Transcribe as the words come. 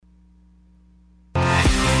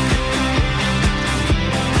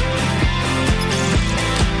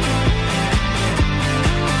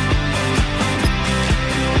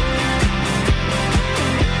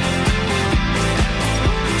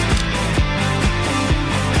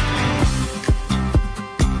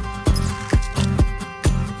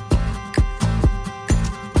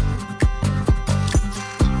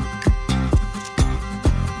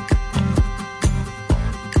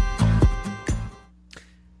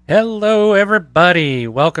Hello, everybody.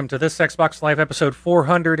 Welcome to this Xbox Live episode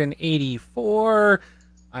 484.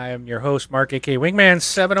 I am your host, Mark, aka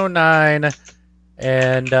Wingman709.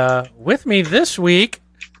 And with me this week,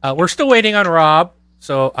 we're still waiting on Rob.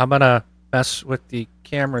 So I'm going to mess with the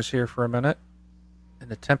cameras here for a minute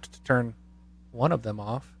and attempt to turn one of them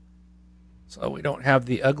off so we don't have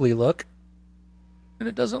the ugly look. And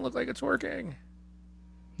it doesn't look like it's working.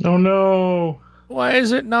 Oh, no. Why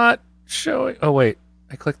is it not showing? Oh, wait.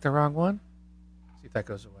 I clicked the wrong one. See if that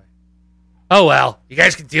goes away. Oh, well. You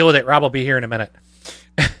guys can deal with it. Rob will be here in a minute.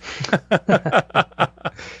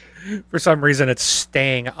 For some reason, it's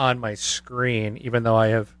staying on my screen, even though I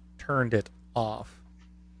have turned it off.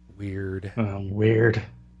 Weird. Weird.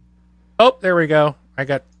 Oh, there we go.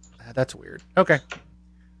 That's weird. Okay.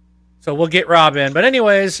 So we'll get Rob in. But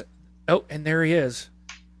anyways, oh, and there he is.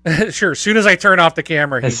 Sure, as soon as I turn off the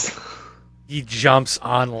camera, he jumps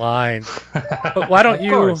online. But why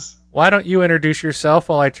don't you introduce yourself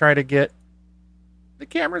while I try to get the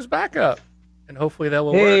cameras back up? And hopefully that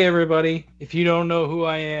will work. Hey, everybody. If you don't know who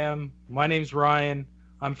I am, my name's Ryan.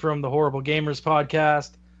 I'm from the Horrible Gamers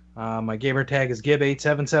podcast. My gamer tag is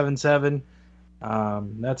Gib8777.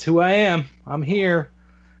 That's who I am. I'm here.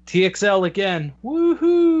 TXL again.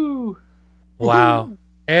 Woohoo! Wow. Woo-hoo.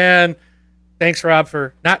 And thanks, Rob,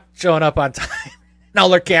 for not showing up on time. All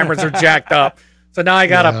their cameras are jacked up. So now I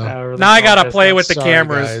gotta play with the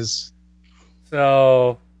cameras. Guys.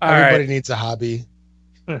 So everybody needs a hobby.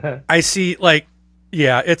 I see,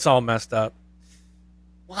 it's all messed up.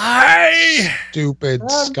 Why? Stupid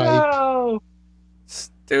Skype. No.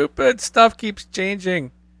 Stupid stuff keeps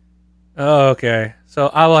changing. Oh, okay. So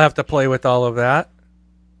I will have to play with all of that.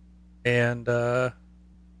 And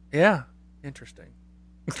yeah, interesting.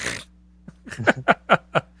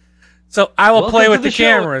 So I will play with the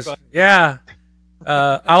cameras. Yeah.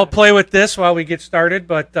 I'll play with this while we get started,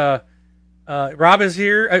 but Rob is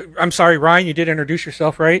here. I'm sorry, Ryan, you did introduce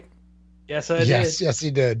yourself, right? Yes, I did. Yes,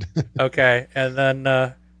 he did. Okay. And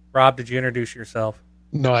then Rob, did you introduce yourself?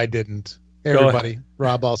 No, I didn't. Hey, everybody.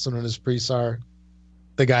 Rob, also known as Presar,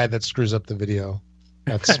 the guy that screws up the video.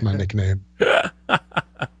 That's my nickname.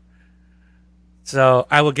 So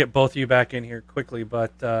I will get both of you back in here quickly,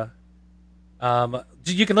 but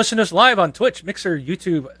you can listen to us live on Twitch, Mixer,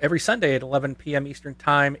 YouTube every Sunday at 11 p.m. Eastern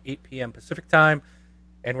Time, 8 p.m. Pacific Time.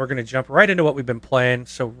 And we're going to jump right into what we've been playing.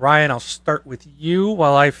 So, Ryan, I'll start with you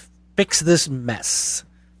while I fix this mess.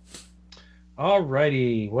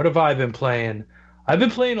 Alrighty. What have I been playing? I've been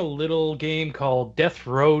playing a little game called Death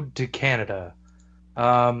Road to Canada.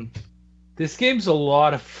 This game's a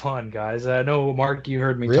lot of fun, guys. I know, Mark, you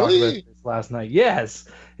heard me talk about this last night. Yes,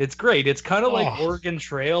 it's great. It's kind of like Oregon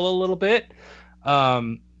Trail a little bit,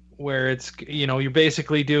 where it's, you're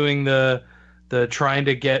basically doing the trying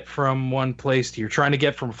to get from one place you're trying to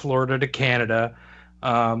get from Florida to Canada,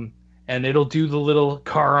 and it'll do the little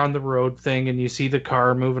car on the road thing, and you see the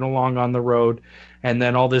car moving along on the road, and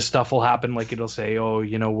then all this stuff will happen, like it'll say,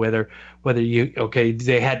 whether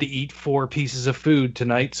they had to eat 4 pieces of food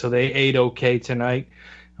tonight, so they ate okay tonight,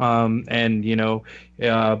 and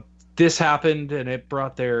this happened, and it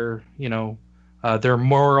brought their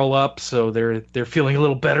moral up, so they're feeling a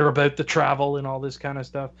little better about the travel and all this kind of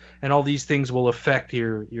stuff, and all these things will affect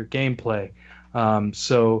your gameplay.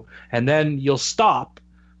 And then you'll stop,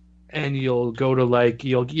 and you'll go to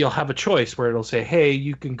you'll have a choice where it'll say, hey,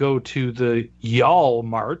 you can go to the Y'all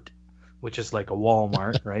Mart, which is like a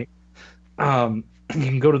Walmart, right? You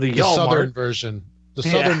can go to the Y'all Mart. Southern version. The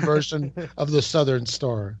southern version of the southern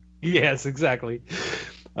store. Yes, exactly.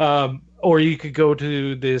 Or you could go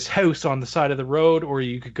to this house on the side of the road, or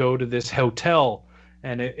you could go to this hotel,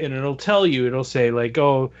 and it'll tell you, it'll say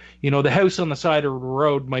the house on the side of the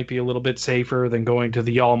road might be a little bit safer than going to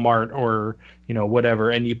the Y'all Mart or,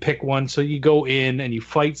 whatever. And you pick one. So you go in and you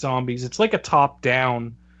fight zombies. It's like a top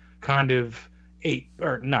down kind of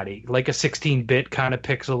like a 16-bit kind of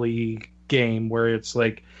pixely game where it's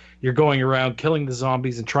like you're going around killing the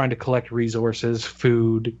zombies and trying to collect resources,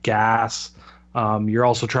 food, gas. You're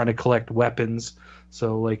also trying to collect weapons,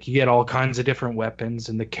 so you get all kinds of different weapons,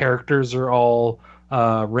 and the characters are all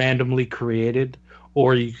randomly created,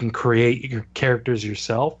 or you can create your characters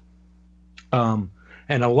yourself.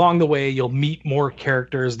 And along the way, you'll meet more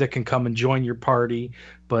characters that can come and join your party,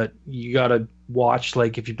 but you gotta watch,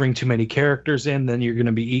 if you bring too many characters in, then you're going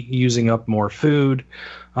to be using up more food,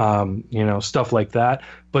 stuff like that.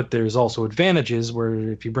 But there's also advantages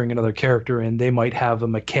where if you bring another character in, they might have a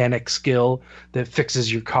mechanic skill that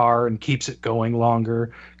fixes your car and keeps it going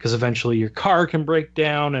longer, because eventually your car can break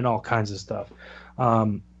down and all kinds of stuff.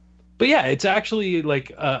 But yeah, it's actually like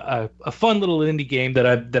a fun little indie game that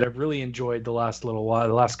I've really enjoyed the last little while,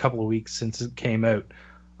 the last couple of weeks since it came out.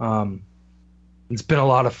 It's been a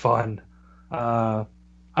lot of fun.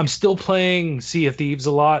 I'm still playing Sea of Thieves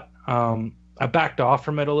a lot. I backed off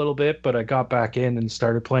from it a little bit, but I got back in and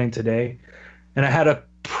started playing today. And I had a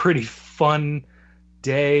pretty fun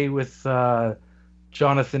day with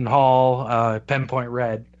Jonathan Hall, Penpoint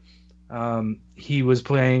Red. He was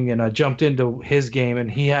playing, and I jumped into his game, and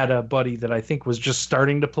he had a buddy that I think was just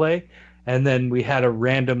starting to play. And then we had a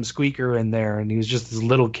random squeaker in there, and he was just this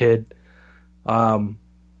little kid. But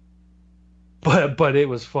it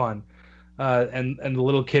was fun. And the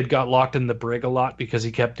little kid got locked in the brig a lot because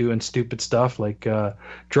he kept doing stupid stuff like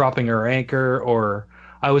dropping our anchor. Or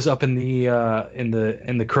I was up in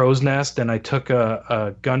the crow's nest, and I took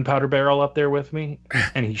a gunpowder barrel up there with me,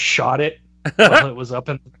 and he shot it while it was up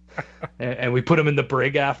in. And we put him in the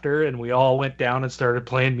brig after, and we all went down and started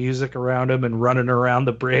playing music around him and running around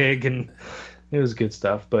the brig, and it was good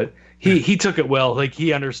stuff. But he took it well. Like,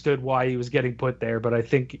 he understood why he was getting put there, but I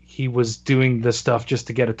think he was doing the stuff just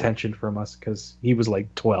to get attention from us because he was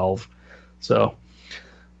like 12. So,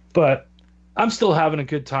 but I'm still having a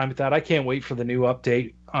good time with that. I can't wait for the new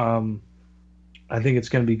update. I think it's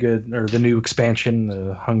going to be good, or the new expansion,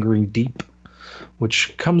 the Hungry Deep,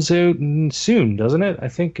 which comes out soon, doesn't it? I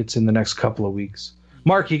think it's in the next couple of weeks.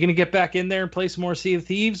 Mark, you going to get back in there and play some more Sea of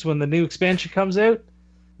Thieves when the new expansion comes out?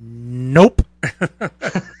 Nope.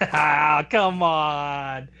 Come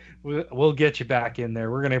on. We'll get you back in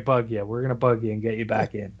there. We're going to bug you. We're going to bug you and get you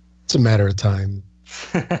back in. It's a matter of time.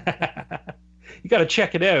 You got to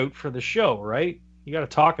check it out for the show, right? You got to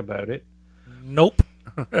talk about it. Nope.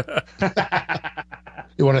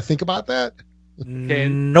 You want to think about that? Okay.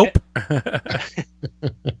 Nope.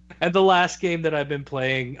 And the last game that I've been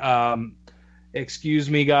playing, excuse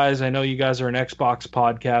me, guys, I know you guys are an Xbox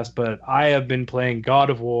podcast, but I have been playing God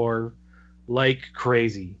of War like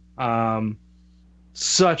crazy.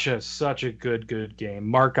 Such a good game.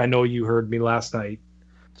 Mark, I know you heard me last night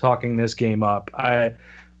talking this game up.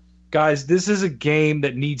 Guys, this is a game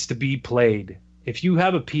that needs to be played. If you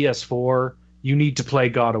have a PS4, you need to play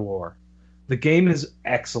God of War. The game is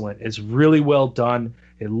excellent. It's really well done.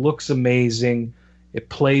 It looks amazing. It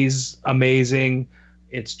plays amazing.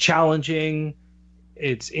 It's challenging.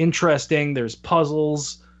 It's interesting. There's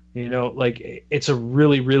puzzles. You know, like, it's a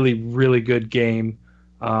really, really, really good game.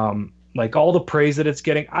 Like, all the praise that it's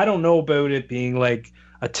getting, I don't know about it being like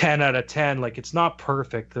a 10 out of 10. Like, it's not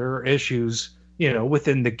perfect. There are issues, you know,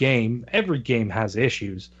 within the game. Every game has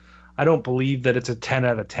issues. I don't believe that it's a 10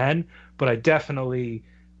 out of 10, but I definitely,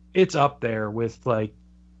 it's up there with like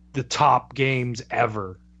the top games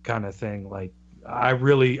ever kind of thing. Like, I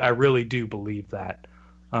really do believe that.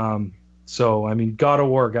 So, I mean, God of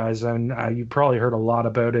War, guys, you probably heard a lot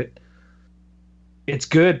about it. It's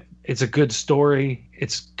good. It's a good story.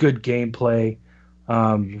 It's good gameplay.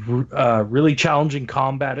 Really challenging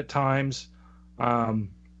combat at times.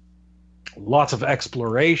 Lots of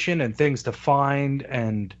exploration and things to find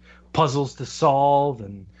and puzzles to solve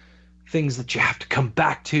and things that you have to come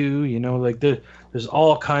back to. You know, like there's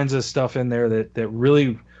all kinds of stuff in there that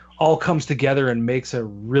really all comes together and makes a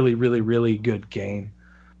really, really, really good game.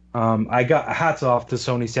 I got hats off to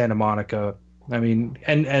Sony Santa Monica. I mean,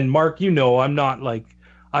 and Mark, you know, I'm not a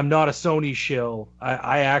Sony shill.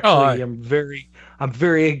 I actually I'm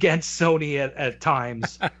very against Sony at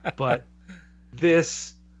times, but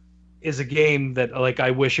this is a game that, like,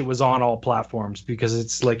 I wish it was on all platforms because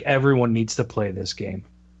it's like everyone needs to play this game.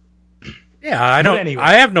 Yeah, I don't. Anyway.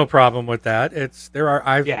 I have no problem with that.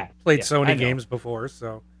 I've played Sony games before,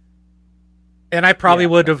 so. And I probably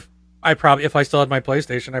would have. If I still had my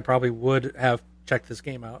PlayStation, I probably would have checked this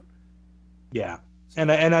game out. Yeah,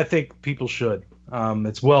 and I think people should.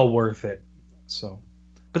 It's well worth it. So,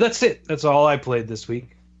 but that's it. That's all I played this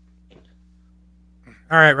week.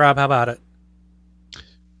 All right, Rob, how about it?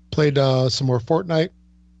 Played some more Fortnite,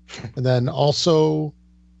 and then also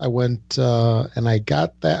I went and I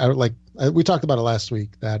got that. We talked about it last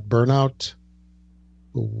week. That Burnout.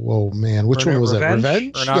 Whoa, man! Which one was Revenge? it?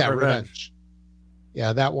 Revenge? Yeah, Revenge.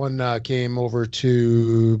 Yeah, that one came over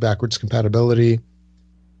to backwards compatibility.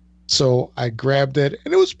 So I grabbed it,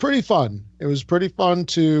 and it was pretty fun. It was pretty fun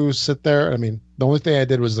to sit there. I mean, the only thing I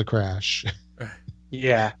did was the crash.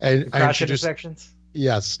 Yeah. And crash intersections?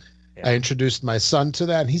 Yes. Yeah. I introduced my son to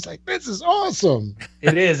that, and he's like, this is awesome.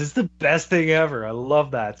 It is. It's the best thing ever. I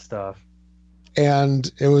love that stuff. And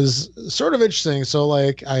it was sort of interesting. So,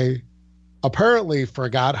 like, I apparently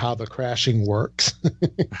forgot how the crashing works.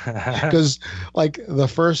 Because, like, the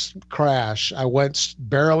first crash, I went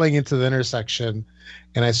barreling into the intersection,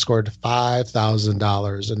 and I scored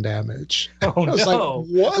 $5,000 in damage. Oh I was no! like,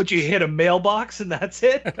 what? Would you hit a mailbox and that's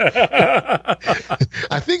it?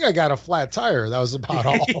 I think I got a flat tire. That was about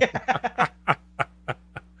all.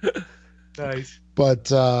 Nice.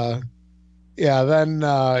 But yeah, then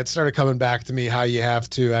it started coming back to me how you have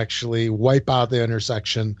to actually wipe out the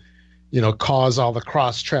intersection, cause all the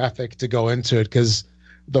cross traffic to go into it. Because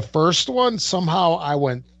the first one, somehow I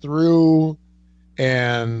went through,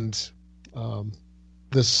 and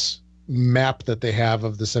this map that they have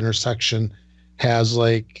of this intersection has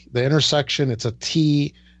like the intersection, it's a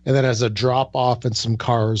T, and then has a drop off and some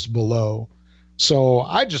cars below. So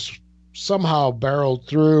I just somehow barreled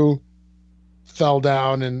through, fell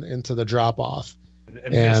down into the drop off,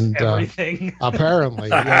 and everything. Apparently,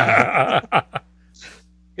 yeah.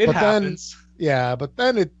 It happens. But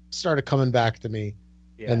then it started coming back to me,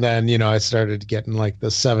 Yeah. and then I started getting like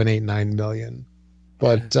the 7, 8, 9 million.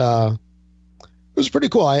 But it was pretty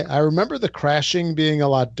cool. I remember the crashing being a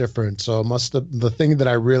lot different. So the thing that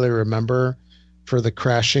I really remember for the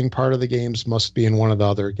crashing part of the games must be in one of the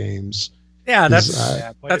other games. Yeah,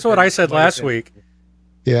 that's what I said last week.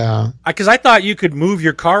 Yeah. Because I thought you could move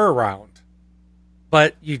your car around,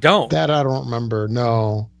 but you don't. That I don't remember,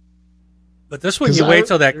 no. But this one, you wait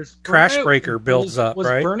till that crash Burnout, breaker builds up, was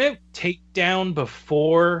right? Was Burnout Takedown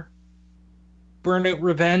before Burnout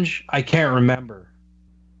Revenge? I can't remember.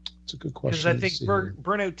 It's a good question. Because I think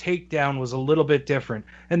Burnout Takedown was a little bit different.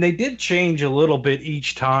 And they did change a little bit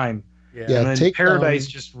each time. Yeah, and then Paradise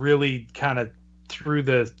just really kind of threw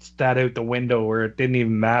that out the window where it didn't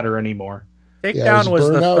even matter anymore. Takedown was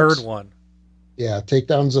the third one. Yeah,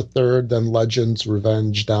 Takedown's the third, then Legends,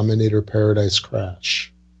 Revenge, Dominator, Paradise,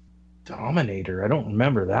 Crash. Dominator? I don't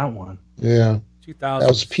remember that one. Yeah. 2000. That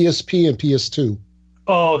was PSP and PS2.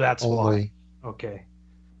 Oh, that's only. Why. Okay.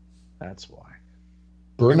 That's why.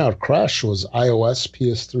 Burnout Crash was iOS,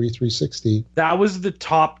 PS3, 360. That was the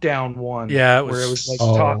top-down one. Yeah, it where it was like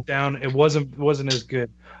Oh. top-down. It wasn't as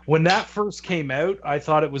good. When that first came out, I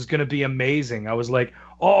thought it was going to be amazing. I was like,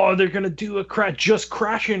 oh, they're going to do a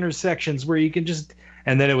crash intersections where you can just...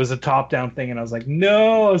 And then it was a top-down thing, and I was like,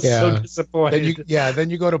 no, I was so disappointed. Then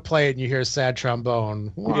you go to play it, and you hear sad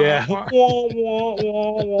trombone. Yeah. Wah, wah,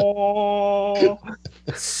 wah, wah.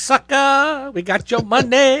 Sucker, we got your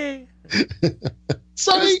money.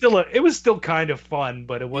 It was still kind of fun,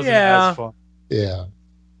 but it wasn't as fun. Yeah.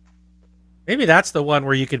 Maybe that's the one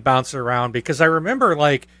where you could bounce around, because I remember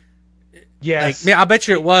Yes. I bet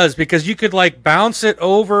you it was, because you could bounce it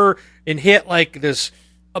over and hit this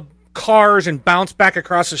cars and bounce back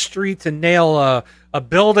across the street to nail a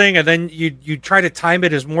building, and then you try to time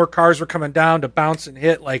it as more cars were coming down to bounce and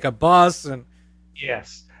hit like a bus. And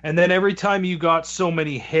yes, and then every time you got so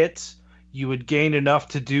many hits, you would gain enough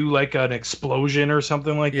to do an explosion or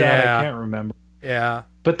something like that. I can't remember. Yeah,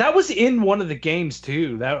 but that was in one of the games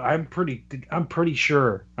too. That I'm pretty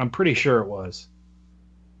sure it was.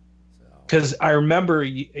 Because I remember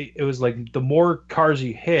it was the more cars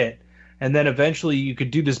you hit, and then eventually you could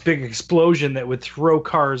do this big explosion that would throw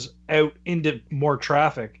cars out into more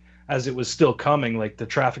traffic as it was still coming, like the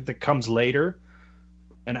traffic that comes later.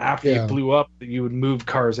 And after you blew up, you would move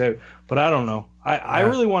cars out. But I don't know. I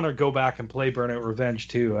really want to go back and play Burnout Revenge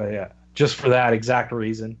too, just for that exact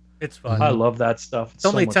reason. It's fun. I love that stuff. It's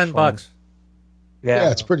only $10. Yeah,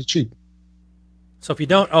 it's pretty cheap. So if you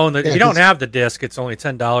don't own if you don't have the disc, it's only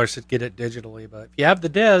 $10 to get it digitally. But if you have the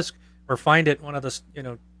disc or find it in one of the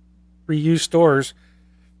reused stores,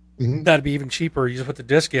 that'd be even cheaper. You just put the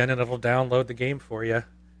disc in and it'll download the game for you.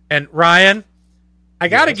 And Ryan, I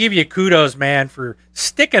got to give you kudos, man, for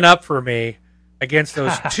sticking up for me against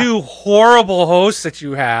those two horrible hosts that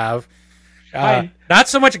you have. Not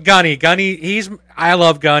so much Gunny. I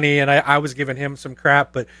love Gunny, and I was giving him some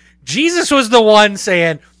crap, but Jesus was the one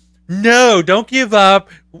saying, no, don't give up.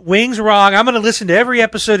 Wing's wrong. I'm going to listen to every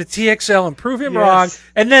episode of TXL and prove him wrong.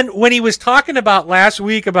 And then when he was talking about last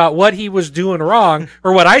week about what he was doing wrong,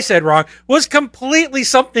 or what I said wrong, was completely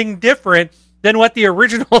something different than what the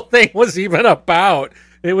original thing was even about.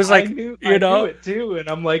 It was like, I knew it too. And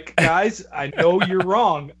I'm like, guys, I know you're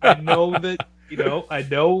wrong. I know that, I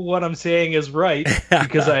know what I'm saying is right,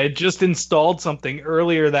 because I had just installed something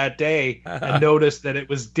earlier that day and noticed that it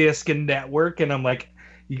was disk and network. And I'm like,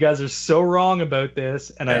 you guys are so wrong about this,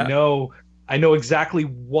 and I know exactly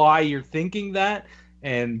why you're thinking that,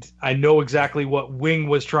 and I know exactly what Wing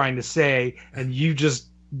was trying to say, and you just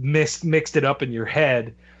mixed it up in your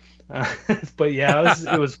head. But yeah,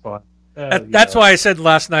 it was fun. That's why I said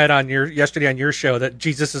yesterday on your show that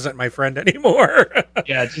Jesus isn't my friend anymore.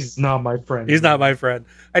 Yeah, Jesus is not my friend. He's not my friend.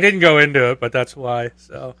 I didn't go into it, but that's why.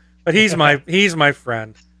 So, but he's my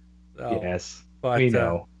friend. So. Yes. But we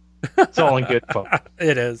know. It's all in good fun.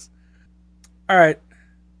 It is. All right.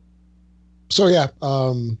 So yeah,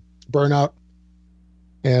 Burnout,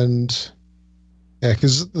 and yeah,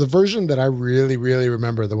 because the version that I really, really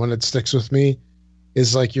remember, the one that sticks with me,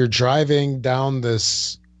 is like you're driving down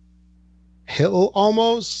this hill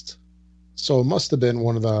almost. So it must have been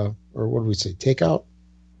one of the, or what did we say, takeout?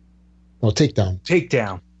 No, takedown.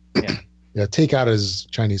 Takedown. Yeah. Yeah, takeout is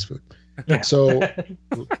Chinese food. Yeah. So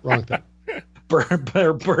wrong thing.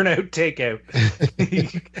 Burnout takeout.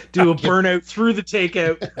 Do a burnout through the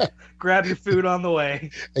takeout. Grab your food on the way.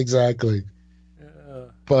 Exactly.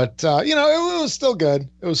 But you know, it was still good.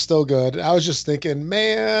 It was still good. I was just thinking,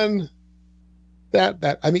 man,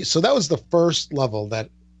 that I mean, so that was the first level that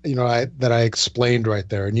I explained right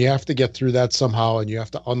there, and you have to get through that somehow, and you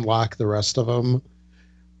have to unlock the rest of them.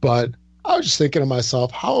 But I was just thinking to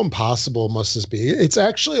myself, how impossible must this be? It's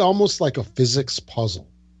actually almost like a physics puzzle,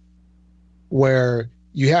 where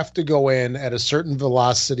you have to go in at a certain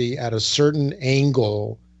velocity, at a certain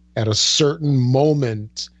angle, at a certain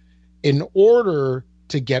moment, in order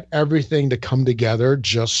to get everything to come together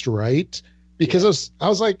just right. Because I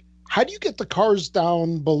was like, how do you get the cars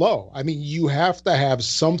down below? I mean, you have to have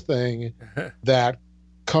something that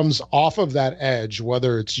comes off of that edge,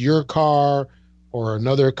 whether it's your car or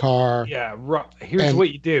another car. Yeah, here's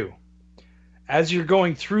what you do. As you're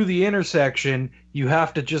going through the intersection, you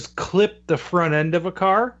have to just clip the front end of a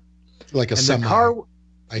car. Like a semi,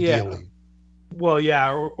 ideally. Yeah, well,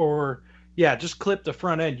 yeah, or just clip the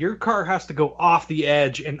front end. Your car has to go off the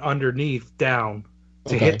edge and underneath down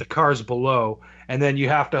to hit the cars below. And then you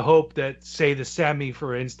have to hope that, say, the semi,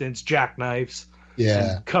 for instance, jackknifes,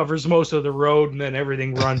 covers most of the road, and then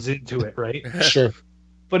everything runs into it, right? Sure.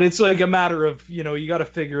 But it's like a matter of, you got to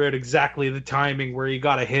figure out exactly the timing where you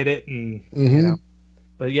got to hit it, and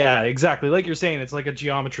But yeah, exactly, like you're saying, it's like a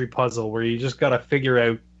geometry puzzle where you just got to figure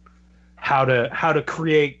out how to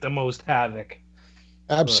create the most havoc.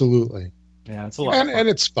 Absolutely. But, yeah, it's a lot. And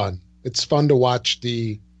it's fun. It's fun to watch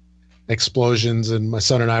the explosions, and my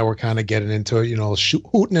son and I were kind of getting into it,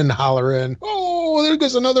 hooting and hollering. Oh, there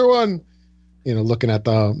goes another one. Looking at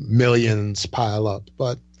the millions pile up.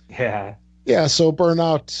 But yeah. So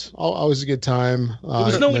Burnout, always a good time. There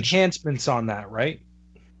was no enhancements on that, right?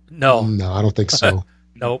 No, I don't think so.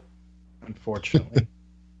 Nope, unfortunately.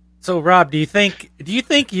 So, Rob, do you think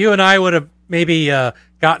you and I would have maybe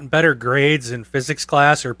gotten better grades in physics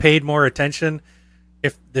class or paid more attention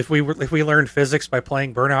if we learned physics by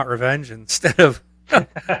playing Burnout Revenge instead of?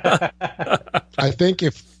 I think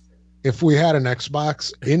if we had an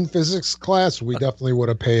Xbox in physics class, we definitely would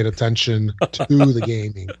have paid attention to the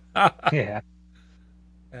gaming. Yeah.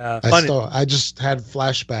 I just had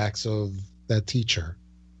flashbacks of that teacher.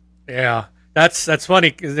 Yeah, that's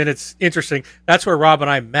funny, because then it's interesting. That's where Rob and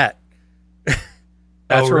I met.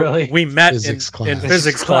 That's where really? We met in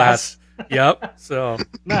physics class. Yep. So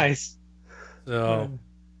nice. So,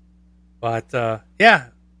 but yeah,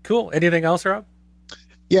 cool. Anything else, Rob?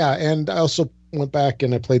 Yeah, and I also went back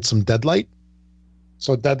and I played some Deadlight.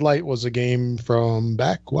 So Deadlight was a game from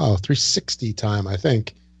back 360 time, I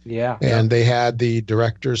think. Yeah. And they had the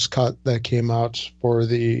director's cut that came out for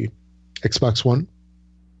the Xbox One.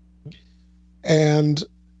 And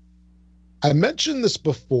I mentioned this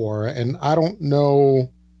before, and I don't know.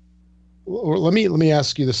 Let me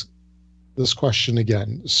ask you this question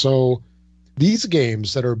again. So these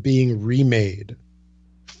games that are being remade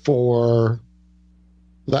for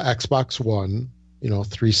the Xbox One,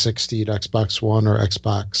 360 to Xbox One or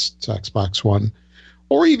Xbox to Xbox One,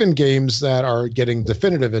 or even games that are getting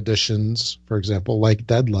definitive editions, for example, like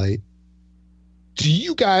Deadlight, do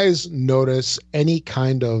you guys notice any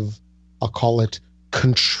kind of, I'll call it,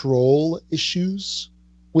 control issues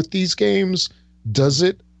with these games? Does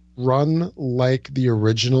it run like the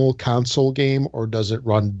original console game, or does it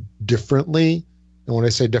run differently? And when I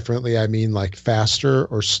say differently, I mean like faster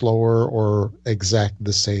or slower or exact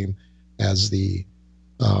the same as the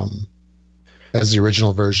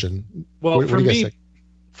original version. Well,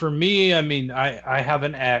 for me, I mean, I have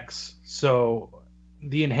an X, so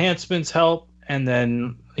the enhancements help, and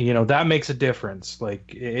then that makes a difference.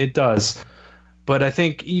 Like, it does. But I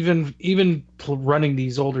think even running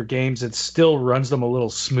these older games, it still runs them a little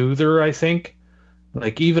smoother, I think.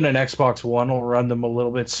 Like, even an Xbox One will run them a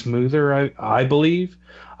little bit smoother, I believe.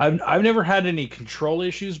 I've never had any control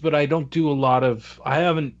issues, but I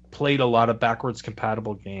haven't played a lot of backwards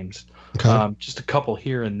compatible games. Okay. Just a couple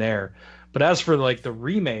here and there. But as for like the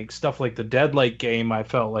remake stuff, like the Deadlight game, I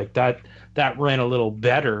felt like that ran a little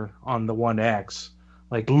better on the One X.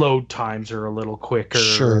 Like, load times are a little quicker.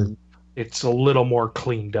 Sure. It's a little more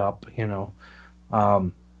cleaned up,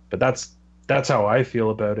 But that's That's how I feel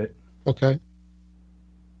about it. Okay.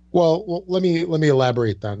 Well, let me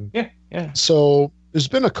elaborate then. Yeah. So there's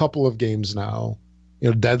been a couple of games now.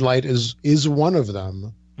 Deadlight is one of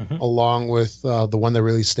them, along with the one that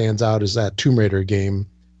really stands out is that Tomb Raider game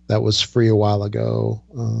that was free a while ago.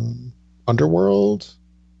 Underworld,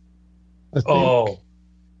 I think. Oh,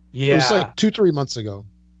 yeah. It was like 2-3 months ago.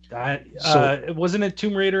 Wasn't it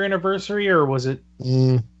Tomb Raider Anniversary, or was it?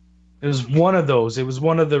 Mm, It was one of those. It was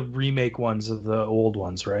one of the remake ones of the old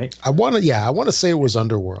ones, right? I want to say it was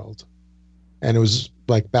Underworld, and it was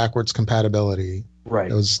like backwards compatibility.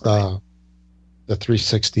 Right. It was the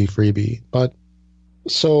 360 freebie. But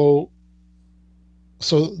so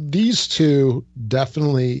these two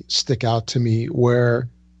definitely stick out to me, where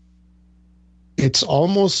it's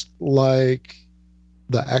almost like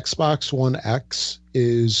the Xbox One X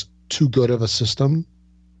is too good of a system.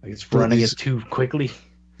 Like it's running it too quickly.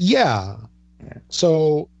 Yeah.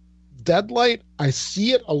 So Deadlight, I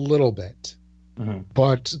see it a little bit,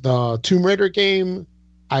 but the Tomb Raider game,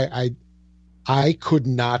 I could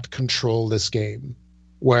not control this game.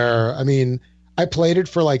 Where, I mean, I played it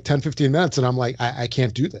for like 10, 15 minutes and I'm like, I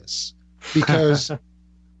can't do this. Because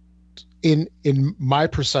in my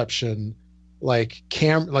perception, like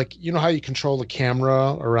you know how you control the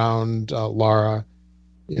camera around Lara?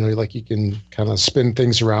 Like you can kind of spin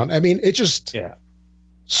things around. I mean, it just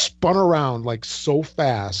spun around like so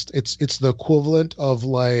fast. It's the equivalent of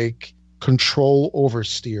like control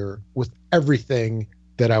oversteer with everything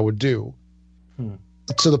that I would do.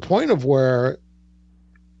 To the point of where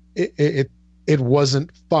it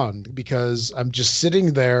wasn't fun, because I'm just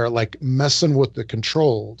sitting there like messing with the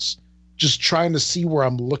controls, just trying to see where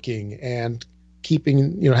I'm looking and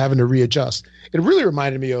keeping, having to readjust. It really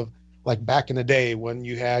reminded me of like back in the day when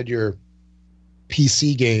you had your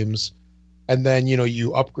PC games and then, you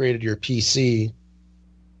upgraded your PC,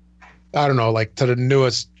 I don't know, like to the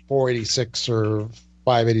newest 486 or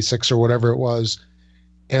 586 or whatever it was.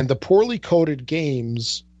 And the poorly coded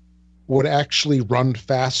games would actually run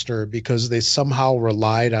faster because they somehow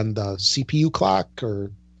relied on the CPU clock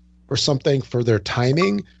or something for their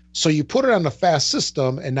timing. So you put it on a fast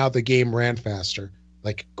system and now the game ran faster.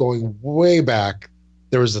 Like going way back,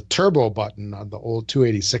 there was a turbo button on the old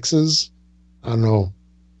 286s. I don't know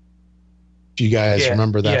if you guys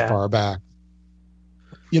remember that far back.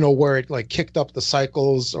 Where it like kicked up the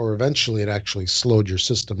cycles, or eventually it actually slowed your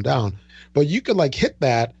system down. But you could like hit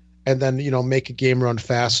that and then, make a game run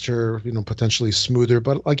faster, potentially smoother.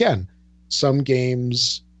 But again, some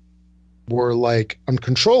games were like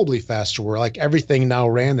uncontrollably faster, where like everything now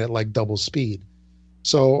ran at like double speed.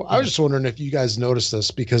 So I was just wondering if you guys noticed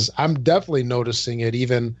this, because I'm definitely noticing it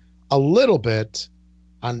even a little bit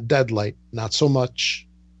on Deadlight, not so much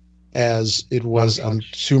as it was on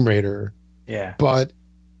Tomb Raider. Yeah. But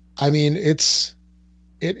I mean,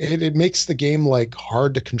 it makes the game like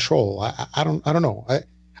hard to control. I don't know.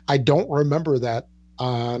 I don't remember that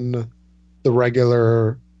on the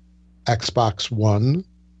regular Xbox One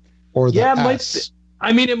or the S.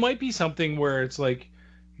 It might be something where it's like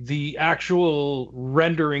the actual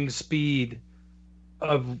rendering speed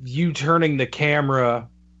of you turning the camera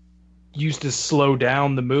used to slow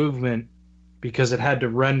down the movement because it had to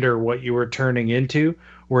render what you were turning into,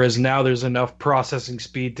 whereas now there's enough processing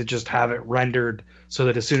speed to just have it rendered so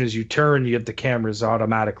that as soon as you turn, you have the cameras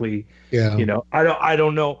automatically. I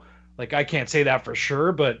don't know, like I can't say that for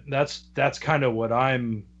sure, but that's kind of what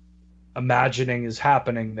I'm imagining is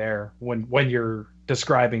happening there when you're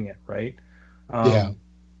describing it, right?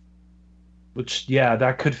 Which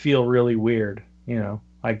that could feel really weird.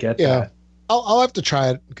 I get that. I'll have to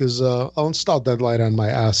try it, because I'll install Deadlight on my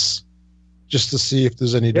S just to see if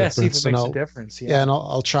there's any difference. See if it makes a difference. And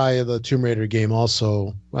I'll try the Tomb Raider game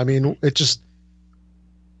also. I mean, it just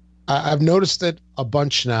I've noticed it a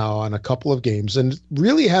bunch now on a couple of games, and it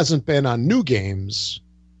really hasn't been on new games.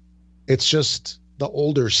 It's just the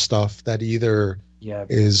older stuff that either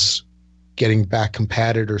is getting back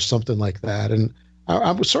compatted or something like that. And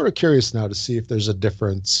I'm sort of curious now to see if there's a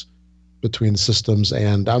difference between systems,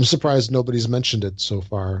 and I'm surprised nobody's mentioned it so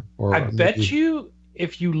far. Or I bet you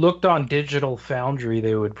if you looked on Digital Foundry,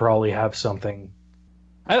 they would probably have something.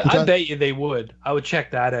 I bet you they would. I would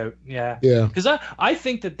check that out. Yeah. Because I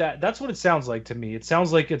think that's what it sounds like to me. It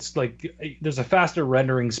sounds like it's like there's a faster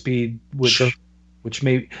rendering speed, which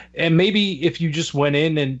maybe if you just went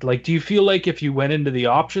in and like, do you feel like if you went into the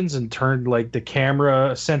options and turned like the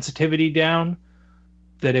camera sensitivity down,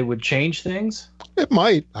 that it would change things? It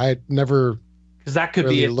might. I never, because that could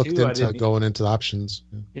really be it looked too. into going into the options.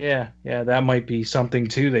 Yeah, that might be something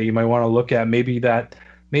too that you might want to look at. Maybe that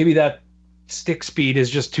stick speed is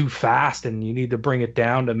just too fast, and you need to bring it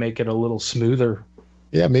down to make it a little smoother.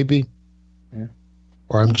 Yeah, maybe. Yeah.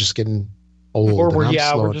 Or I'm just getting old. Or we're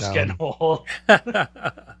just getting old.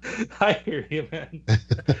 I hear you, man.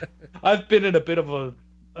 I've been in a bit of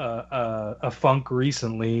a funk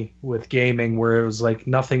recently with gaming, where it was like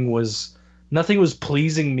nothing was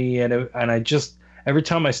pleasing me, and I just, every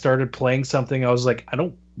time I started playing something, I was like, I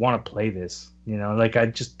don't want to play this. Like I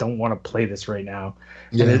just don't want to play this right now.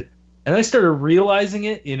 Yeah. And I started realizing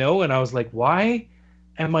it, and I was like, why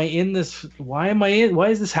am I in this? Why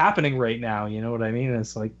is this happening right now? You know what I mean? And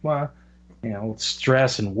it's like, well,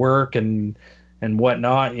 stress and work and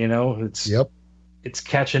whatnot, it's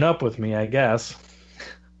catching up with me, I guess.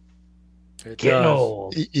 Getting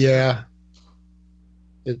old. Yeah.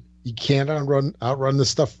 You can't outrun this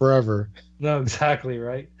stuff forever. No, exactly,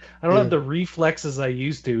 right. I don't have the reflexes I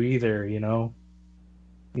used to either, You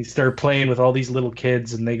start playing with all these little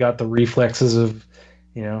kids, and they got the reflexes of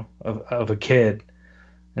a kid,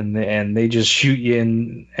 and they just shoot you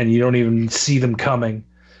in, and you don't even see them coming.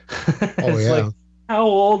 It's like, how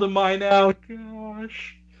old am I now?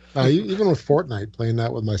 Gosh. Even with Fortnite, playing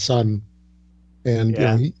that with my son,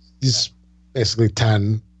 and he's basically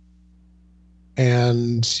 10,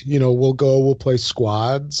 and we'll play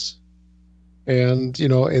squads, and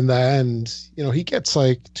in the end, he gets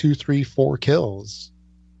like 2, 3, 4 kills,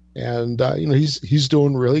 and he's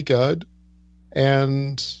doing really good,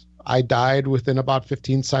 and I died within about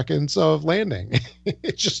 15 seconds of landing.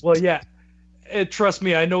 It's just trust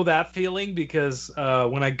me, I know that feeling, because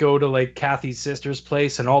when I go to like Kathy's sister's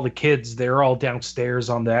place, and all the kids, they're all downstairs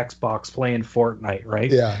on the Xbox playing Fortnite, right?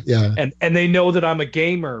 Yeah. And they know that I'm a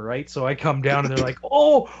gamer, right? So I come down, and they're like,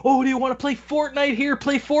 oh, do you want to play Fortnite here?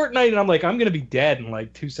 Play Fortnite. And I'm like, I'm gonna be dead in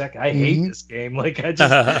like 2 seconds. I hate this game. Like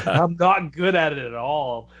I'm not good at it at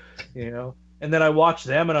all, And then I watch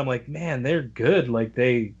them, and I'm like, man, they're good. Like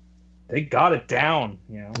they got it down,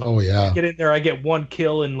 Oh yeah. I get in there, I get 1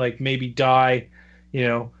 kill, and like maybe die,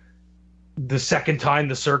 the second time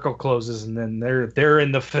the circle closes, and then they're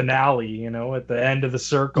in the finale, at the end of the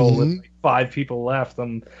circle with like 5 people left,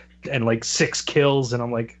 and like 6 kills, and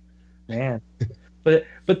I'm like, man. But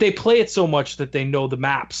they play it so much that they know the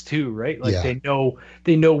maps too, right? Like they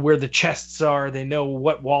know where the chests are, they know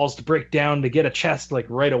what walls to break down to get a chest like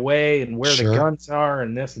right away, and where the guns are,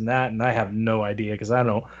 and this and that, and I have no idea, because I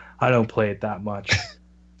don't play it that much.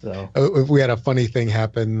 So we had a funny thing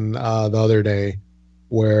happen the other day,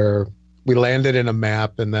 where we landed in a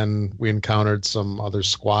map, and then we encountered some other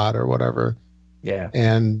squad or whatever. Yeah.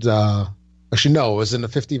 And actually, no, it was in the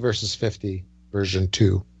 50 versus 50 version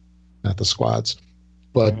 2, not the squads.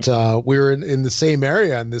 But we were in the same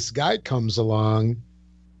area, and this guy comes along,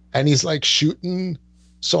 and he's like shooting.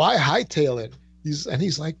 So I hightail it.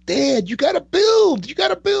 He's like, Dad, you gotta build,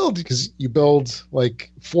 because you build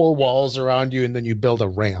like 4 walls around you, and then you build a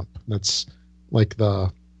ramp. That's like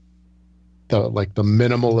the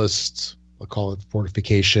minimalist, I'll call it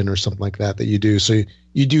fortification or something like that you do. So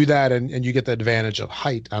you do that, and you get the advantage of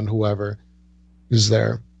height on whoever is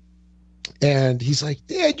there. And he's like,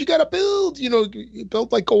 Dad, you gotta build, you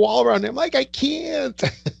build like a wall around him. I'm like, I can't,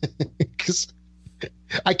 because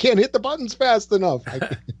I can't hit the buttons fast enough.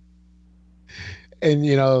 And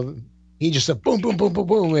he just said boom, boom, boom, boom,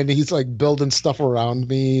 boom, and he's like building stuff around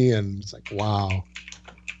me, and it's like, wow,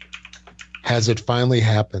 has it finally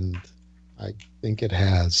happened? I think it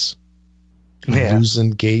has. I'm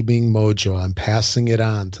losing gaming mojo. I'm passing it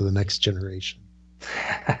on to the next generation.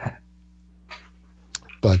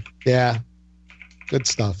 But yeah, good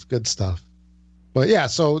stuff. But yeah,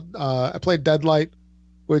 so I played Deadlight,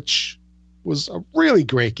 which was a really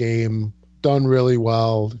great game, done really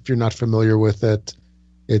well. If you're not familiar with it,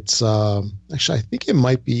 it's actually, I think it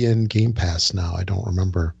might be in Game Pass now. I don't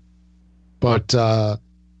remember, but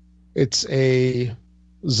it's a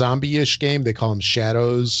zombie-ish game. They call them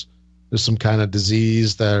shadows. There's some kind of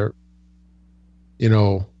disease that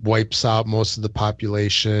wipes out most of the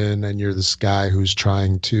population, and you're this guy who's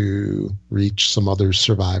trying to reach some other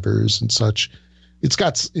survivors and such. It's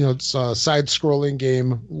got, it's a side-scrolling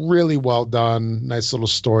game, really well done, nice little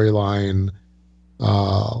storyline,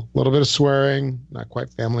 a little bit of swearing, not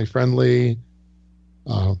quite family-friendly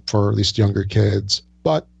for at least younger kids,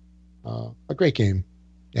 but a great game,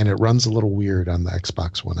 and it runs a little weird on the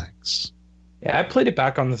Xbox One X. Yeah, I played it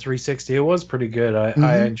back on the 360. It was pretty good.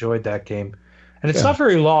 I enjoyed that game. And it's not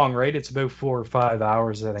very long, right? It's about 4 or 5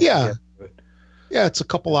 hours, I think. Yeah. Yeah, it's a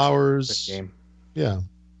couple hours. Game. Yeah.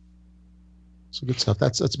 So good stuff.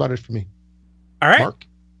 That's about it for me. All right. Mark?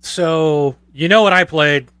 So, what I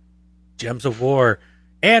played? Gems of War.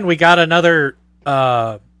 And we got another...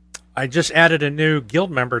 I just added a new guild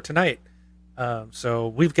member tonight. So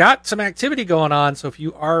we've got some activity going on. So if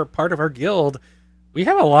you are part of our guild, we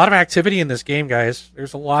have a lot of activity in this game, guys.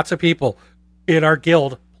 There's lots of people in our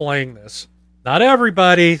guild playing this. Not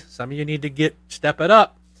everybody. Some of you need to step it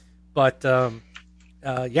up. But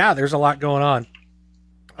yeah, there's a lot going on.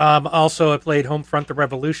 Also, I played Homefront: The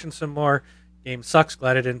Revolution some more. Game sucks.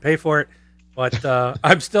 Glad I didn't pay for it. But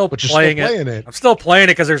I'm still playing it. I'm still playing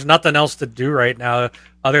it because there's nothing else to do right now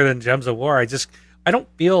other than Gems of War. I don't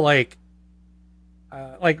feel like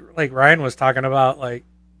Ryan was talking about, like,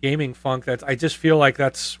 gaming funk. I just feel like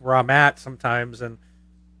that's where I'm at sometimes. And,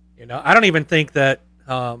 I don't even think that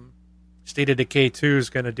State of Decay 2 is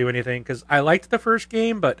going to do anything, because I liked the first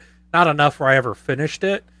game, but not enough where I ever finished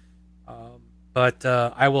it. But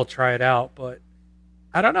I will try it out. But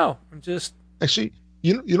I don't know. I'm just... Actually,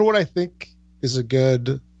 you know what I think is a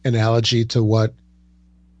good analogy to what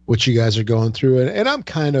you guys are going through, and I'm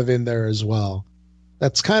kind of in there as well.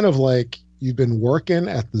 That's kind of like you've been working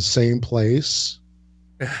at the same place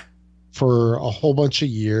for a whole bunch of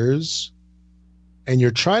years, and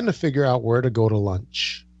you're trying to figure out where to go to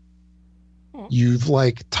lunch. You've,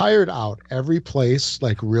 like, tired out every place,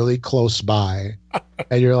 like, really close by,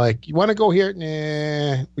 and you're like, you want to go here?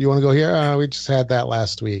 Nah. You want to go here? We just had that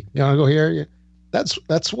last week. You want to go here?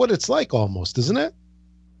 That's what it's like almost, isn't it?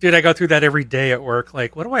 Dude, I go through that every day at work.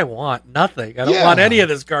 Like, what do I want? Nothing. I don't want any of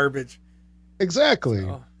this garbage. Exactly.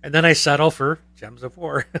 So, and then I settle for Gems of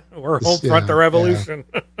War or Homefront: The Revolution.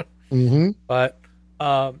 Yeah. Mm-hmm. But,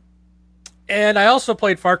 and I also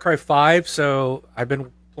played Far Cry 5, so I've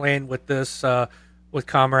been playing with this, with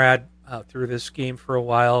Comrade through this game for a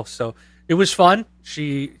while. So it was fun.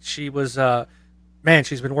 She was,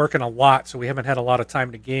 she's been working a lot, so we haven't had a lot of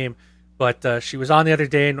time to game. But she was on the other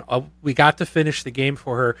day, and we got to finish the game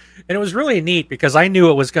for her. And it was really neat because I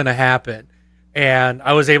knew it was going to happen. And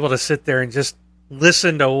I was able to sit there and just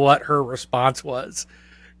listen to what her response was.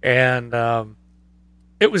 And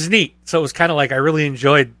it was neat. So it was kind of like I really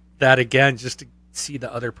enjoyed that again, just to see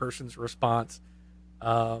the other person's response.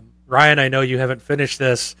 Ryan, I know you haven't finished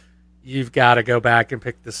this. You've got to go back and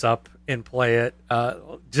pick this up and play it.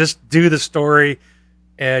 Just do the story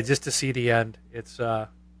just to see the end. It's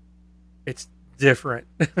different.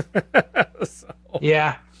 So.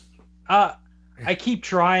 Yeah. I keep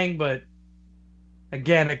trying, but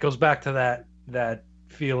again, it goes back to that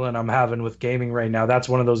feeling I'm having with gaming right now. That's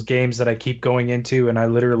one of those games that I keep going into, and I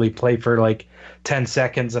literally play for like 10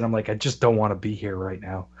 seconds, and I'm like, I just don't want to be here right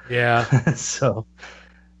now. Yeah. So,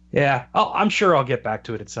 yeah, I'm sure I'll get back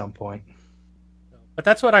to it at some point. But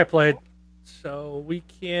that's what I played. So we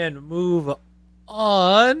can move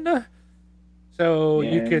on. So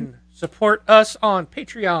you can support us on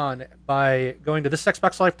Patreon by going to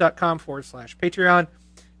thisxboxlife.com/Patreon.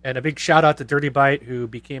 And a big shout out to Dirty Bite, who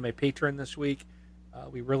became a patron this week.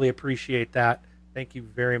 We really appreciate that. Thank you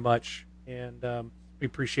very much. And we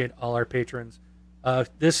appreciate all our patrons.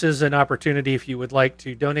 This is an opportunity if you would like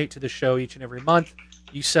to donate to the show each and every month.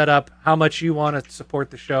 You set up how much you want to support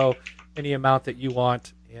the show, any amount that you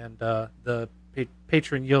want. And the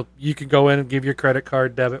patron, you can go in and give your credit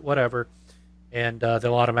card, debit, whatever. And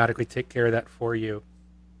they'll automatically take care of that for you.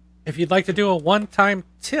 If you'd like to do a one-time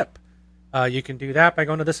tip, you can do that by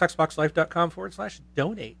going to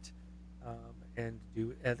thisxboxlife.com/donate. And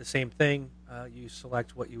do the same thing. You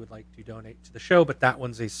select what you would like to donate to the show, but that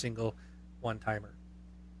one's a single one-timer.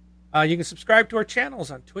 You can subscribe to our channels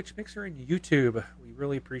on Twitch, Mixer, and YouTube. We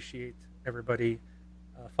really appreciate everybody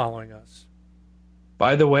following us.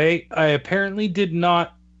 By the way, I apparently did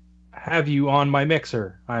not have you on my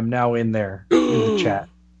Mixer. I'm now in there in the chat.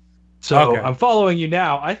 So okay. I'm following you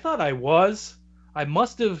now. I thought I was. I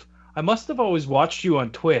must have always watched you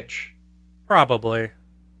on Twitch. Probably.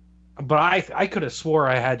 But I could have swore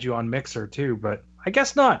I had you on Mixer too, but I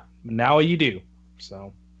guess not. Now you do.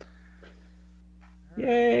 So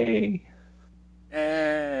yay.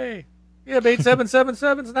 Yay. Yeah,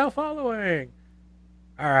 Bait777's now following.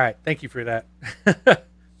 All right, thank you for that.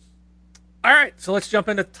 All right, so let's jump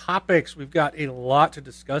into topics. We've got a lot to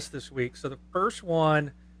discuss this week. So the first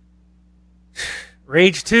one,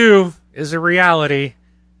 Rage 2 is a reality.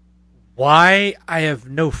 Why? I have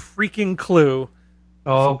no freaking clue.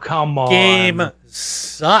 Oh, come on. Game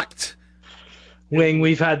sucked. Wing,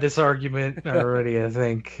 we've had this argument already, I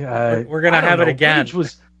think. We're going to have it again.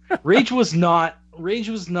 Rage was not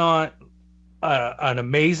an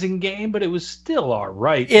amazing game, but it was still all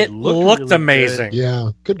right. It looked really amazing. Good. Yeah,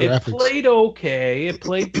 good graphics. It played okay. It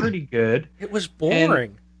played pretty good. It was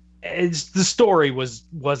boring. The story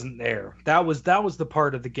wasn't there. That was the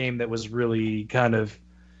part of the game that was really kind of,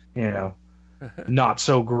 not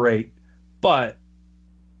so great. But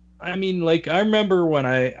I mean, like I remember when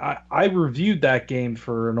I reviewed that game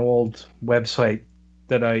for an old website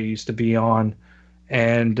that I used to be on,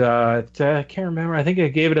 and I can't remember. I think I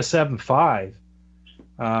gave it a 7.5,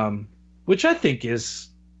 which I think is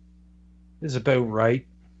about right,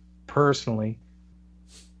 personally.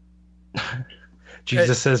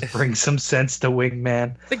 Jesus says, "Bring some sense to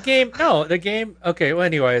Wingman." The game. Okay, well,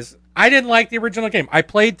 anyways, I didn't like the original game. I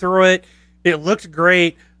played through it. It looked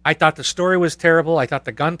great. I thought the story was terrible. I thought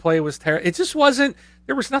the gunplay was terrible. It just wasn't.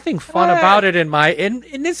 There was nothing fun about it and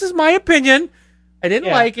this is my opinion. I didn't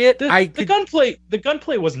like it. The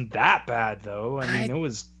gunplay wasn't that bad though. I mean, it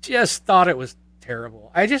was. Just thought it was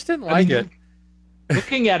terrible. I just didn't like it.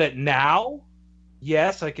 Looking at it now,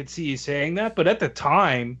 yes, I could see you saying that, but at the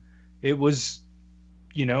time, it was,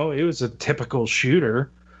 it was a typical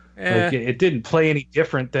shooter. Like it didn't play any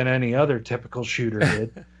different than any other typical shooter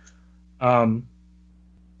did.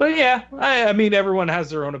 But yeah, I mean, everyone has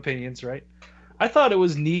their own opinions, right? I thought it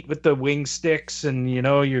was neat with the wing sticks, and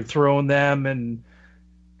you're throwing them, and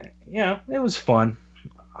it was fun.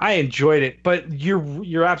 I enjoyed it, but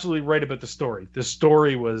you're absolutely right about the story. The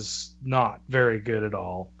story was not very good at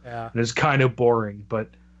all. Yeah, it was kind of boring. But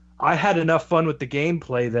I had enough fun with the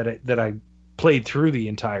gameplay that I played through the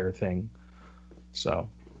entire thing. So,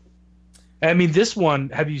 I mean, this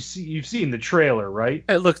one, you've seen the trailer, right?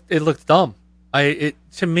 It looked dumb.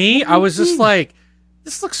 To me, I was just like,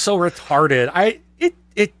 this looks so retarded.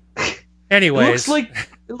 Anyways, it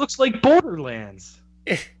looks like Borderlands.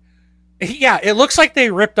 Yeah, it looks like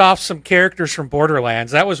they ripped off some characters from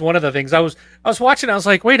Borderlands. That was one of the things I was watching. I was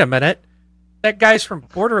like, wait a minute, that guy's from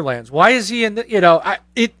Borderlands. Why is he in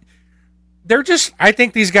the? They're just. I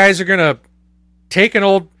think these guys are gonna take an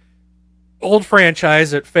old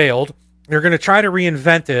franchise that failed. They're gonna try to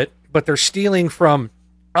reinvent it, but they're stealing from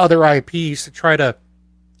other IPs to try to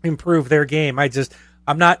improve their game.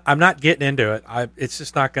 I'm not getting into it. It's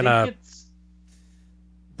just not gonna.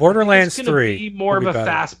 Borderlands 3 be more of a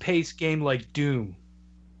fast-paced game like Doom,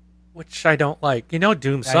 which I don't like.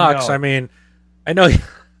 Doom sucks. I mean, I know,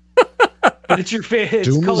 but it's your favorite.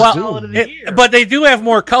 But they do have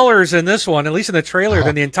more colors in this one, at least in the trailer,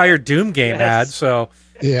 than the entire Doom game had. So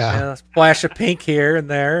yeah, a splash of pink here and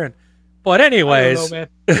there. But anyways, I don't know, man.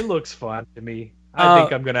 It looks fun to me. I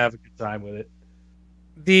think I'm gonna have a good time with it.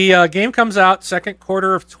 The game comes out second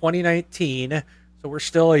quarter of 2019, so we're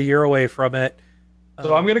still a year away from it.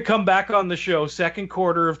 So I'm going to come back on the show second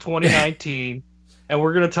quarter of 2019, and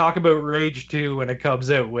we're going to talk about Rage 2 when it comes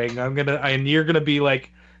out, Wing. And you're going to be like,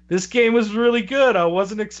 this game was really good. I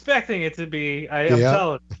wasn't expecting it to be. I'm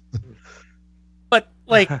telling you. But,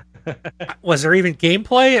 was there even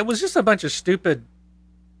gameplay? It was just a bunch of stupid...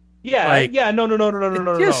 Yeah, no.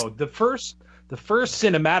 The first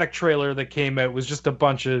cinematic trailer that came out was just a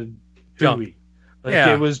bunch of hooey.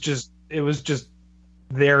 It was just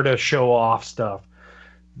there to show off stuff.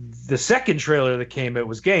 The second trailer that came out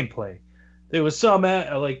was gameplay. There was some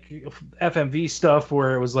FMV stuff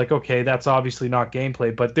where it was like, okay, that's obviously not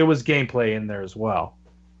gameplay, but there was gameplay in there as well.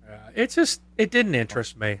 It didn't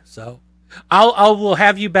interest me. So we'll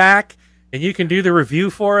have you back and you can do the review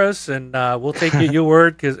for us, and we'll take your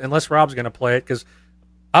word, unless Rob's going to play it, because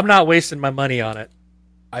I'm not wasting my money on it.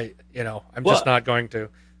 I'm just not going to.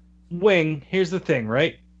 Wing, here's the thing,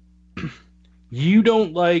 right? You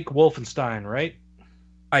don't like Wolfenstein, right?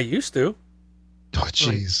 I used to. Oh,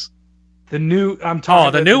 jeez. The new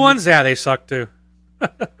ones? Yeah, they suck too.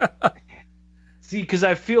 See, because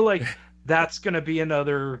I feel like that's going to be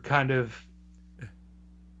another kind of...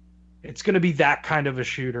 It's going to be that kind of a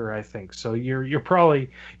shooter, I think. So you're probably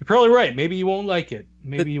right. Maybe you won't like it.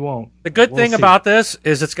 Maybe you won't. The good thing about this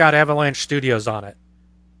is it's got Avalanche Studios on it,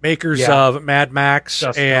 makers of Mad Max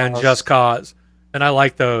Just Cause, and I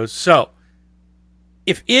like those. So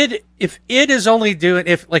if it is only doing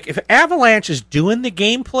if Avalanche is doing the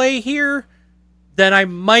gameplay here, then I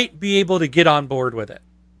might be able to get on board with it.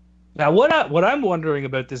 Now, what I'm wondering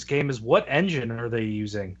about this game is, what engine are they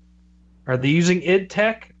using? Are they using id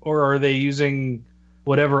Tech, or are they using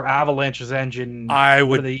whatever Avalanche's engine?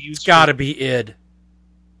 It's got to be id.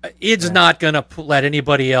 Id's not going to let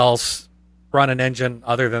anybody else run an engine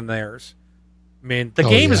other than theirs. I mean, the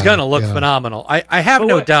game is going to look phenomenal. I have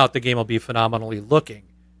no doubt the game will be phenomenally looking.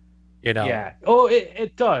 Yeah. Oh,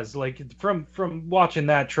 it does. Like from watching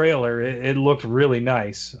that trailer, it looked really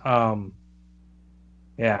nice.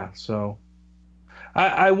 Yeah. So.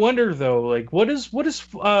 I wonder though, like, what is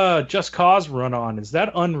Just Cause run on? Is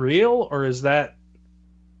that Unreal, or is that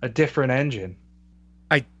a different engine?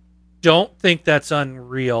 I don't think that's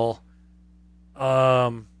Unreal.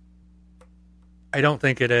 I don't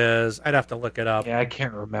think it is. I'd have to look it up. Yeah, I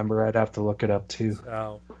can't remember. I'd have to look it up too.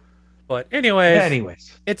 So, But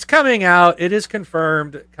anyways, it's coming out. It is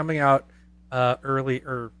confirmed coming out early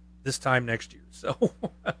or this time next year. So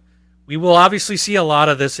we will obviously see a lot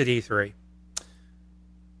of this at E3.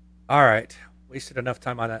 All right. Wasted enough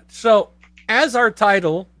time on that. So as our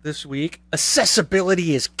title this week,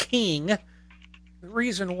 accessibility is king. The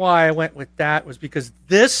reason why I went with that was because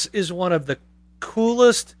this is one of the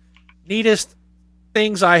coolest, neatest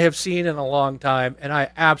things I have seen in a long time. And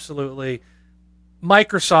I absolutely,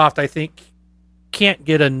 Microsoft, I think, can't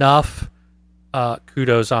get enough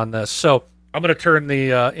kudos on this. So I'm going to turn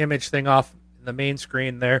the image thing off in the main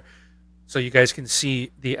screen there so you guys can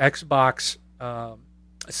see the Xbox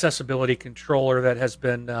accessibility controller that has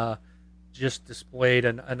been just displayed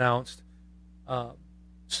and announced.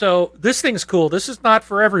 So this thing's cool. This is not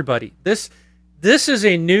for everybody. This is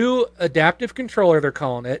a new adaptive controller, they're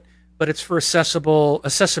calling it, but it's for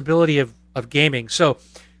accessibility of gaming. So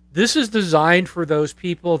this is designed for those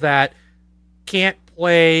people that can't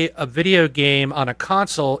play a video game on a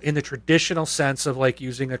console in the traditional sense of like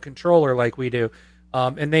using a controller like we do.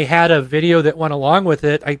 And they had a video that went along with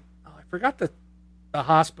it. I forgot the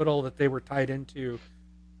hospital that they were tied into.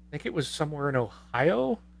 I think it was somewhere in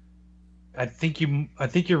Ohio. I think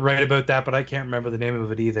you're right about that, but I can't remember the name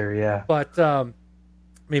of it either. Yeah. But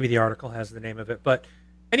maybe the article has the name of it. But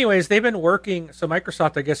anyways, they've been working. So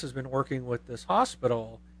Microsoft, I guess, has been working with this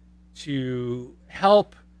hospital to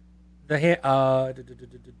help the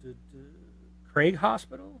Craig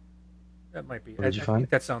Hospital. That might be. I think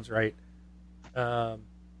that sounds right.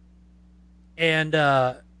 And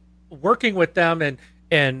working with them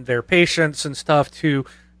and their patients and stuff to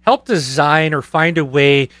help design or find a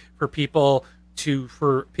way for people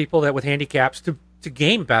that with handicaps to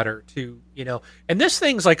game better, and this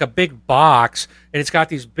thing's like a big box and it's got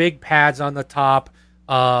these big pads on the top,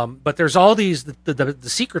 but there's all these the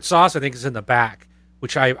secret sauce I think is in the back,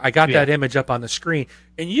 which I got that image up on the screen,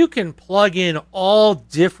 and you can plug in all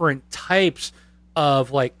different types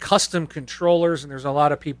of like custom controllers, and there's a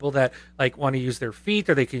lot of people that like want to use their feet,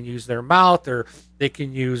 or they can use their mouth, or they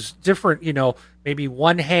can use different, maybe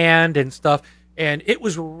one hand and stuff. And it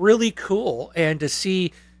was really cool. And to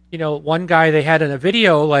see, one guy they had in a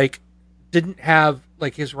video, like, didn't have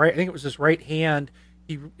like his right, I think it was his right hand.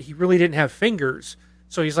 He really didn't have fingers.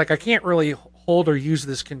 So he's like, I can't really hold or use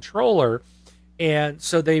this controller. And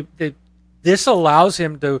so this allows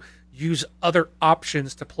him to use other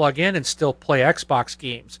options to plug in and still play Xbox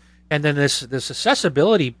games. And then this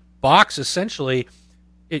accessibility box, essentially,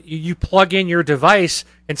 you plug in your device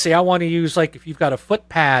and say, I want to use, like, if you've got a foot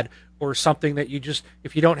pad or something that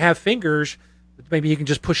if you don't have fingers, maybe you can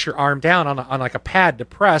just push your arm down on like a pad to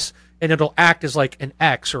press, and it'll act as like an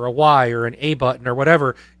X or a Y or an A button or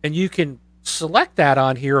whatever. And you can select that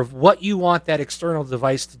on here of what you want that external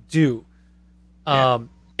device to do. And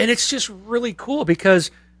it's just really cool because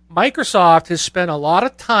Microsoft has spent a lot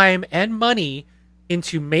of time and money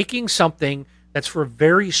into making something that's for a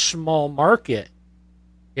very small market,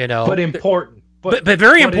 but important, but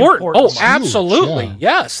very important. Oh, absolutely. Huge,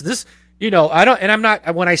 yeah. Yes. This, I'm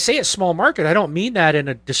not, when I say a small market, I don't mean that in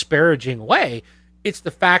a disparaging way. It's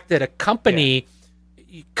the fact that companies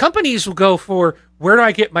will go for, where do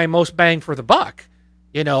I get my most bang for the buck?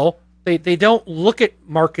 They don't look at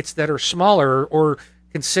markets that are smaller or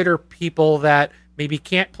consider people that maybe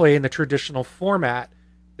can't play in the traditional format.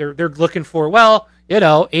 They're looking for,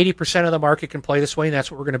 80% of the market can play this way, and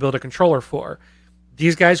that's what we're going to build a controller for.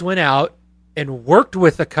 These guys went out and worked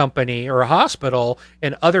with a company or a hospital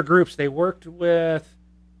and other groups. They worked with,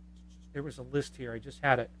 there was a list here, I just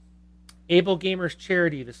had it. Able Gamers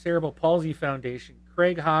Charity, the Cerebral Palsy Foundation,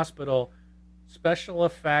 Craig Hospital, Special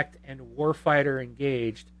Effect, and Warfighter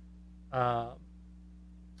Engaged.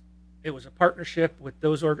 It was a partnership with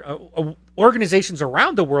those organizations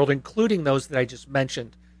around the world, including those that I just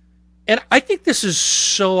mentioned. And I think this is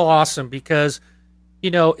so awesome because,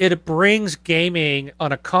 it brings gaming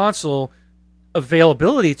on a console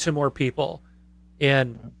availability to more people.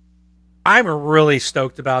 And I'm really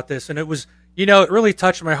stoked about this. And it was, it really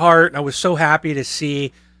touched my heart. And I was so happy to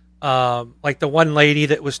see, like the one lady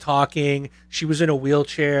that was talking, she was in a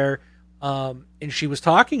wheelchair, and she was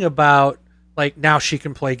talking about, like, now she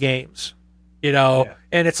can play games, and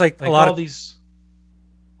it's like a lot of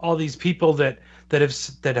all these people that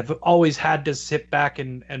have always had to sit back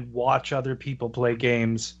and watch other people play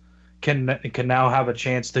games can now have a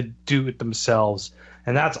chance to do it themselves,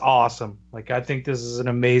 and that's awesome. Like, I think this is an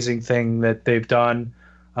amazing thing that they've done,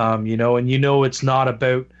 and it's not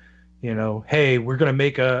about, hey, we're gonna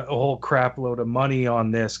make a whole crap load of money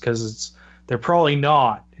on this, because they're probably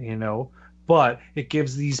not, but it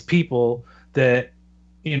gives these people that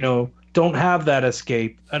don't have that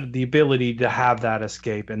escape, the ability to have that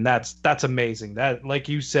escape, and that's amazing. That, like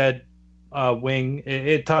you said, Wing,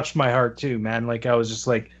 it touched my heart too, man. Like I was just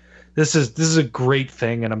like, this is a great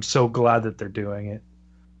thing, and I'm so glad that they're doing it.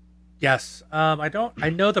 Yes. I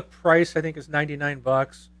know the price, I think, is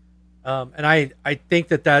 $99. And I think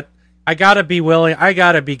that I gotta be willing.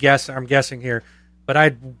 I'm guessing here, but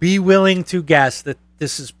I'd be willing to guess that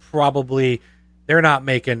this is probably, they're not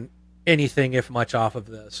making anything, if much, off of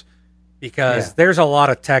this, because there's a lot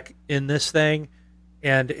of tech in this thing,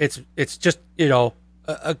 and it's just,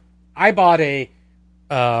 I bought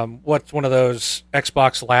what's one of those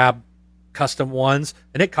Xbox Lab custom ones,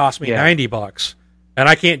 and it cost me $90, and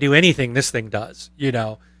I can't do anything this thing does,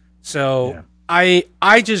 So I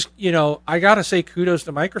just, I gotta say kudos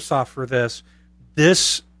to Microsoft for this.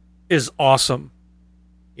 This is awesome.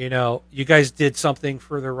 You guys did something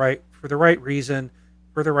for the right reason,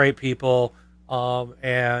 for the right people,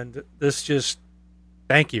 and this just,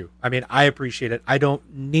 thank you. I mean, I appreciate it. I don't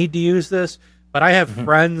need to use this, but I have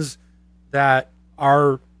friends that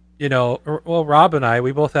are, Rob and I,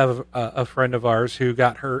 we both have a friend of ours who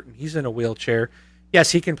got hurt, and he's in a wheelchair.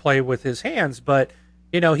 Yes, he can play with his hands, but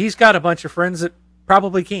he's got a bunch of friends that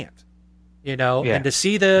probably can't, and to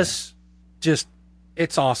see this, just,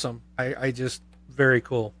 it's awesome. I just, very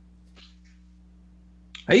cool.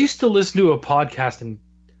 I used to listen to a podcast, and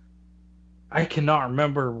I cannot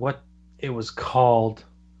remember what it was called,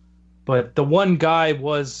 but the one guy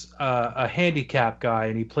was a handicap guy,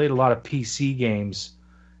 and he played a lot of PC games,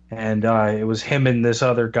 and it was him and this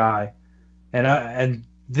other guy, and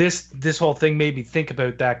this whole thing made me think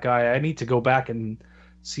about that guy. I need to go back and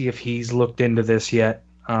see if he's looked into this yet.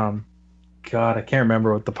 God, I can't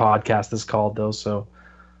remember what the podcast is called though. So,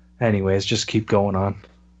 anyways, just keep going on.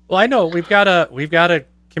 Well, I know we've got a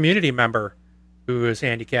community member who is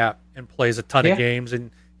handicapped and plays a ton of games,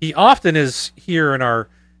 and he often is here in our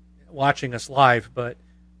watching us live. But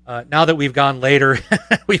now that we've gone later,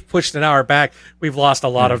 we've pushed an hour back. We've lost a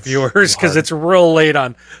lot of viewers because it's real late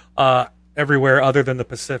on everywhere other than the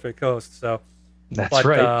Pacific Coast. So that's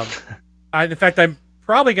right. In fact, I'm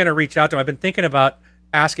probably going to reach out to him. I've been thinking about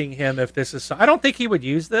asking him if this is. I don't think he would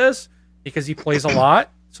use this because he plays a lot,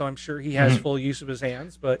 so I'm sure he has full use of his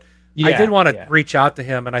hands. But I did want to reach out to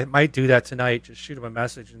him, and I might do that tonight. Just shoot him a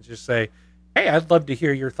message and just say, "Hey, I'd love to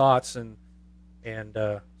hear your thoughts and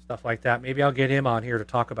stuff like that." Maybe I'll get him on here to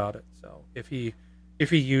talk about it. So if he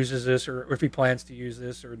uses this, or if he plans to use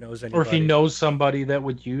this, or knows anybody, or if he knows somebody that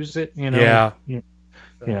would use it, Yeah.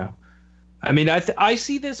 I mean, I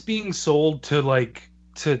see this being sold to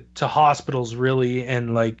to hospitals, really,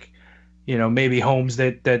 and maybe homes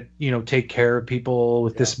that take care of people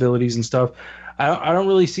with disabilities and stuff. I don't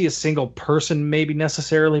really see a single person maybe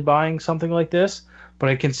necessarily buying something like this, but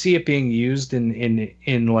I can see it being used in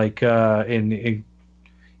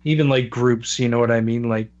even like groups. You know what I mean?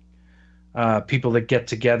 Like people that get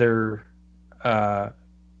together,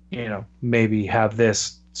 maybe have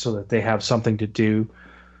this so that they have something to do.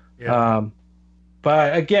 Yeah.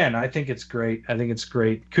 But again, I think it's great.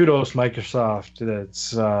 Kudos, Microsoft.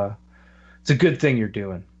 It's a good thing you're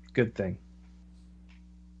doing. Good thing.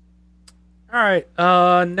 All right.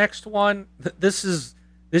 Next one. This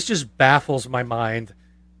just baffles my mind.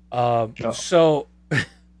 So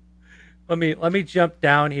let me jump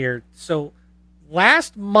down here. So a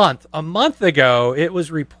month ago, it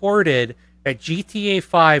was reported that GTA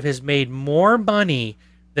 5 has made more money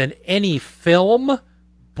than any film,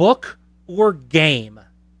 book, or game.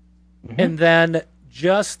 And then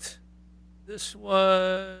this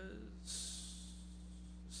was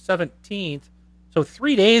 17th, so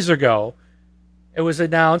 3 days ago, it was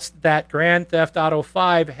announced that Grand Theft Auto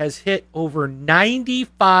 5 has hit over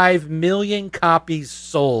 95 million copies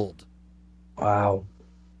sold. Wow.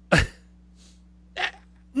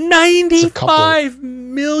 95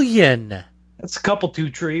 million. That's a couple two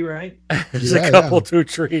tree, right? It's a couple two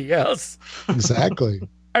tree, yes. Exactly.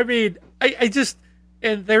 I mean, I just,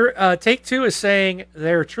 and their Take-Two is saying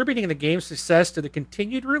they're attributing the game's success to the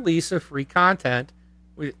continued release of free content,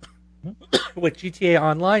 with GTA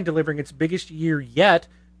Online delivering its biggest year yet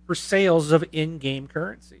for sales of in-game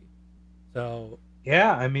currency. So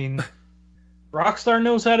yeah, I mean, Rockstar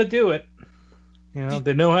knows how to do it.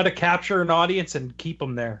 They know how to capture an audience and keep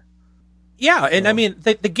them there. Yeah, and I mean,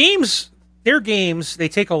 their games, they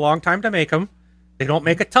take a long time to make them. They don't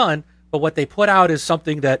make a ton, but what they put out is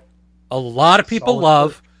something that a lot of people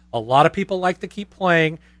love. A lot of people like to keep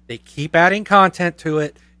playing. They keep adding content to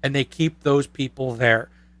it, and they keep those people there.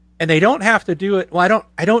 And they don't have to do it. Well,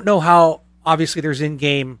 I don't know how. Obviously, there's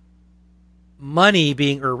in-game money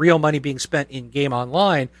real money being spent in game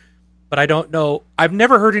online, but I don't know. I've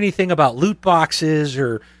never heard anything about loot boxes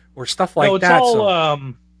or stuff like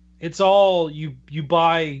that. It's all you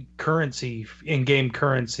buy currency, in-game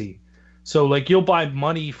currency. So like you'll buy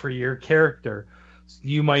money for your character.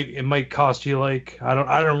 It might cost you like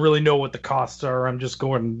I don't really know what the costs are. I'm just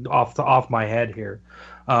going off my head here.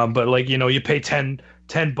 But like you pay $10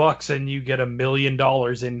 and you get $1 million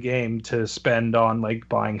in game to spend on like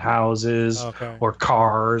buying houses or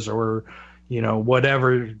cars or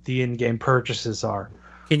whatever the in-game purchases are.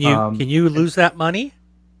 Can you lose that money?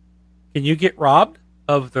 Can you get robbed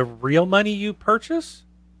of the real money you purchase?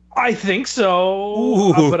 I think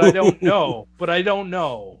so, but I don't know. I don't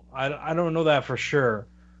know that for sure.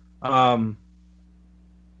 Yeah,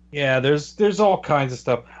 there's all kinds of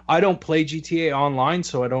stuff. I don't play GTA Online,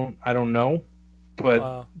 so I don't know. But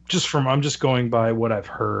I'm just going by what I've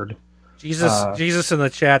heard. Jesus in the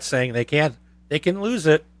chat saying they can lose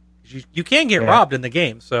it. You can get robbed in the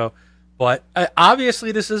game. So, but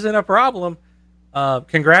obviously this isn't a problem.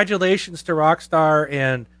 Congratulations to Rockstar,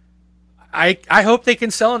 and I hope they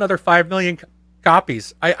can sell another 5 million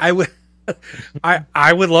copies. I would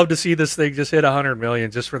I would love to see this thing just hit 100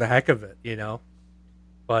 million just for the heck of it,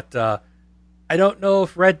 But I don't know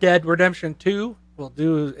if Red Dead Redemption 2 will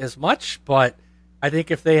do as much, but I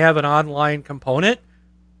think if they have an online component,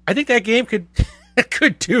 I think that game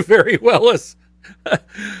could do very well as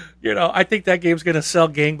I think that game's going to sell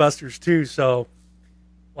gangbusters too. So,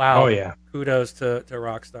 wow. Oh yeah. Kudos to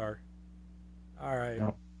Rockstar. All right.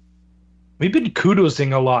 No. We've been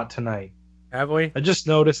kudosing a lot tonight. Have we? I just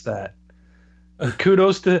noticed that.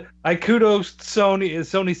 Kudos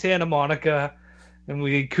Sony Santa Monica, and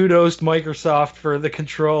we kudosed Microsoft for the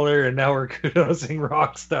controller, and now we're kudosing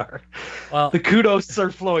Rockstar. Well, the kudos are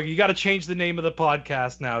flowing. You got to change the name of the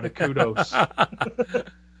podcast now to Kudos.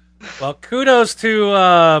 Well, kudos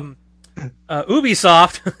to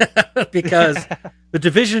Ubisoft because the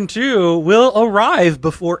Division 2 will arrive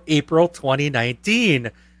before April 2019.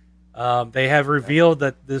 They have revealed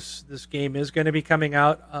that this game is going to be coming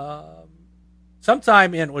out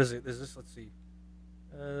sometime in, what is it? Let's see.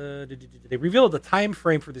 They revealed the time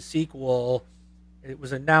frame for the sequel. It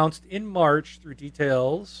was announced in March through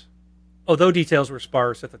details. Although details were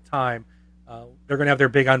sparse at the time, they're going to have their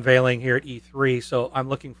big unveiling here at E3, so I'm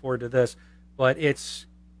looking forward to this. But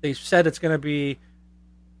they've said it's going to be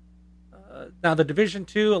now the Division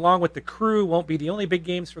 2, along with The Crew, won't be the only big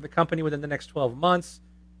games for the company within the next 12 months.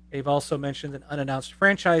 They've also mentioned an unannounced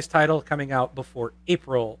franchise title coming out before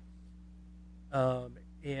April.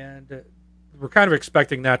 And we're kind of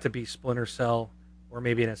expecting that to be Splinter Cell or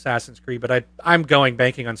maybe an Assassin's Creed, but I'm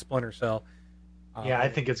banking on Splinter Cell. Yeah, I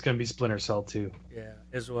think it's going to be Splinter Cell too. Yeah,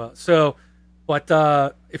 as well. So, but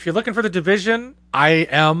if you're looking for the Division,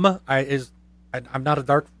 I'm not a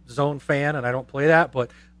Dark Zone fan, and I don't play that,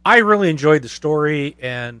 but I really enjoyed the story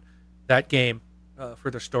and that game for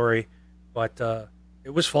the story. But it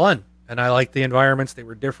was fun, and I liked the environments. They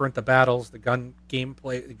were different. The battles, the gun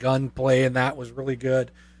gameplay, the gunplay, and that was really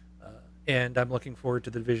good. And I'm looking forward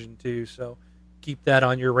to the Division 2. So keep that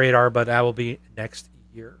on your radar, but that will be next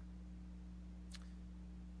year.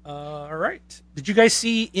 All right. Did you guys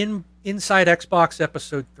see Inside Xbox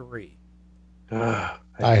Episode 3? I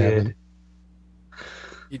haven't.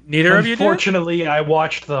 Neither of you did? Unfortunately, I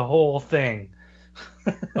watched the whole thing.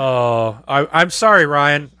 Oh, I'm sorry,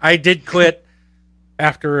 Ryan. I did quit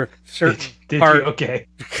after a certain part. You? Okay.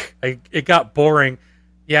 It got boring.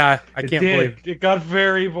 Yeah, I can't believe it got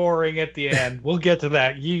very boring at the end. We'll get to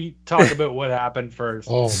that. You talk about what happened first.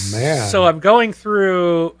 Oh man! So I'm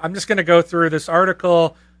just going to go through this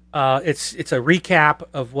article. It's a recap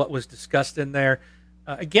of what was discussed in there.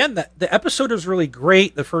 Again, the episode was really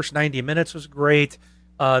great. The first 90 minutes was great.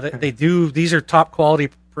 These are top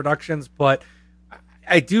quality productions, but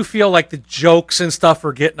I do feel like the jokes and stuff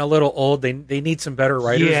are getting a little old. They need some better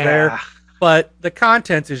writers there. But the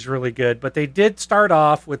content is really good. But they did start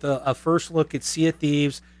off with a first look at Sea of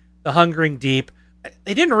Thieves, The Hungering Deep.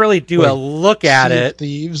 They didn't really do a look at it. Sea of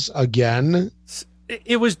Thieves again?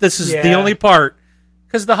 This is the only part.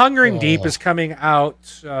 Because The Hungering Deep is coming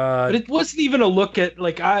out. But it wasn't even a look at,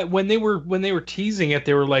 when they were teasing it,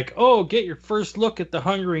 they were like, oh, get your first look at The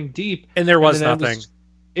Hungering Deep. And there was nothing.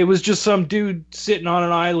 It was just some dude sitting on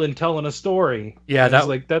an island telling a story. Yeah,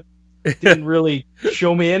 that didn't really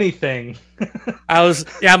show me anything.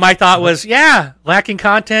 My thought was, lacking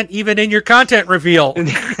content even in your content reveal.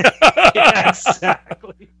 Yeah,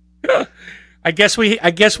 exactly. I guess we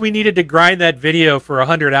needed to grind that video for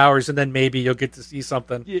 100 hours, and then maybe you'll get to see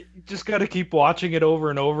something. You just got to keep watching it over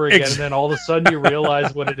and over again, and then all of a sudden you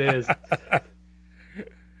realize what it is.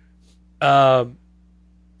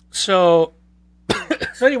 So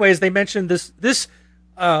So, anyways, they mentioned this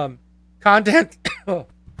content. Oh,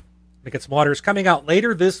 it gets water is coming out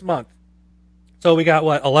later this month. So we got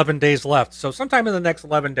 11 days left. So sometime in the next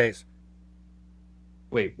 11 days.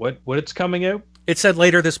 Wait, what it's coming out? It said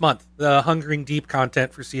later this month. The Hungering Deep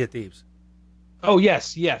content for Sea of Thieves. Oh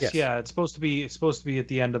yes. Yeah. It's supposed to be at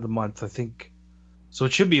the end of the month, I think. So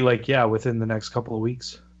it should be within the next couple of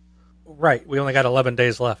weeks. Right. We only got 11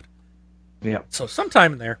 days left. Yeah. So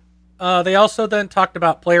sometime in there. They also then talked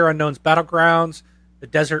about PlayerUnknown's Battlegrounds. The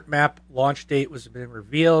desert map launch date was been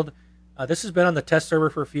revealed. This has been on the test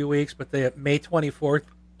server for a few weeks, but the May 24th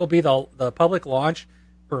will be the public launch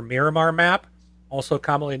for Miramar map, also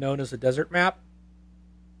commonly known as the desert map.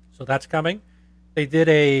 So that's coming. They did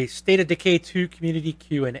a State of Decay 2 community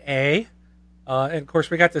Q&A. And of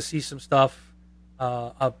course, we got to see some stuff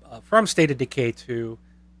from State of Decay 2.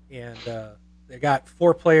 And they got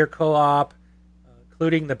 4-player co-op,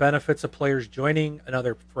 including the benefits of players joining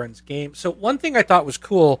another friend's game. So one thing I thought was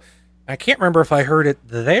cool, I can't remember if I heard it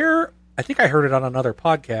there. I think I heard it on another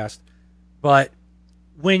podcast. But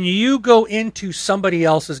when you go into somebody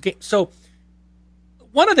else's game... So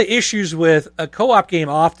one of the issues with a co-op game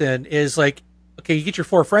often is like, okay, you get your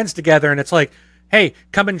 4 friends together and it's like, hey,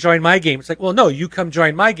 come and join my game. It's like, well, no, you come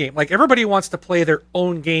join my game. Like, everybody wants to play their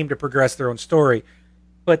own game to progress their own story.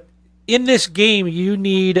 But in this game, you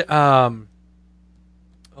need,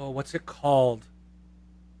 what's it called?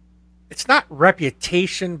 It's not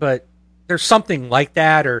reputation, but there's something like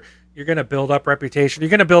that, or you're going to build up reputation. You're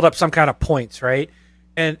going to build up some kind of points, right?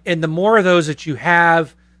 And the more of those that you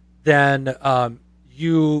have, then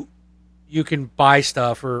you can buy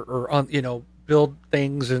stuff or build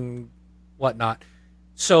things and whatnot.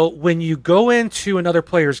 So when you go into another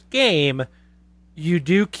player's game, you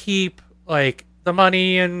do keep like the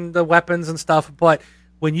money and the weapons and stuff, but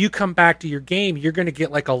when you come back to your game, you're going to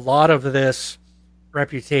get like a lot of this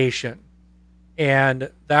reputation. And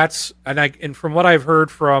from what I've heard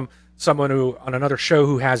from someone who on another show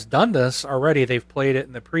who has done this already, they've played it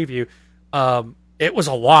in the preview. It was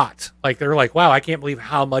a lot. Like, they're like, wow, I can't believe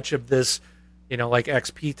how much of this, like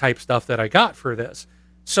XP type stuff that I got for this.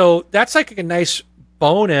 So that's like a nice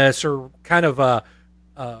bonus, or kind of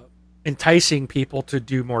enticing people to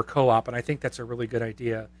do more co-op. And I think that's a really good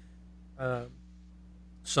idea.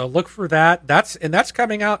 So look for that. That's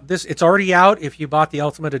coming out. It's already out. If you bought the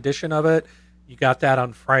Ultimate Edition of it, you got that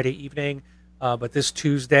on Friday evening. But this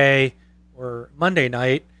Tuesday or Monday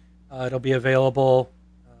night, it'll be available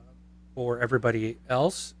for everybody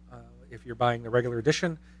else if you're buying the regular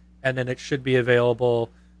edition. And then it should be available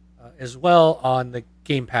as well on the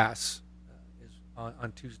Game Pass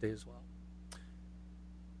on Tuesday as well.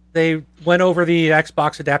 They went over the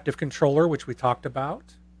Xbox Adaptive Controller, which we talked about.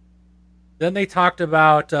 Then they talked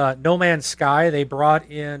about No Man's Sky. They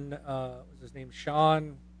brought in, what was his name?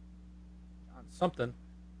 Sean something.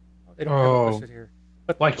 They don't have it listed here.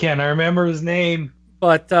 But why can't I remember his name?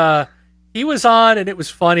 But he was on, and it was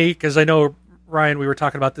funny because I know, Ryan, we were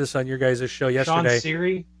talking about this on your guys' show yesterday. Sean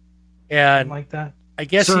Siri? And something like that. I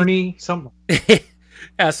guess Cerny, something.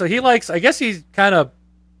 Yeah, so I guess he kind of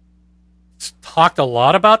talked a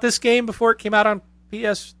lot about this game before it came out on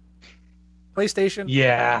PlayStation.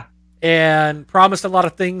 Yeah. And promised a lot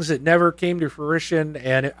of things that never came to fruition.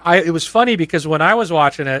 And it was funny because when I was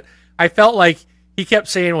watching it, I felt like he kept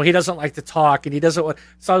saying, well, he doesn't like to talk and he doesn't want...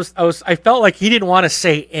 So I felt like he didn't want to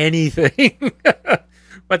say anything.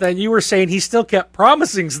 But then you were saying he still kept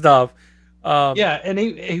promising stuff. Yeah, and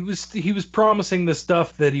he was promising the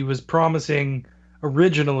stuff that he was promising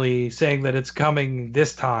originally, saying that it's coming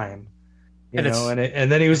this time. And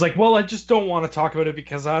then he was like, well, I just don't want to talk about it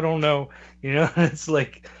because I don't know. It's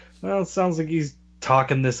like, well, it sounds like he's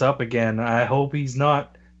talking this up again. I hope he's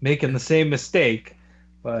not making the same mistake,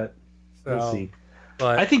 but we'll see.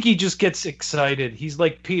 But I think he just gets excited. He's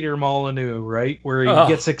like Peter Molyneux, right? Where he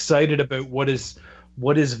gets excited about what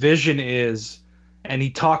his vision is, and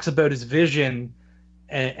he talks about his vision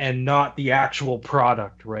and not the actual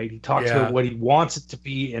product, right? He talks about what he wants it to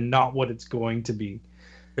be and not what it's going to be.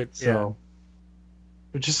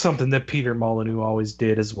 Which is something that Peter Molyneux always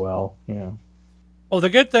did as well. Yeah. Well, the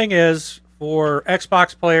good thing is for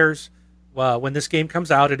Xbox players, when this game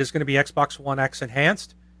comes out, it is going to be Xbox One X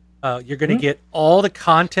enhanced. You're going to get all the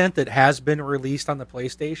content that has been released on the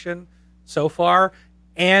PlayStation so far,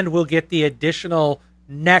 and we'll get the additional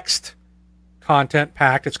Next content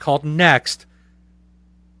pack. It's called Next.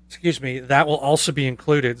 Excuse me. That will also be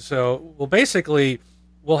included. So we'll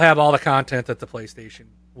have all the content that the PlayStation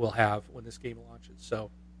will have when this game launches. So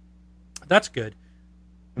that's good.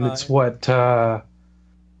 And it's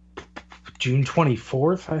June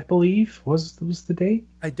 24th, I believe, was the date?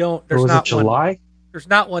 I don't. Or was it July? There's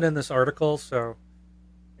not one in this article, so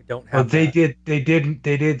I don't have. But they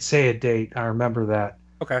did say a date. I remember that.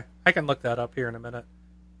 Okay, I can look that up here in a minute.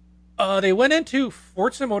 They went into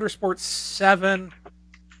Forza Motorsport 7,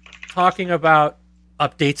 talking about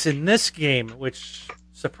updates in this game, which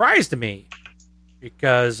surprised me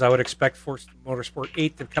because I would expect Forza Motorsport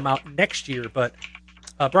 8 to come out next year. But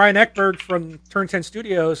Brian Eckberg from Turn 10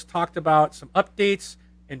 Studios talked about some updates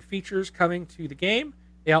and features coming to the game.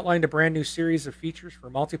 They outlined a brand new series of features for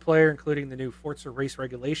multiplayer, including the new Forza race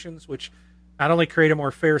regulations, which not only create a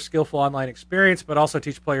more fair, skillful online experience, but also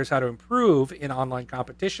teach players how to improve in online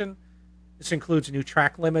competition. This includes new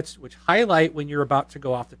track limits, which highlight when you're about to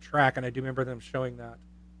go off the track, and I do remember them showing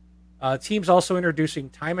that. Teams also introducing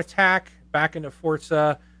time attack back into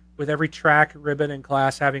Forza, with every track, ribbon, and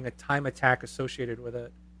class having a time attack associated with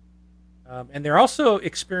it. And they're also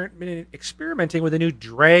experimenting with a new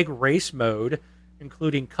drag race mode,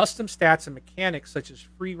 including custom stats and mechanics such as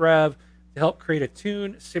free rev to help create a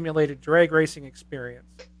tune-simulated drag racing experience.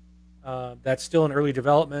 That's still in early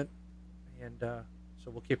development, and so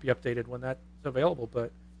we'll keep you updated when that's available.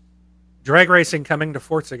 But drag racing coming to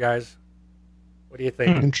Forza, guys. What do you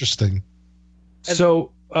think? Interesting.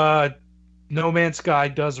 So, No Man's Sky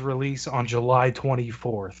does release on July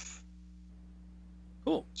 24th.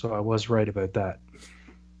 Cool. So I was right about that.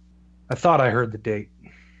 I thought I heard the date.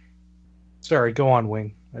 Sorry, go on,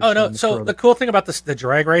 Wing. Oh, no. So the cool thing about the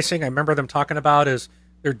drag racing, I remember them talking about, is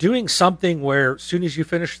they're doing something where as soon as you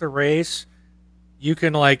finish the race, you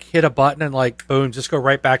can like hit a button and like boom, just go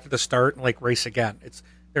right back to the start and like race again.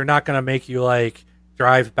 They're not going to make you like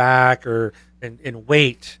drive back or and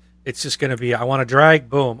wait. It's just going to be, I want to drag,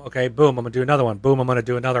 boom, okay, boom, I'm going to do another one, boom, I'm going to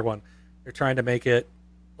do another one. They're trying to make it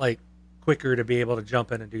like quicker to be able to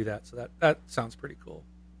jump in and do that. So that sounds pretty cool.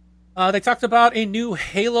 They talked about a new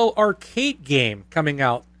Halo arcade game coming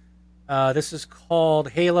out. This is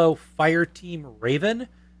called Halo Fireteam Raven.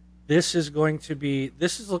 This is going to be,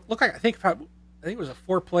 look like, I think it was a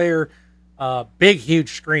 4-player, big,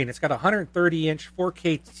 huge screen. It's got a 130-inch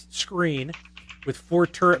 4K screen with 4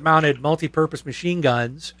 turret-mounted multi-purpose machine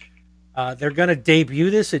guns. They're going to debut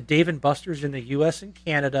this at Dave & Buster's in the U.S. and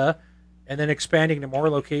Canada, and then expanding to more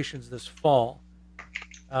locations this fall.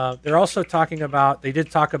 They're also they did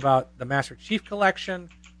talk about the Master Chief Collection,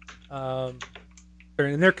 and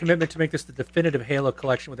their commitment to make this the definitive Halo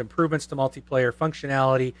collection with improvements to multiplayer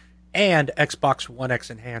functionality and Xbox One X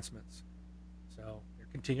enhancements. So they're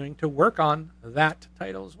continuing to work on that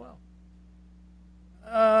title as well.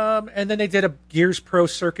 And then they did a Gears Pro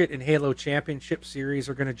Circuit and Halo Championship Series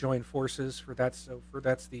are going to join forces for that. So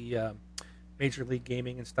that's the Major League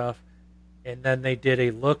Gaming and stuff. And then they did a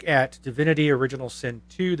look at Divinity Original Sin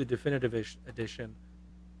 2, the definitive edition.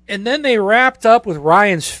 And then they wrapped up with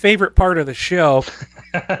Ryan's favorite part of the show,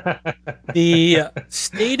 the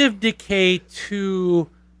State of Decay 2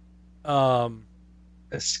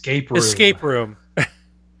 Escape Room.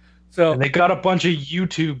 So and they got a bunch of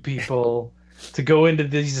YouTube people to go into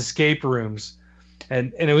these escape rooms.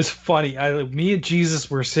 And it was funny. Me and Jesus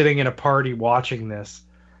were sitting in a party watching this,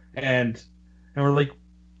 and we're like,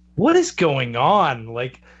 what is going on?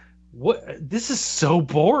 Like, what? This is so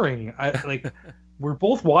boring. We're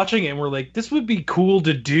both watching it and we're like, this would be cool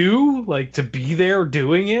to do, like to be there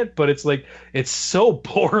doing it, but it's like, it's so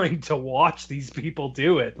boring to watch these people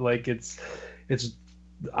do it. Like it's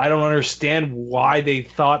I don't understand why they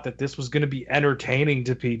thought that this was going to be entertaining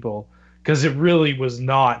to people, because it really was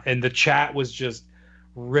not. And the chat was just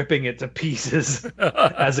ripping it to pieces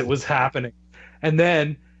as it was happening. And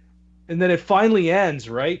then it finally ends,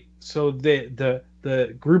 right? So the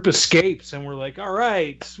group escapes, and we're like, all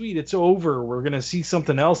right, sweet, it's over. We're going to see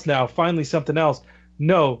something else now. Finally, something else.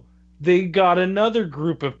 No, they got another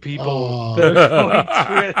group of people that are going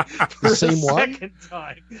through it for the same second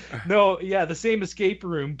time. No, yeah, the same escape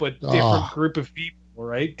room, but different group of people,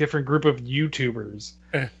 right? Different group of YouTubers.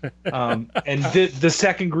 And the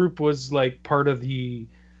second group was like part of the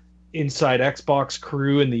Inside Xbox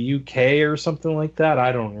crew in the UK or something like that.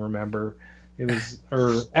 I don't remember. It was, or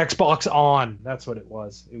Xbox On. That's what it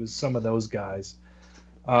was. It was some of those guys.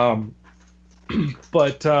 But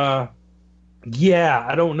yeah,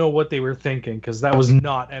 I don't know what they were thinking, because that was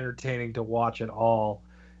not entertaining to watch at all.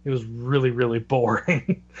 It was really, really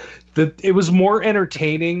boring. It was more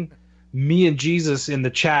entertaining me and Jesus in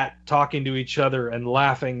the chat talking to each other and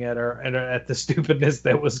laughing at the stupidness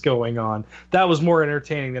that was going on. That was more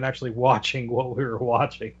entertaining than actually watching what we were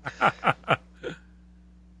watching.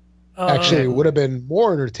 Actually, it would have been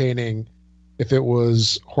more entertaining if it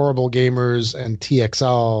was Horrible Gamers and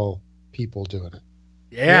TXL people doing it.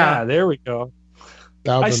 Yeah, there we go.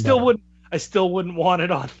 I still wouldn't want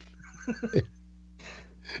it on.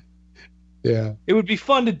 Yeah. It would be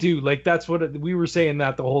fun to do. Like that's what we were saying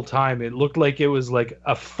that the whole time. It looked like it was like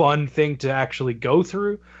a fun thing to actually go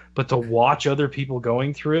through, but to watch other people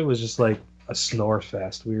going through it was just like a snore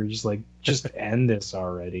fest. We were just like, just end this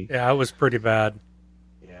already. Yeah, it was pretty bad.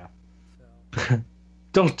 Yeah.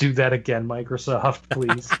 Don't do that again, Microsoft,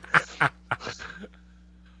 please.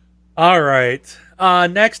 All right.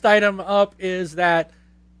 Next item up is that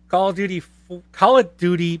Call of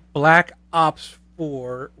Duty Black Ops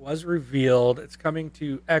 4 was revealed. It's coming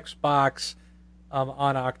to Xbox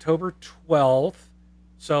on October 12th.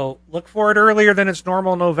 So look for it earlier than its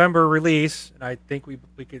normal November release. And I think we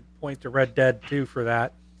could point to Red Dead 2 for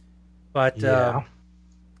that. But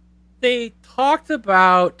they talked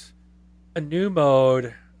about a new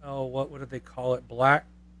mode. Oh, what did they call it?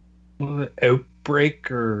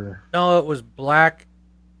 Outbreak or No, it was Blackout?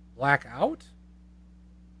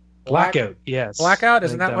 Blackout, yes. Blackout,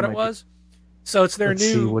 isn't that what it was? So it's their Let's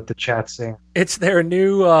new see what the chat's saying. It's their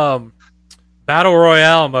new Battle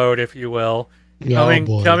Royale mode, if you will.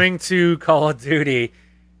 Coming to Call of Duty.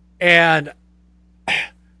 And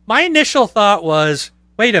my initial thought was,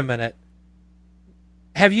 wait a minute.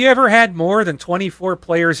 Have you ever had more than 24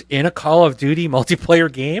 players in a Call of Duty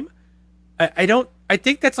multiplayer game? I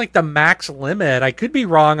think that's like the max limit. I could be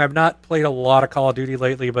wrong. I've not played a lot of Call of Duty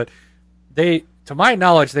lately, but to my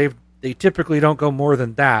knowledge, they typically don't go more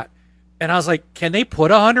than that. And I was like, can they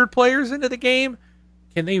put 100 players into the game?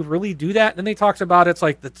 Can they really do that? And then they talked about it's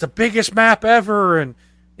the biggest map ever, and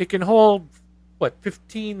it can hold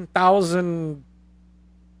 15,000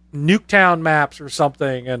 Nuketown maps or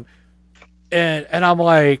something. And I'm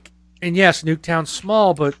like, and yes, Nuketown's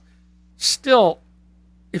small, but still,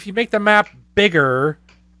 if you make the map bigger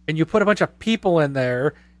and you put a bunch of people in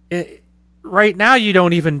there, right now you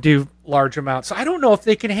don't even do large amounts. So I don't know if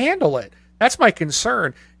they can handle it. That's my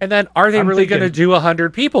concern. And then are they really going to do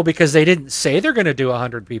 100 people? Because they didn't say they're going to do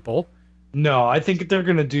 100 people. No, I think they're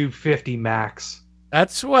going to do 50 max.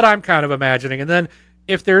 That's what I'm kind of imagining. And then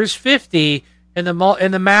if there's 50 and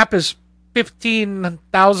the map is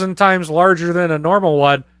 15,000 times larger than a normal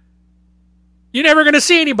one, you're never going to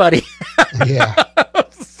see anybody. Yeah.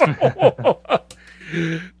 So,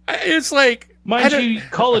 it's like, mind you,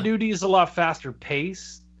 Call of Duty is a lot faster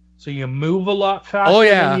paced. So you move a lot faster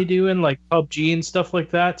than you do in like PUBG and stuff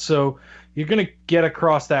like that. So you're going to get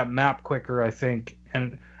across that map quicker, I think.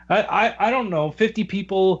 And I don't know, 50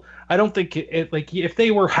 people, I don't think it like if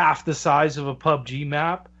they were half the size of a PUBG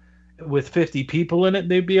map with 50 people in it,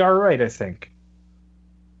 they'd be all right, I think.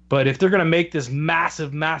 But if they're going to make this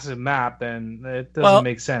massive, massive map, then it doesn't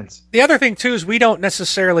make sense. The other thing, too, is we don't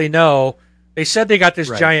necessarily know. They said they got this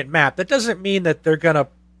giant map. That doesn't mean that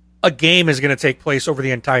a game is going to take place over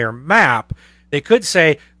the entire map. They could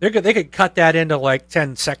say they could cut that into like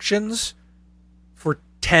 10 sections for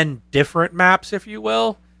 10 different maps, if you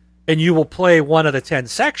will, and you will play one of the 10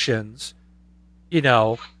 sections. You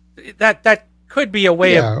know, that could be a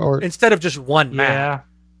way of instead of just one map. Yeah.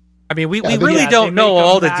 I mean, we really don't know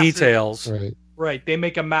all the details. Right. They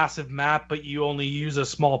make a massive map, but you only use a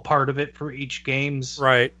small part of it for each game's.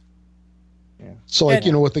 Right. Yeah. So,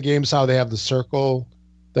 with the games, how they have the circle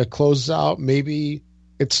that closes out, maybe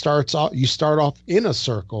it starts off, you start off in a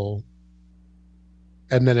circle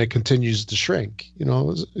and then it continues to shrink.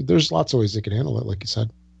 There's lots of ways they can handle it, like you said.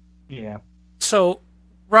 Yeah. So,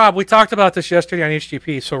 Rob, we talked about this yesterday on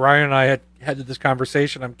HGP. So Ryan and I had this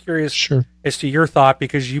conversation. I'm curious as to your thought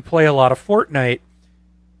because you play a lot of Fortnite.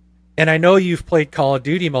 And I know you've played Call of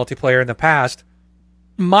Duty multiplayer in the past.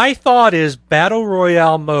 My thought is Battle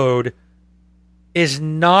Royale mode is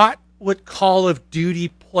not what Call of Duty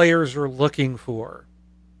players are looking for.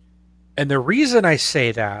 And the reason I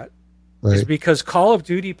say that is because Call of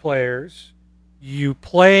Duty players, you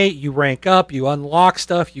play, you rank up, you unlock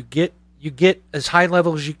stuff, you get as high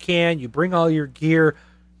level as you can, you bring all your gear,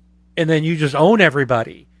 and then you just own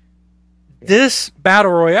everybody. This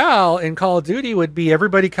Battle Royale in Call of Duty would be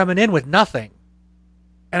everybody coming in with nothing.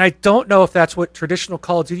 And I don't know if that's what traditional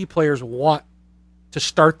Call of Duty players want, to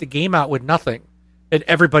start the game out with nothing and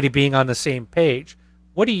everybody being on the same page.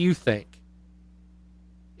 What do you think?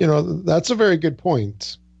 That's a very good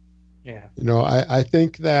point. Yeah. I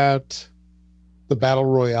think that the Battle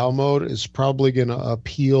Royale mode is probably going to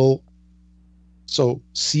appeal. So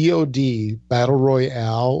COD Battle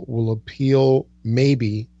Royale will appeal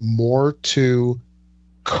maybe more to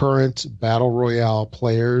current Battle Royale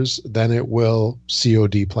players than it will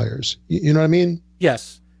COD players. You know what I mean?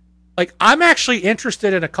 Yes. Like, I'm actually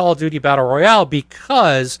interested in a Call of Duty Battle Royale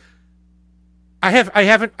because I've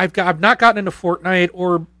not gotten into Fortnite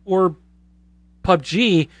or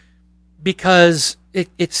PUBG because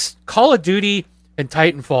it's Call of Duty and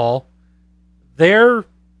Titanfall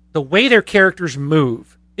the way their characters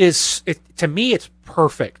move to me, it's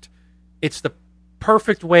perfect. It's the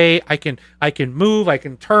perfect way I can move, I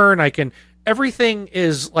can turn, everything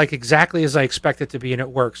is like exactly as I expect it to be, and it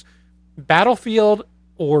works. Battlefield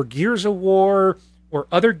or Gears of War or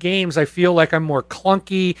other games, I feel like I'm more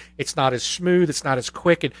clunky. It's not as smooth. It's not as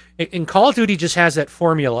quick. And Call of Duty just has that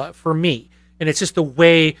formula for me. And it's just the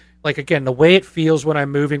way, like, again, the way it feels when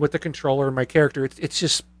I'm moving with the controller and my character. It's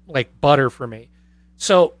just like butter for me.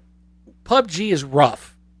 So PUBG is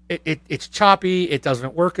rough. It's choppy. It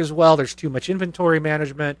doesn't work as well. There's too much inventory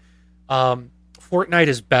management. Fortnite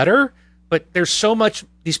is better, but there's so much.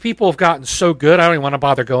 These people have gotten so good, I don't even want to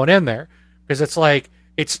bother going in there, because it's like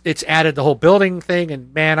it's added the whole building thing.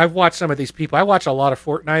 And man, I've watched some of these people. I watch a lot of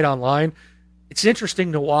Fortnite online. It's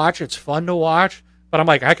interesting to watch. It's fun to watch, but I'm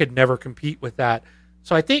like, I could never compete with that.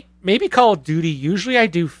 So I think maybe Call of Duty, usually I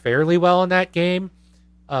do fairly well in that game.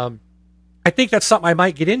 I think that's something I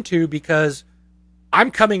might get into, because I'm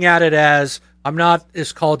coming at it as I'm not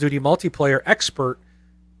this Call of Duty multiplayer expert,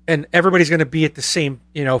 and everybody's going to be at the same,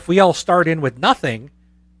 if we all start in with nothing,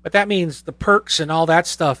 but that means the perks and all that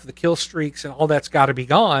stuff, the kill streaks and all that's got to be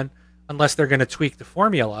gone unless they're going to tweak the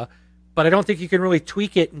formula. But I don't think you can really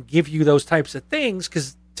tweak it and give you those types of things,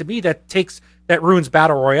 because to me that ruins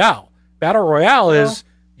Battle Royale. Battle Royale is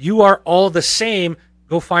you are all the same,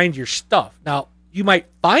 go find your stuff. Now, you might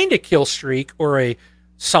find a kill streak or a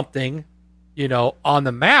something, on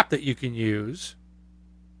the map that you can use,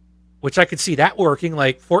 which I could see that working.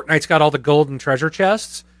 Like Fortnite's got all the golden treasure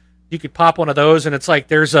chests. You could pop one of those and it's like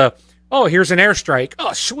here's an airstrike.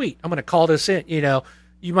 Oh, sweet. I'm going to call this in.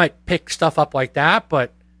 You might pick stuff up like that,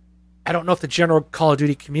 but I don't know if the general Call of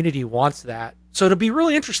Duty community wants that. So it'll be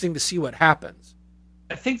really interesting to see what happens.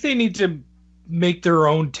 I think they need to make their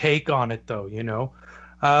own take on it, though,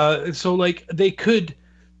 so like they could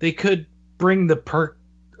bring the perk,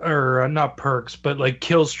 or not perks, but like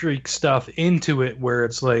kill streak stuff into it, where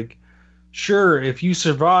it's like, sure, if you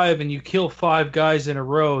survive and you kill 5 guys in a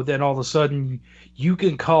row, then all of a sudden you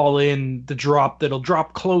can call in the drop that'll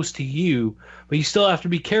drop close to you, but you still have to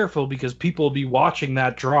be careful because people will be watching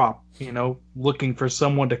that drop, looking for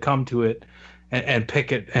someone to come to it and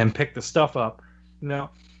pick it and pick the stuff up,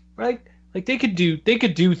 right? Like they could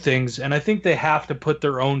do things, and I think they have to put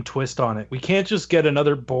their own twist on it. We can't just get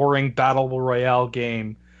another boring battle royale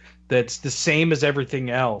game that's the same as everything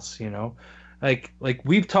else, Like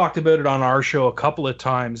we've talked about it on our show a couple of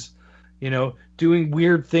times, doing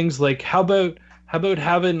weird things like how about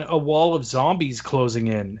having a wall of zombies closing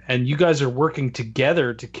in and you guys are working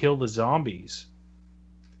together to kill the zombies.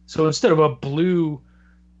 So instead of a blue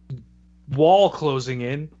wall closing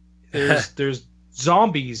in, there's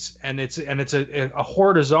zombies, and it's a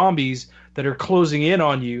horde of zombies that are closing in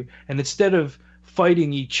on you, and instead of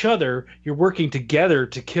fighting each other, you're working together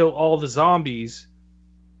to kill all the zombies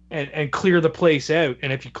and clear the place out.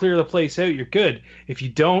 And if you clear the place out, you're good. If you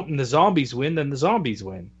don't and the zombies win, then the zombies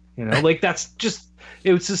win. Like that's just,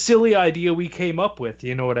 it was a silly idea we came up with,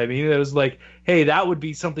 you know what I mean? It was like, hey, that would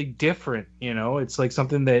be something different, It's like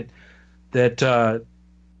something that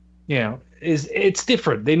it's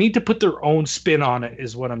different. They need to put their own spin on it,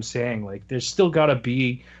 is what I'm saying. Like there's still got to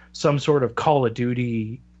be some sort of Call of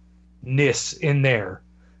Duty-ness in there.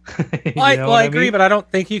 I agree, but I don't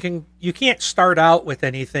think you can't start out with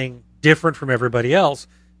anything different from everybody else.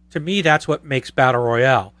 To me, that's what makes Battle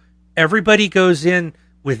Royale. Everybody goes in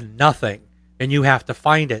with nothing, and you have to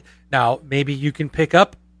find it. Now, maybe you can pick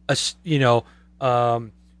up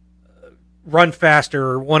run faster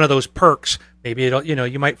or one of those perks. Maybe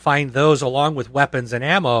you might find those along with weapons and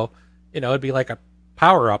ammo. It'd be like a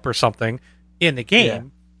power up or something in the game. Yeah.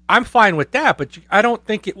 I'm fine with that, but I don't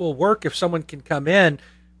think it will work if someone can come in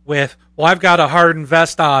with, well, I've got a hardened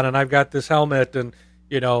vest on and I've got this helmet and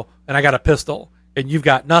and I got a pistol and you've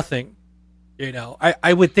got nothing.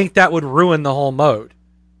 I would think that would ruin the whole mode.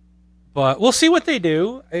 But we'll see what they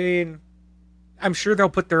do. I mean, I'm sure they'll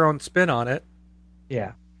put their own spin on it.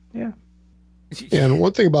 Yeah. Yeah. And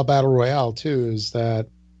one thing about Battle Royale, too, is that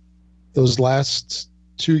those last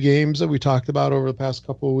 2 games that we talked about over the past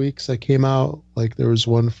couple of weeks that came out, like there was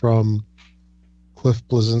one from Cliff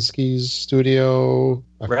Bleszinski's studio.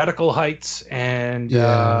 Radical Heights and,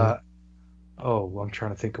 I'm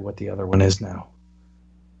trying to think of what the other one is now.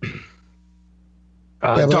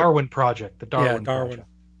 Darwin Project. The Darwin Project.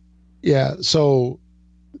 Yeah, so,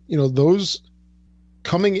 those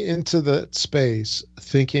coming into that space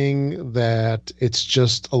thinking that it's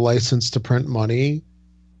just a license to print money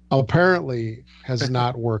apparently has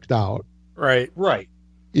not worked out. Right.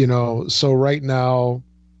 So right now,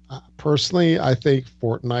 personally, I think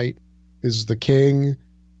Fortnite is the king.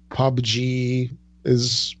 PUBG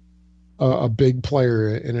is a big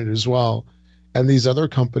player in it as well. And these other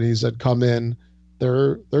companies that come in,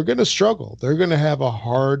 they're going to struggle. They're going to have a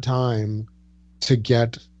hard time to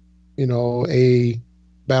get, a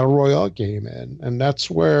battle royale game in, and that's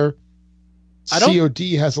where COD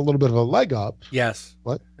has a little bit of a leg up. Yes.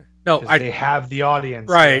 What? No, they have the audience.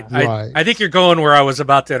 Right. Yeah. Right. I think you're going where I was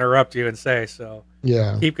about to interrupt you and say, so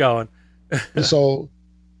yeah, keep going. So,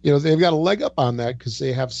 they've got a leg up on that because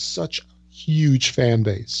they have such a huge fan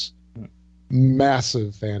base,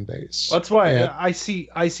 massive fan base. That's why I see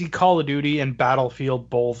Call of Duty and Battlefield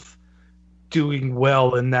both doing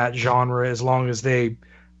well in that genre, as long as they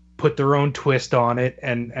put their own twist on it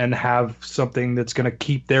and have something that's going to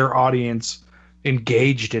keep their audience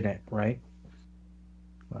engaged in it, right?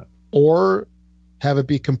 Or have it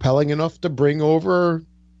be compelling enough to bring over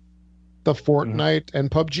the Fortnite and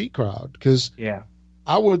PUBG crowd. Because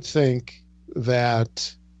I would think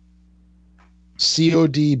that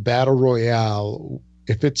COD Battle Royale,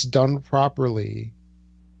 if it's done properly,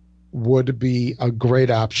 would be a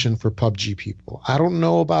great option for PUBG people. I don't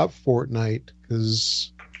know about Fortnite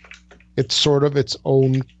because it's sort of its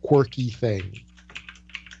own quirky thing.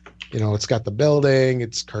 It's got the building,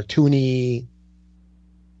 it's cartoony,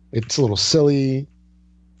 it's a little silly.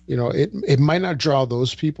 It might not draw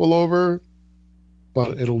those people over,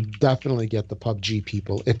 but it'll definitely get the PUBG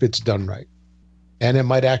people if it's done right. And it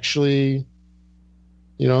might actually,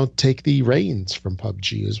 take the reins from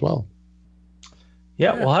PUBG as well.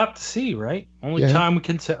 Yeah, we'll have to see, right? Only time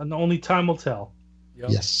will tell. Yep.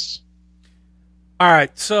 Yes. All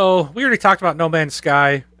right, so we already talked about No Man's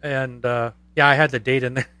Sky, and I had the date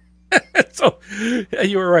in there. So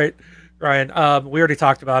you were right, Ryan. We already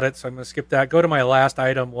talked about it, so I'm going to skip that. Go to my last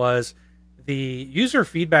item was the user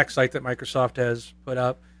feedback site that Microsoft has put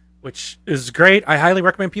up, which is great. I highly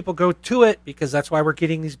recommend people go to it because that's why we're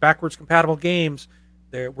getting these backwards compatible games.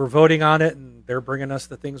 We're voting on it, and they're bringing us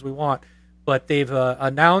the things we want. But they've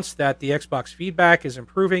announced that the Xbox feedback is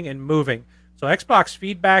improving and moving. So Xbox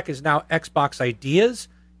feedback is now Xbox Ideas.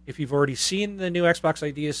 If you've already seen the new Xbox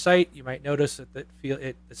Ideas site, you might notice that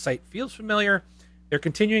the site feels familiar. They're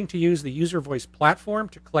continuing to use the user voice platform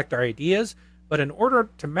to collect our ideas, but in order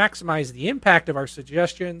to maximize the impact of our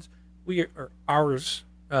suggestions, your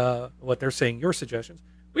suggestions,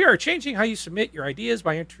 we are changing how you submit your ideas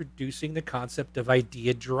by introducing the concept of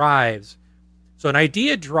idea drives. So an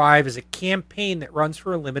idea drive is a campaign that runs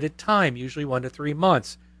for a limited time, usually 1 to 3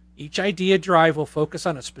 months. Each idea drive will focus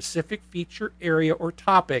on a specific feature, area, or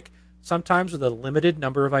topic, sometimes with a limited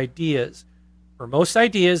number of ideas. For most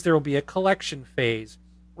ideas, there will be a collection phase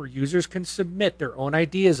where users can submit their own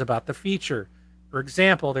ideas about the feature. For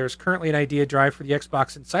example, there's currently an idea drive for the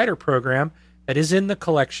Xbox Insider program that is in the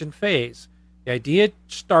collection phase. The idea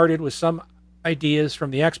started with some ideas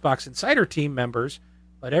from the Xbox Insider team members,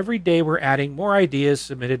 but every day we're adding more ideas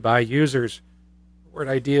submitted by users. Word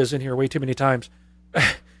ideas in here way too many times.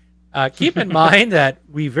 Keep in mind that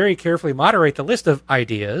we very carefully moderate the list of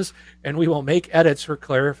ideas, and we will make edits for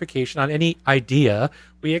clarification on any idea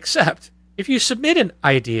we accept. If you submit an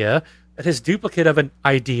idea that is duplicate of an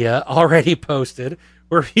idea already posted,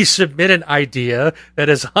 or if you submit an idea that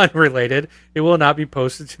is unrelated, it will not be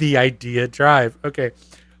posted to the idea drive. Okay.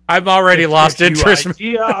 I'm already lost interest.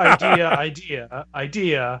 Idea.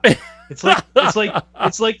 It's like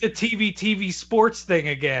the TV sports thing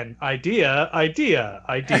again. Idea.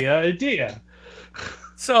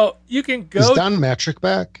 So you can go. Is Don Matrick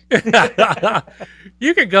back? You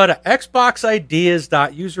can go to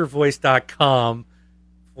xboxideas.uservoice.com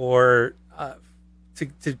for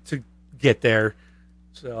to get there.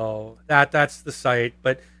 So that's the site,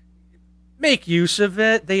 but make use of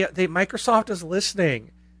it. They Microsoft is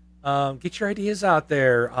listening. Get your ideas out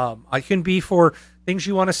there. I can be for things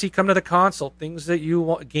you want to see come to the console, things that you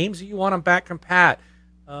want, games that you want on back compat.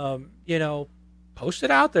 Post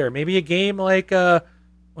it out there. Maybe a game like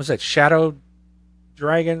was that Shadow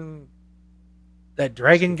Dragon, that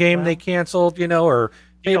Dragon game they canceled, or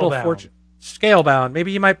Fable Fortune, Scalebound.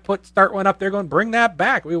 Maybe you might start one up there going, bring that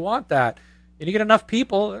back. We want that. And you get enough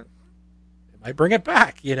people, it might bring it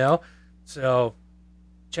back, So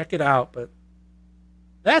check it out. But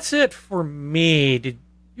that's it for me. Did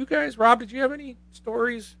you guys, Rob, did you have any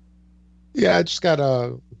stories? Yeah, I just got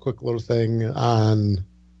a quick little thing on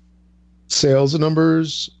sales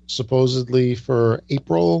numbers, supposedly for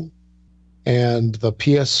April, and the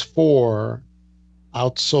PS4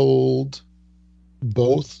 outsold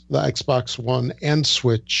both the Xbox One and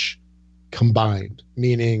Switch combined,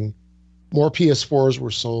 meaning more PS4s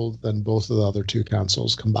were sold than both of the other two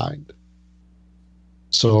consoles combined.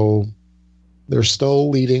 So they're still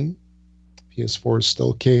leading, PS4 is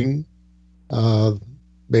still king.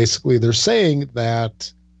 Basically, they're saying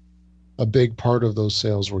that a big part of those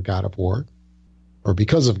sales were God of War, or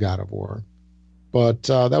because of God of War. But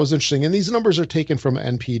that was interesting. And these numbers are taken from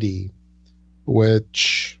NPD,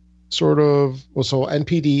 which sort of, well, so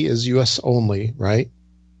NPD is US only, right?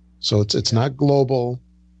 So it's not global.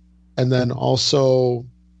 And then also,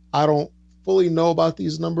 I don't fully know about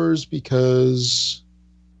these numbers because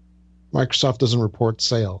Microsoft doesn't report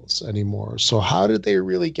sales anymore. So how did they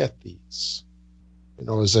really get these?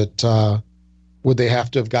 Is it, would they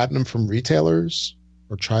have to have gotten them from retailers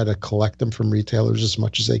or try to collect them from retailers as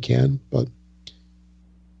much as they can? But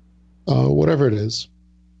whatever it is.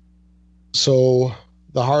 So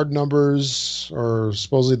the hard numbers, or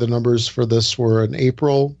supposedly the numbers for this, were in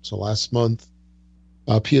April, so last month.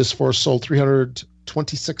 PS4 sold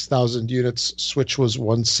 326,000 units, Switch was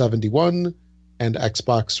 171, and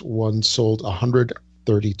Xbox One sold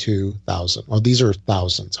 132,000. Well, these are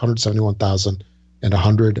thousands, 171,000 and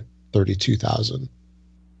 132,000.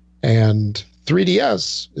 And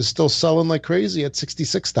 3DS is still selling like crazy at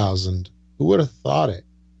 66,000. Who would have thought it?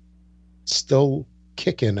 Still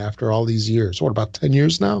kicking after all these years. What, about 10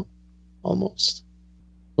 years now? Almost.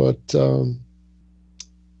 But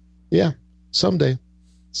yeah, someday.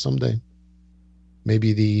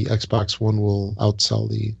 Maybe the Xbox One will outsell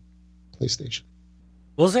the PlayStation.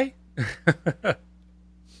 Will they?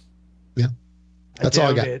 Yeah. That's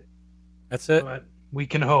all I got. That's it? But we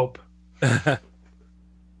can hope. All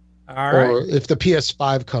right. Or if the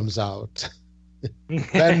PS5 comes out,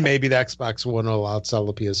 then maybe the Xbox One will outsell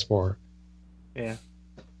the PS4. Yeah.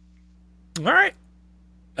 All right.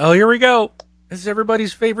 Oh, here we go. This is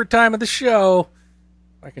everybody's favorite time of the show.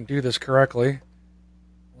 If I can do this correctly.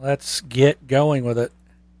 Let's get going with it.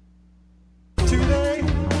 Today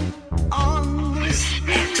on this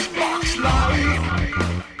Xbox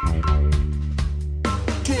Live,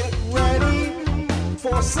 get ready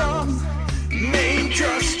for some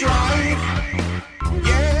major strife.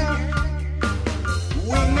 Yeah,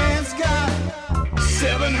 Wingman's got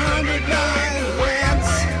 709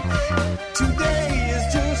 rants. Today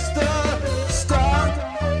is just the start.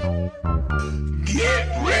 Get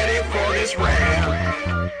ready for this rant.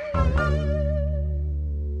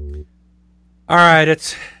 All right,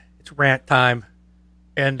 it's rant time.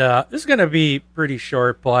 And this is going to be pretty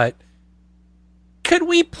short, but could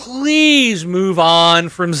we please move on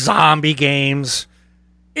from zombie games?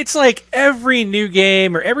 It's like every new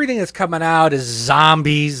game or everything that's coming out is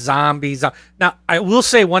zombies. Now, I will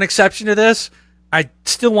say one exception to this. I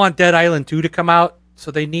still want Dead Island 2 to come out,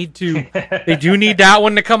 so they do need that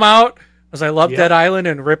one to come out, because I love Dead Island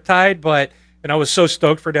and Riptide, and I was so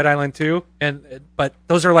stoked for Dead Island 2, but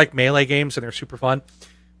those are like melee games and they're super fun.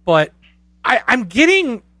 But I'm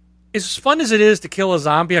getting, as fun as it is to kill a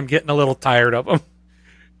zombie, I'm getting a little tired of them.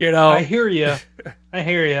 I hear you.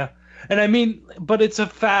 And I mean, but it's a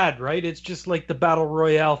fad, right? It's just like the battle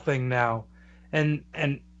royale thing now, and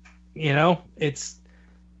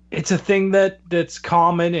it's a thing that's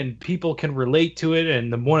common and people can relate to it.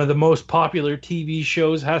 And one of the most popular TV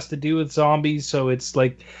shows has to do with zombies, so it's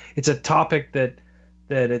like it's a topic that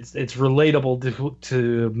it's relatable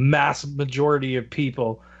to mass majority of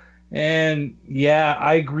people. And yeah,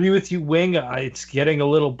 I agree with you, Wing. It's getting a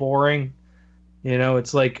little boring.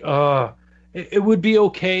 It's like it would be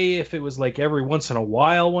okay if it was like every once in a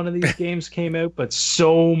while one of these games came out, but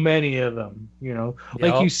so many of them,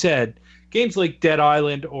 like you said, games like Dead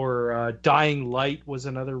Island or Dying Light was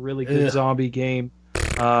another really good zombie game.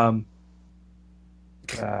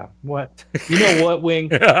 What? You know what, Wing?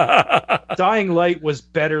 Dying Light was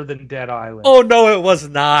better than Dead Island. Oh, no, it was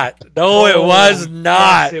not. No, it was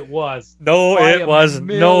not. Yes, it was. No, it was.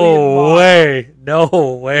 No way. No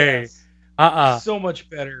way. Yes. So much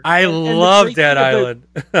better. I love Dead Island.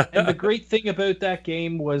 And the great thing about that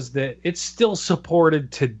game was that it's still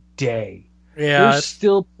supported today. Yeah, they're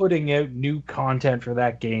still putting out new content for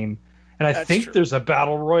that game, and I think there's a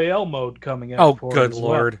battle royale mode coming out. Oh, for good it as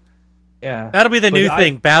lord! Well. Yeah, that'll be the new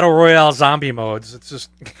thing: battle royale zombie modes. It's just,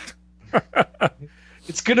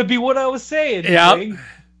 it's gonna be what I was saying.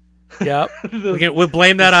 Yep. We'll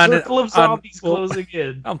blame that on circle of zombies closing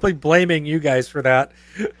in. I'm blaming you guys for that.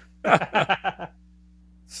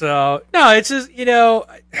 So no, it's just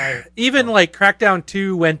even like Crackdown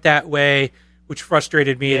 2 went that way, which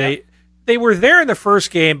frustrated me. Yeah. They were there in the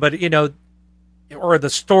first game, but or the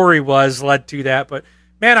story led to that. But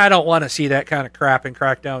man, I don't want to see that kind of crap in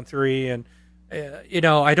Crackdown 3. And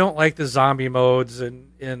I don't like the zombie modes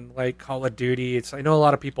in like Call of Duty. I know a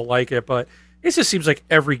lot of people like it, but it just seems like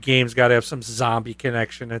every game's got to have some zombie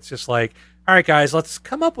connection. It's just like, all right, guys, let's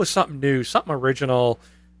come up with something new, something original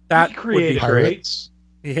That He would be created great. Pirates.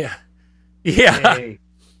 Yeah. Yeah. Hey,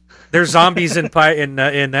 There's zombies in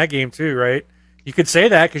that game too, right? You could say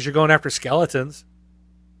that because you're going after skeletons.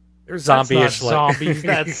 There's that's not zombie-ish. like- zombies.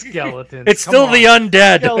 That's skeletons. It's Come still on. the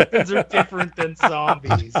undead. Skeletons are different than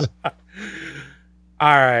zombies.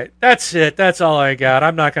 All right, that's it. That's all I got.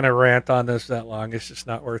 I'm not going to rant on this that long. It's just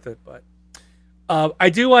not worth it. But I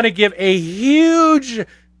do want to give a huge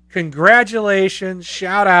congratulations,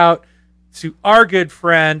 shout out to our good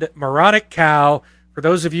friend Moronic Cow. For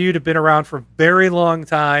those of you that have been around for a very long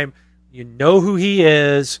time, you know who he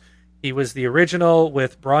is. He was the original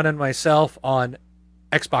with Braun and myself on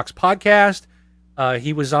Xbox Podcast.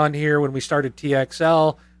 He was on here when we started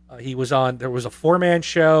TXL. He was on. There was a 4-man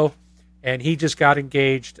show. And he just got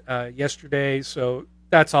engaged yesterday, so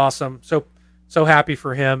that's awesome. So happy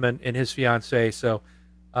for him and his fiancee. So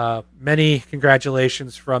many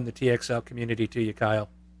congratulations from the TXL community to you, Kyle.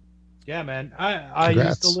 Yeah, man. I Congrats.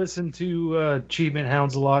 used to listen to Achievement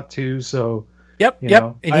Hounds a lot too, so Yep, you yep.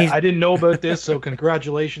 know, And he's, I didn't know about this, so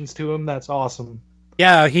congratulations to him. That's awesome.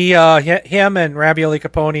 yeah, him and Ravioli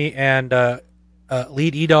Capone and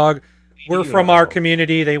Lead E-Dog were from our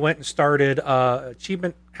community. They went and started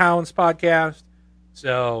Achievement Hounds podcast.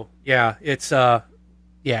 So yeah, it's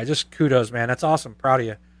just kudos, man. That's awesome. Proud of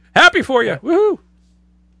you. Happy for you. Woohoo!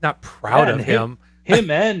 Not proud Yeah, of and him. Him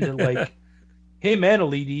and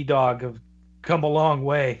Elite E-Dog have come a long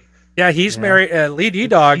way. Yeah, he's Yeah. married. Lead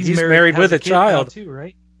E-Dog. He's married has with a kid now, child. too,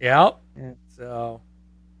 right? Yeah. Yeah. So,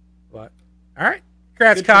 but all right.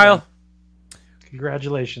 Congrats, Good for Kyle. them.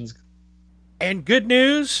 Congratulations. And good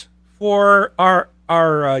news for our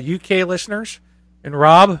UK listeners. And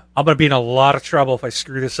Rob, I'm going to be in a lot of trouble if I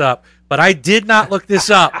screw this up. But I did not look this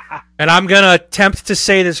up, and I'm going to attempt to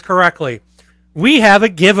say this correctly. We have a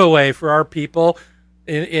giveaway for our people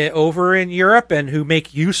over in Europe and who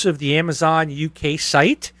make use of the Amazon UK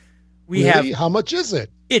site. We have Really? How much is it?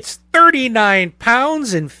 it's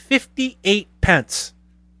 £39 and 58 pence.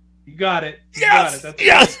 You got it. You Yes, got it.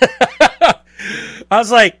 yes. I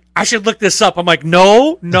was like, I should look this up. I'm like,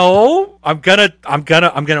 no, I'm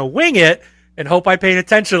gonna wing it and hope I paid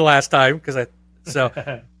attention last time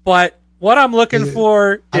But what I'm looking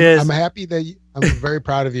for is I'm happy that I'm very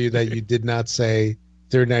proud of you that you did not say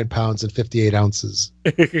 39 pounds and 58 ounces.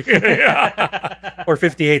 or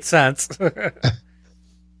 58 cents.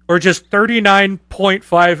 Or just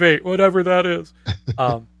 39.58, whatever that is.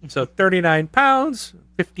 So 39 pounds,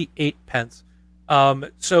 58 pence.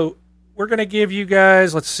 So we're going to give you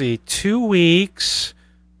guys, let's see, 2 weeks.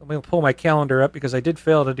 Let me pull my calendar up because I did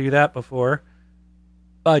fail to do that before.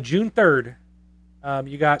 June 3rd.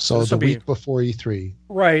 You got So this the will be- week before E3.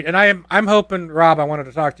 right, and I'm hoping, Rob, I wanted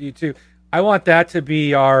to talk to you too. I want that to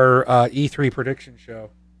be our E3 prediction show.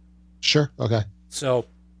 Sure. Okay. So,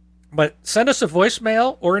 but send us a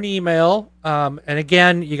voicemail or an email. And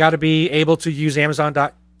again, you got to be able to use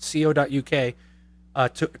amazon.co.uk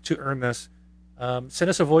to earn this. Send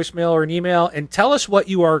us a voicemail or an email and tell us what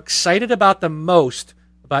you are excited about the most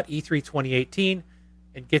about E3 2018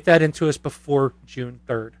 and get that into us before June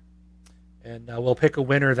 3rd. And we'll pick a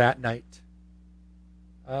winner that night.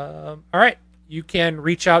 All right. You can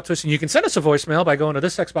reach out to us and you can send us a voicemail by going to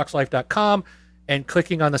thisxboxlife.com and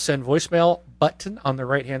clicking on the send voicemail button on the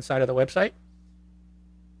right-hand side of the website.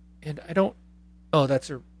 And that's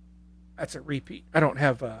a repeat. I don't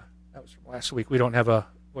have, that was from last week. We don't have a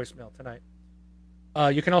voicemail tonight.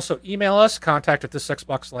 You can also email us,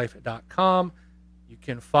 contact@thisxboxlife.com. You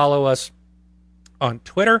can follow us on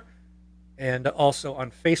Twitter and also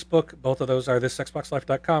on Facebook. Both of those are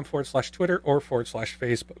thisxboxlife.com/Twitter or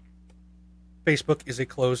 /Facebook. Facebook is a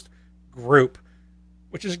closed group,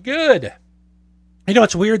 which is good. You know,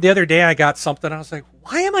 it's weird. The other day I got something. I was like,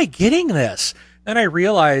 why am I getting this? Then I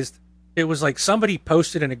realized it was like somebody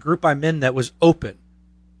posted in a group I'm in that was open.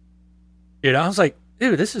 You know, I was like,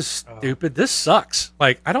 dude, this is stupid. This sucks.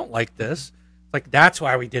 Like, I don't like this. Like, that's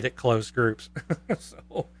why we did it closed groups.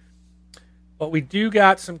 So, but we do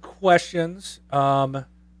got some questions.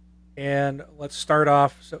 And let's start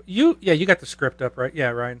off. So you got the script up, right? Yeah,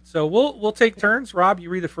 Ryan. So we'll take turns. Rob, you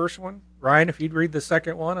read the first one. Ryan, if you'd read the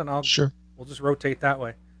second one, and Sure. we'll just rotate that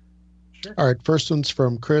way. Sure. All right. First one's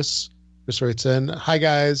from Chris. Chris writes in, "Hi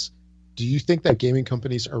guys. Do you think that gaming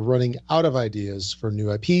companies are running out of ideas for new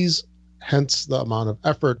IPs? Hence the amount of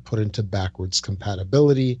effort put into backwards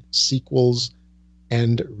compatibility, sequels,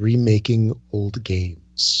 and remaking old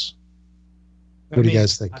games." What do you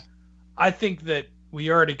guys think? I think that we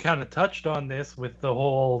already kind of touched on this with the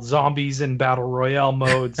whole zombies and battle royale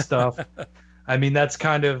mode stuff. I mean, that's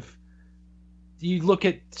kind of, you look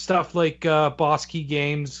at stuff like Boss Key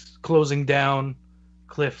Games closing down,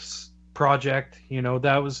 Cliff's project. You know,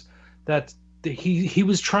 he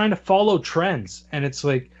was trying to follow trends, and it's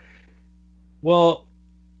like, well,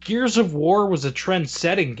 Gears of War was a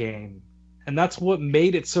trend-setting game, and that's what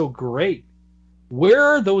made it so great. Where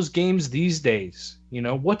are those games these days? You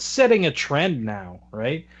know, what's setting a trend now,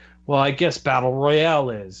 right? Well, I guess Battle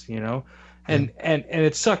Royale is, you know, and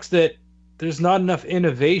it sucks that there's not enough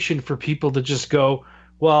innovation for people to just go,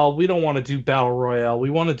 well, we don't want to do Battle Royale.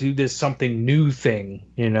 We want to do this something new thing,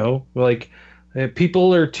 you know? Like,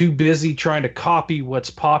 people are too busy trying to copy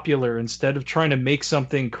what's popular instead of trying to make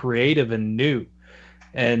something creative and new.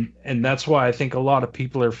 And that's why I think a lot of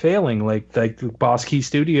people are failing. Like Boss Key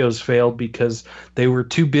Studios failed because they were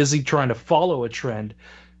too busy trying to follow a trend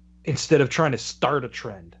instead of trying to start a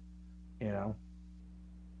trend, you know?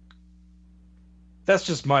 That's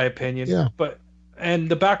just my opinion. Yeah. And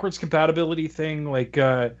the backwards compatibility thing, like,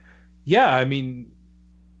 yeah, I mean,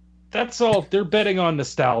 that's all. They're betting on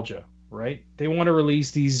nostalgia, right? They want to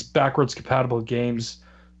release these backwards compatible games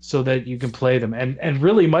so that you can play them. And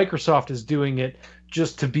really, Microsoft is doing it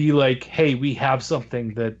just to be like, hey, we have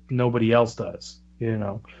something that nobody else does. You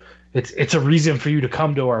know, it's a reason for you to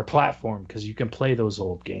come to our platform because you can play those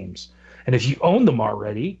old games. And if you own them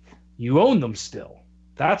already, you own them still.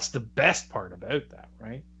 That's the best part about that,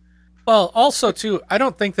 right? Well, also, too, I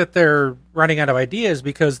don't think that they're running out of ideas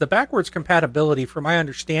because the backwards compatibility, from my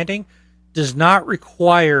understanding, does not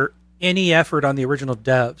require any effort on the original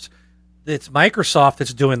devs. It's Microsoft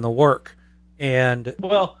that's doing the work. And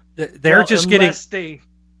they're just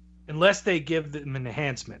unless they give them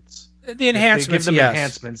enhancements. The enhancements, if they give them yes.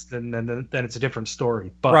 enhancements, then it's a different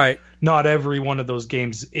story. But right. Not every one of those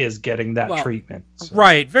games is getting that treatment. So.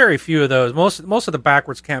 Right, very few of those. Most of the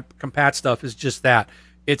backwards compat stuff is just that.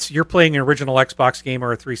 It's you're playing an original Xbox game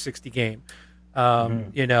or a 360 game,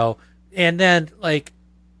 you know. And then like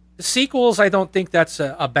the sequels, I don't think that's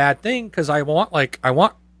a bad thing because I want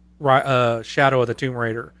Shadow of the Tomb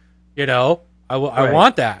Raider, you know. I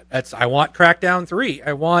want that. I want Crackdown 3.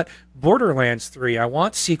 I want Borderlands 3. I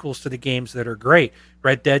want sequels to the games that are great.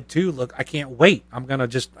 Red Dead 2. Look, I can't wait.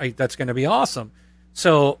 That's gonna be awesome.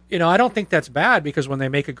 So you know, I don't think that's bad because when they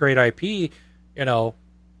make a great IP, you know,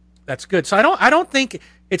 that's good. So I don't think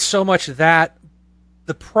it's so much that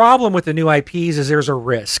the problem with the new IPs is there's a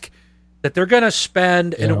risk that they're going to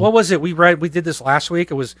spend. Yeah. And what was it? We did this last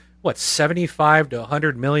week. It was what, $75 to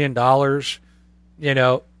 $100 million. You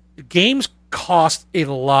know, games cost a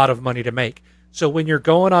lot of money to make. So when you're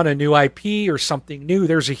going on a new IP or something new,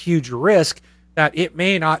 there's a huge risk that it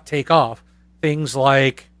may not take off. Things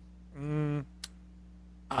like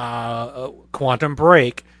Quantum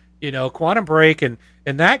Break. You know, Quantum Break and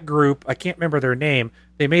that group, I can't remember their name.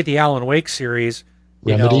 They made the Alan Wake series.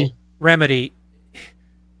 Remedy.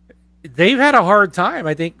 They've had a hard time,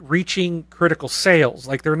 I think, reaching critical sales.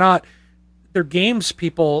 Like they're games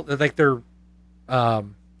people, like they're,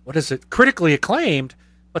 critically acclaimed,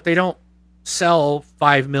 but they don't sell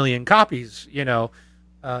 5 million copies, you know.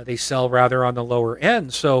 They sell rather on the lower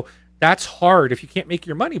end. So that's hard if you can't make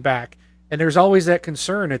your money back. And there's always that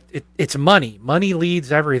concern. It's money. Money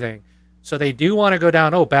leads everything. So they do want to go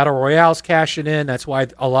down, Battle Royale's cashing in. That's why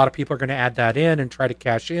a lot of people are going to add that in and try to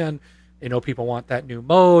cash in. They know people want that new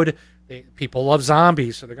mode. People love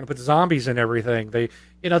zombies, so they're going to put zombies in everything. They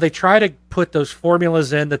try to put those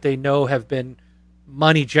formulas in that they know have been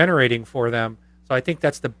money generating for them. So I think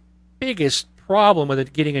that's the biggest problem with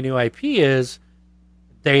it getting a new IP is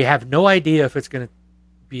they have no idea if it's going to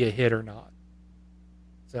be a hit or not.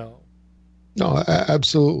 So. No,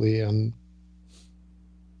 absolutely. And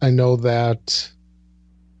I know that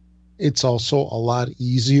it's also a lot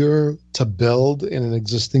easier to build in an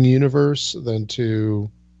existing universe than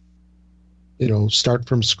to, you know, start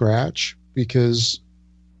from scratch because,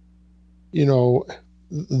 you know,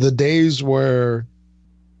 the days where,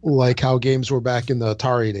 like how games were back in the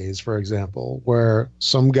Atari days, for example, where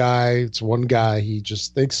it's one guy, he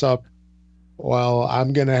just thinks up, well,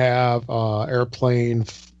 I'm going to have an airplane,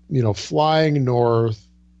 you know, flying north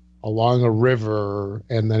along a river,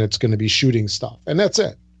 and then it's going to be shooting stuff. And that's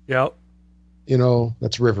it. Yep. You know,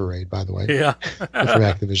 that's River Raid, by the way. Yeah. From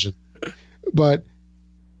Activision. But,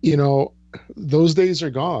 you know, those days are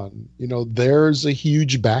gone. You know, there's a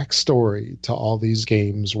huge backstory to all these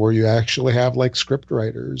games where you actually have like script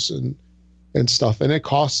writers and stuff. And it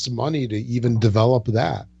costs money to even develop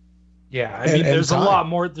that. Yeah. I mean, there's a lot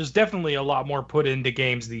more. There's definitely a lot more put into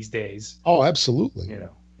games these days. Oh, absolutely. You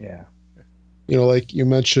know, yeah. You know, like you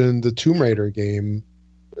mentioned the Tomb Raider game,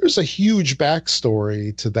 there's a huge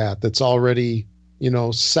backstory to that's already, you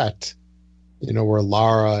know, set, you know, where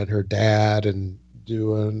Lara and her dad and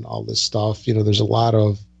doing all this stuff, you know, there's a lot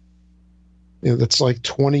of That's like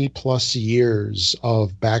 20 plus years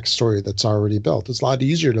of backstory that's already built. It's a lot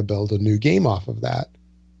easier to build a new game off of that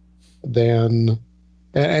than,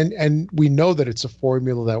 and we know that it's a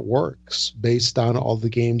formula that works based on all the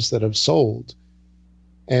games that have sold.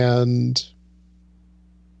 And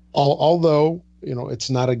although,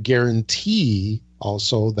 it's not a guarantee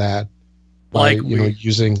also that by,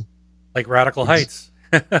 using like Radical Heights.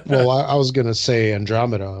 well, I was going to say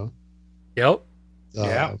Andromeda. Yep.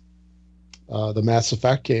 The Mass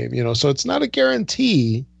Effect game, so it's not a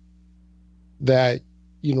guarantee that,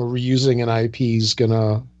 reusing an IP is going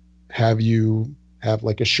to have you have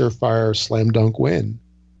like a surefire slam dunk win.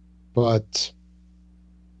 But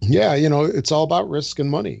yeah, it's all about risk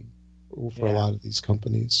and money for a lot of these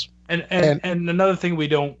companies. And another thing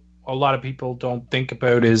a lot of people don't think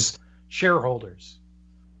about is shareholders.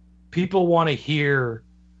 People want to hear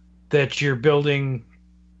that you're building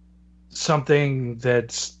something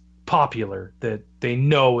that's popular, that they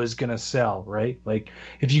know is going to sell, right? Like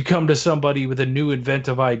if you come to somebody with a new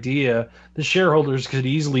inventive idea, the shareholders could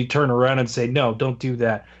easily turn around and say, no, don't do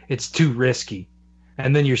that. It's too risky.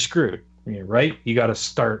 And then you're screwed, right? You got to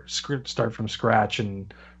start from scratch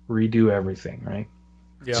and redo everything, right?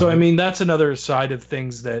 Yeah. So, I mean, that's another side of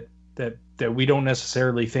things that we don't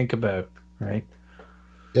necessarily think about, right?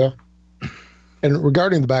 Yeah. And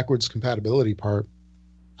regarding the backwards compatibility part,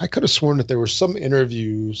 I could have sworn that there was some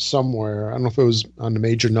interview somewhere. I don't know if it was on the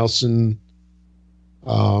Major Nelson,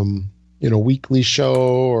 weekly show,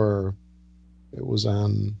 or it was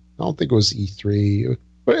on, I don't think it was E3,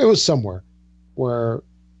 but it was somewhere where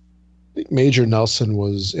I think Major Nelson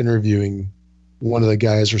was interviewing one of the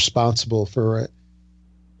guys responsible for it,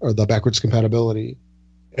 or the backwards compatibility.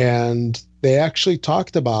 And they actually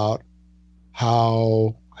talked about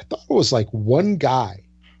how, I thought it was like one guy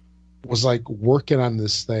was like working on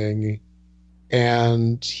this thing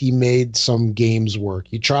and he made some games work.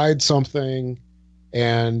 He tried something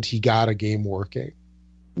and he got a game working.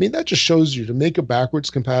 I mean, that just shows you, to make a backwards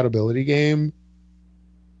compatibility game,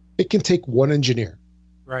 it can take one engineer.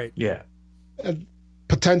 Right. Yeah.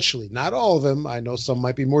 Potentially. Not all of them. I know some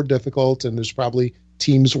might be more difficult and there's probably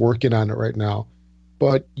teams working on it right now.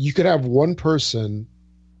 But you could have one person,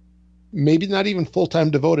 maybe not even full-time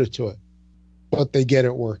devoted to it, but they get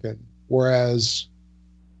it working. Whereas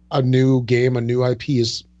a new game, a new IP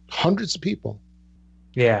is hundreds of people.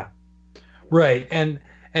 Yeah, right. And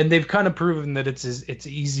they've kind of proven that it's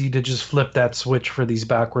easy to just flip that switch for these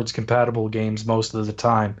backwards compatible games most of the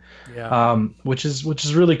time. Yeah. Which is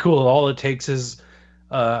really cool. All it takes is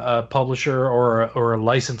a publisher or a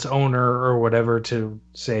license owner or whatever to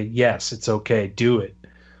say, yes, it's okay, do it.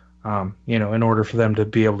 In order for them to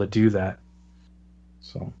be able to do that.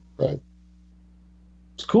 So right.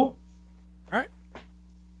 It's cool. All right.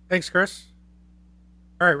 Thanks, Chris.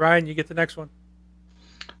 All right, Ryan, you get the next one.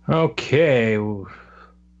 Okay.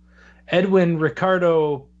 Edwin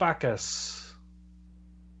Ricardo Bacchus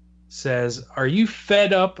says, are you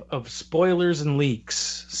fed up of spoilers and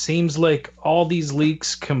leaks? Seems like all these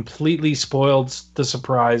leaks completely spoiled the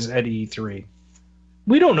surprise at E3.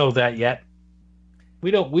 We don't know that yet.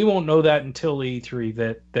 We won't know that until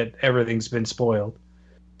E3 that everything's been spoiled.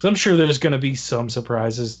 So I'm sure there's going to be some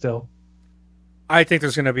surprises still. I think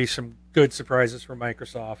there's going to be some good surprises from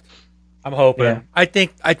Microsoft. I'm hoping. Yeah. I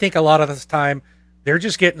think a lot of this time they're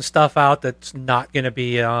just getting stuff out that's not going to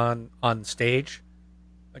be on stage.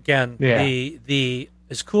 Again, the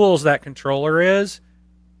as cool as that controller is,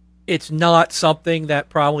 it's not something that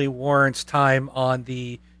probably warrants time on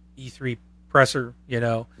the E3 presser.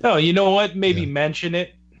 No, you know what? Maybe mention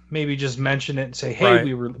it. Maybe just mention it and say,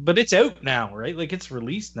 hey, right. But it's out now, right? Like, it's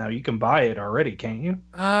released now. You can buy it already, can't you?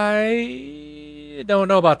 I don't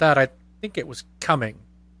know about that. I think it was coming.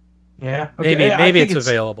 Yeah. Okay. Maybe it's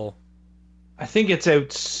available. I think it's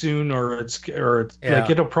out soon, or it's like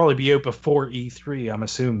it'll probably be out before E3, I'm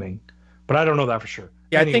assuming. But I don't know that for sure.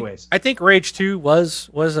 Yeah, anyways. I think Rage 2 was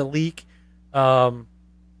a leak.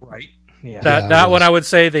 Right. Yeah. That one I would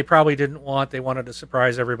say they probably didn't want. They wanted to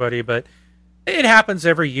surprise everybody, but it happens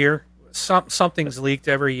every year. Something's leaked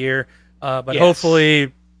every year, but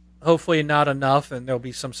hopefully not enough, and there'll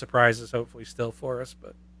be some surprises hopefully still for us.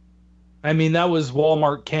 But I mean, that was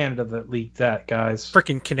Walmart Canada that leaked that, guys.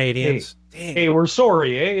 Freaking Canadians! Hey, we're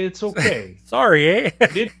sorry, eh? It's okay. Sorry, eh?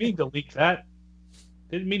 Didn't mean to leak that.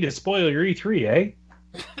 Didn't mean to spoil your E3, eh?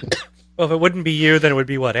 Well, if it wouldn't be you, then it would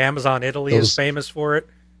be what? Amazon Italy is famous for it.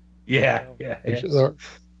 Yeah.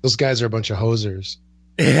 Those guys are a bunch of hosers.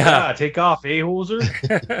 Yeah, take off, hoser.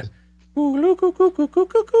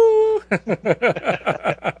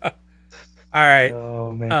 All right.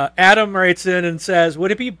 Oh, man. Adam writes in and says,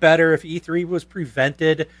 would it be better if E3 was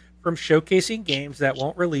prevented from showcasing games that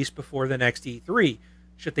won't release before the next E3?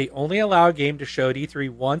 Should they only allow a game to show at E3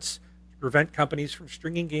 once to prevent companies from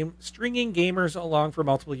stringing gamers along for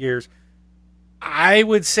multiple years? I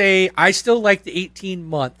would say I still like the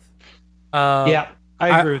 18-month. I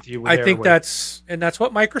agree with you. I think that's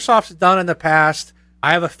what Microsoft's done in the past.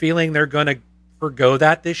 I have a feeling they're going to forgo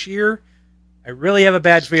that this year. I really have a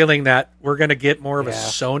bad feeling that we're going to get more of a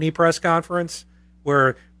Sony press conference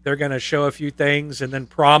where they're going to show a few things and then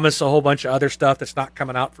promise a whole bunch of other stuff that's not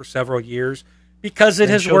coming out for several years because it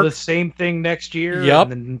has worked. The same thing next year,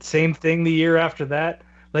 Yep. and then same thing the year after that.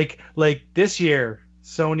 Like this year,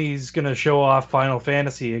 Sony's going to show off Final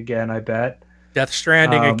Fantasy again, I bet. Death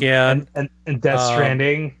Stranding again. And Death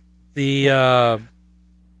Stranding. The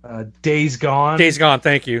Days Gone. Days Gone,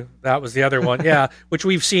 thank you. That was the other one. Yeah, which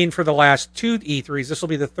we've seen for the last 2 E3s. This will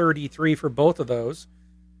be the third E3 for both of those.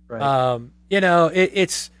 Right.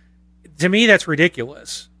 It's to me that's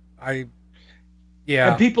ridiculous. And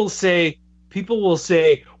people will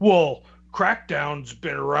say, well, Crackdown's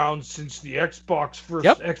been around since the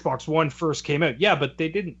Xbox One first came out. Yeah, but they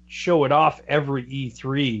didn't show it off every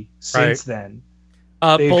E3 since then.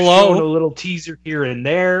 They've shown a little teaser here and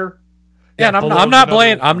there. Yeah, and I'm not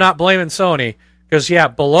blaming Sony because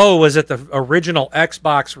Below was at the original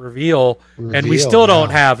Xbox reveal and we still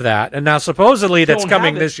don't have that. And now supposedly that's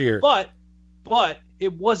coming this year. But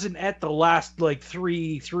it wasn't at the last 3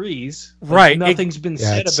 E3s. Right. Nothing's been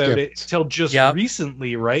said about it till just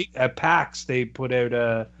recently, right? At PAX they put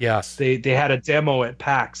out they had a demo at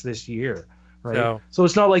PAX this year. Right. So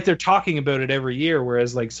it's not like they're talking about it every year,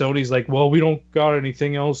 whereas Sony's like, well, we don't got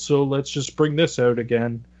anything else, so let's just bring this out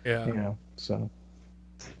again. Yeah. So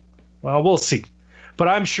well, we'll see. But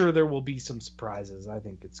I'm sure there will be some surprises. I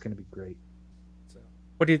think it's going to be great. So,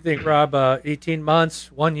 what do you think, Rob? 18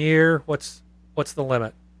 months, 1 year? What's the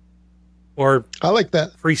limit? Or I like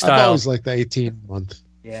that freestyle. I've always liked the 18-month.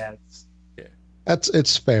 Yeah,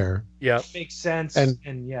 it's fair. Yeah, it makes sense. And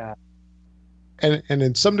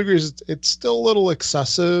in some degrees, it's still a little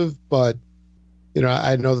excessive, but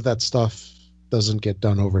I know that stuff doesn't get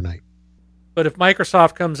done overnight. But if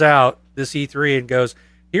Microsoft comes out this E3 and goes,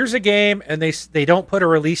 here's a game, and they don't put a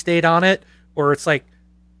release date on it, or it's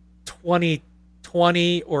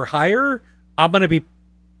 2020 or higher, I'm going to be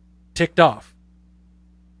ticked off.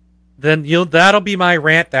 Then that'll be my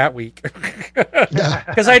rant that week.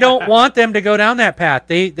 Because I don't want them to go down that path.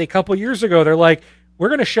 They a couple years ago, they're like, we're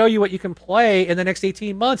going to show you what you can play in the next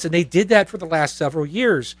 18 months. And they did that for the last several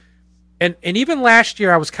years. And even last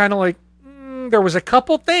year, I was kind of like, there was a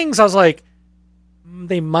couple things I was like,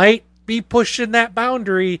 they might be pushing that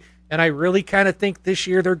boundary. And I really kind of think this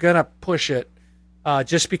year they're going to push it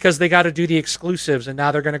just because they got to do the exclusives. And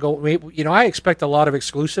now they're going to go, I expect a lot of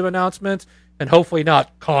exclusive announcements and hopefully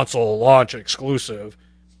not console launch exclusive.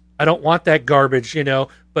 I don't want that garbage,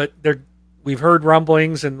 but we've heard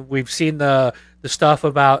rumblings and we've seen the stuff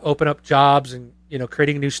about open up jobs and,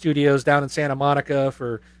 creating new studios down in Santa Monica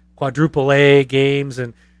for quadruple A games.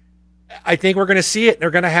 And I think we're going to see it.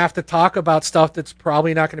 They're going to have to talk about stuff that's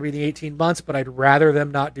probably not going to be the 18 months, but I'd rather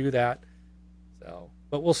them not do that. So,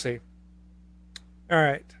 but we'll see. All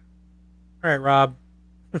right, Rob.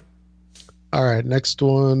 All right. Next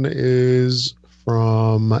one is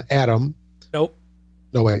from Adam. Nope.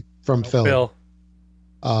 No, wait. From Phil. Phil.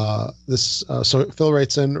 So Phil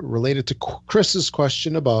writes in related to Chris's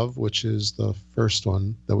question above, which is the first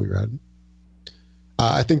one that we read.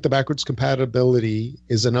 I think the backwards compatibility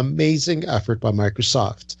is an amazing effort by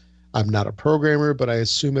Microsoft. I'm not a programmer, but I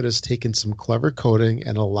assume it has taken some clever coding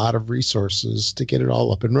and a lot of resources to get it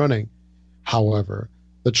all up and running. However,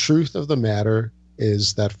 the truth of the matter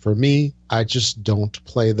is that for me, I just don't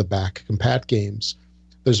play the back compat games.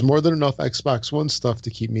 There's more than enough Xbox One stuff to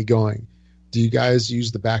keep me going. Do you guys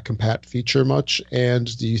use the back compat feature much?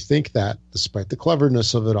 And do you think that, despite the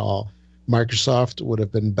cleverness of it all, Microsoft would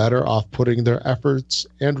have been better off putting their efforts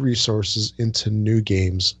and resources into new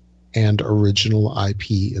games and original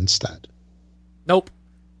IP instead? Nope.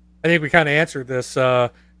 I think we kind of answered this.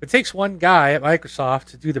 It takes one guy at Microsoft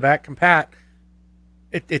to do the back compat.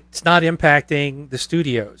 It's not impacting the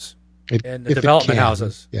studios and the development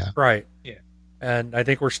houses. Yeah. Right. Yeah. And I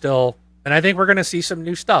think we're going to see some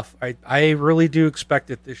new stuff. I really do expect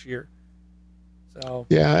it this year. So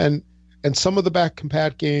yeah, and some of the back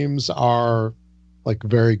compat games are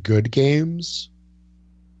very good games.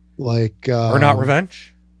 Burnout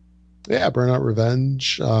Revenge. Yeah, Burnout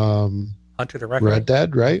Revenge. Hunter the Record. Red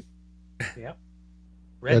Dead, right? Yep.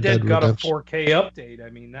 Red Dead got a 4K update.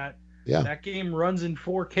 I mean that game runs in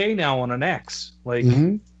 4K now on an X.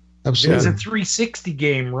 Absolutely. It's a 360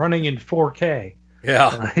 game running in 4K.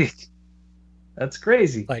 Yeah. That's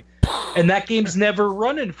crazy. Like, and that game's never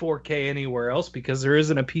run in 4K anywhere else because there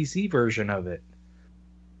isn't a PC version of it.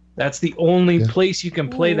 That's the only place you can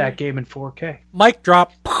play that game in 4K. Mic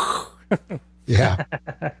drop. Yeah.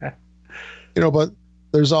 But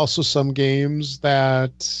there's also some games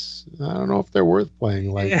that I don't know if they're worth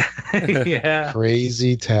playing, like yeah.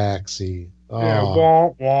 Crazy Taxi. Oh. Yeah.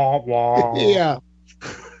 Wah, wah, wah. Yeah.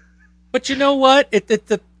 But you know what?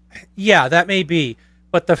 Yeah, that may be.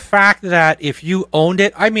 But the fact that if you owned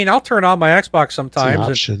it, I mean, I'll turn on my Xbox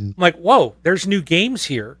sometimes. And I'm like, whoa, there's new games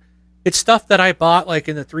here. It's stuff that I bought like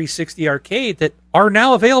in the 360 arcade that are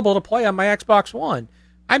now available to play on my Xbox One.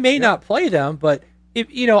 I may not play them, but if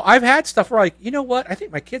I've had stuff where like, you know what, I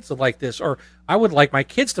think my kids would like this, or I would like my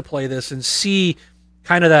kids to play this and see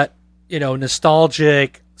kind of that,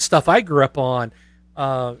 nostalgic stuff I grew up on,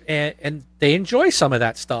 and they enjoy some of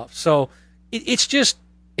that stuff. So it's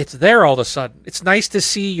there all of a sudden. It's nice to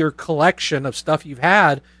see your collection of stuff you've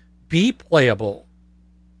had be playable.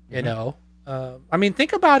 I mean,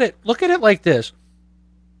 think about it. Look at it like this.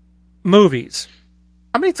 Movies.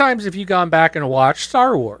 How many times have you gone back and watched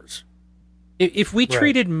Star Wars? If we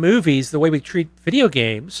treated movies the way we treat video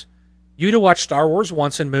games, you'd have watched Star Wars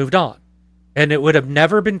once and moved on. And it would have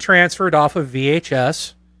never been transferred off of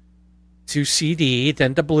VHS to CD,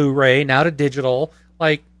 then to Blu-ray, now to digital.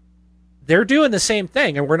 Like, they're doing the same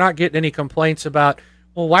thing, and we're not getting any complaints about,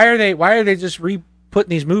 well, why are they just putting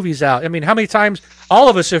these movies out? I mean, how many times all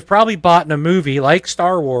of us have probably bought a movie like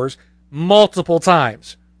Star Wars multiple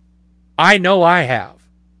times. I know I have.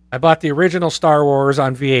 I bought the original Star Wars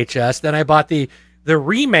on VHS, then I bought the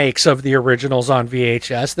remakes of the originals on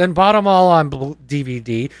VHS, then bought them all on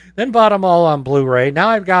DVD, then bought them all on Blu-ray. Now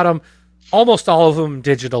I've got them, almost all of them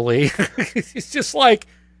digitally. It's just like,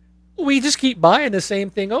 we just keep buying the same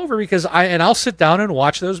thing over because I'll sit down and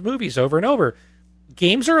watch those movies over and over.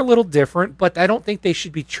 Games are a little different, but I don't think they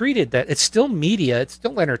should be treated that. It's still media. It's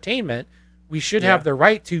still entertainment. We should have the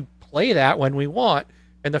right to play that when we want.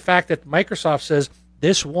 And the fact that Microsoft says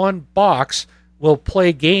this one box will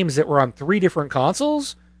play games that were on 3 different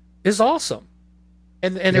consoles is awesome.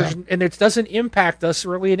 And it doesn't impact us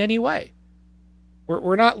really in any way.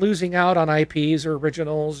 We're not losing out on IPs or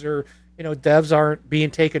originals, or devs aren't being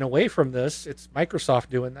taken away from this. It's Microsoft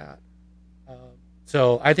doing that.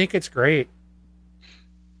 So I think it's great.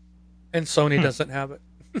 And Sony doesn't have it.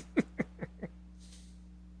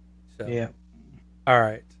 So. Yeah. All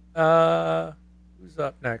right. Who's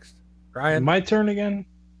up next? Brian? My turn again?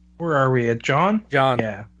 Where are we at? John? John.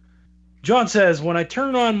 Yeah. John says, when I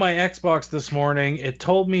turned on my Xbox this morning, it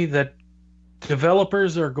told me that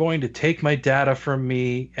developers are going to take my data from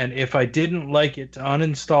me, and if I didn't like it, to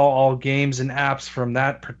uninstall all games and apps from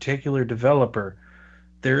that particular developer.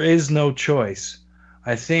 There is no choice.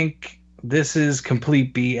 I think this is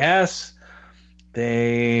complete BS.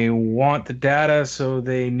 They want the data so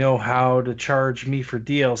they know how to charge me for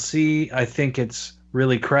DLC. I think it's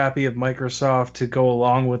really crappy of Microsoft to go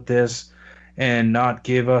along with this and not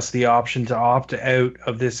give us the option to opt out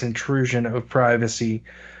of this intrusion of privacy.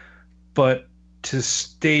 But to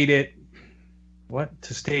state it,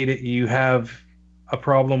 you have a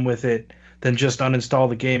problem with it, then just uninstall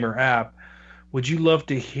the game or app. Would love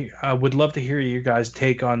to hear you guys'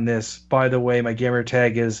 take on this. By the way, my gamer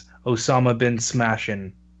tag is Osama bin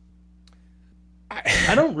Smashin.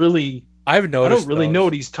 I don't really know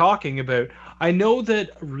what he's talking about. I know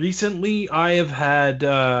that recently I have had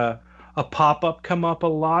a pop-up come up a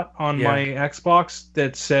lot on my Xbox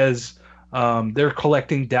that says they're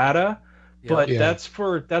collecting data, but that's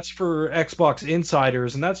for Xbox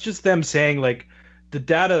insiders, and that's just them saying like the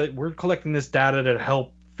data, we're collecting this data to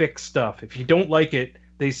help fix stuff. If you don't like it,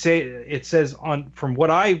 it says from what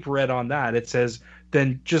I've read on that, it says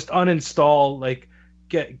then just uninstall, like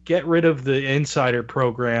get rid of the insider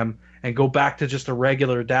program and go back to just a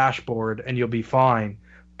regular dashboard and you'll be fine.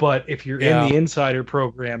 But if you're in the insider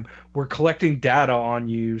program, we're collecting data on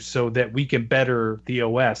you so that we can better the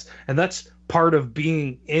OS. And that's part of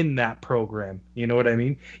being in that program. You know what I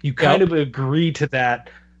mean? You kind of agree to that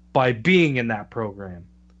by being in that program.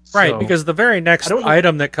 Right, because the very next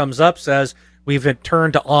item that comes up says we've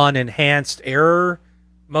turned on enhanced error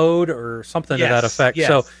mode or something to that effect. Yes,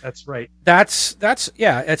 so that's right. That's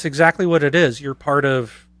exactly what it is. You're part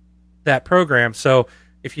of that program. So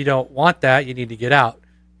if you don't want that, you need to get out.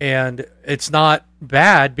 And it's not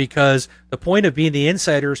bad because the point of being the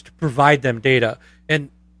insider is to provide them data. And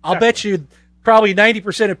I'll bet you probably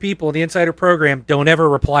 90% of people in the insider program don't ever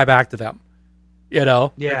reply back to them.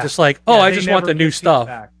 They're just like, I just want the new stuff.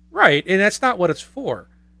 Feedback. Right, and that's not what it's for.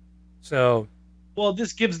 So, well,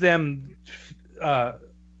 this gives them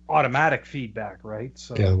automatic feedback, right?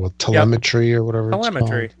 So Yeah, well, telemetry or whatever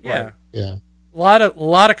Telemetry, it's called. yeah. Right. Yeah. A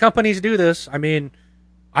lot of companies do this. I mean,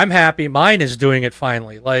 I'm happy mine is doing it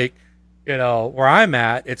finally. Like, where I'm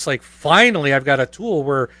at, it's like finally I've got a tool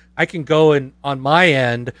where I can go and on my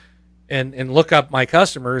end and look up my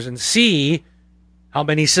customers and see how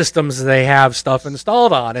many systems they have stuff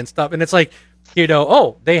installed on and stuff. And it's like,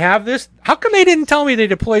 oh, they have this. How come they didn't tell me they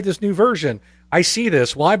deployed this new version? I see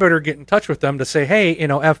this. Well, I better get in touch with them to say, hey,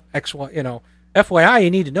 FYI, you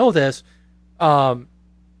need to know this.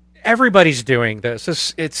 Everybody's doing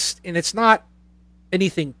this. It's not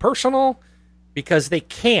anything personal because they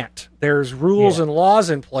can't. There's rules and laws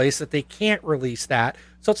in place that they can't release that.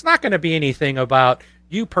 So it's not going to be anything about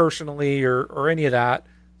you personally or any of that.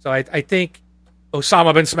 So I think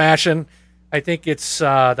Osama bin smashing. I think it's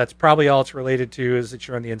that's probably all it's related to is that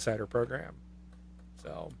you're on the insider program.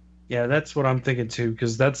 So yeah, that's what I'm thinking too,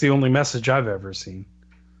 because that's the only message I've ever seen.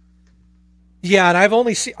 yeah, and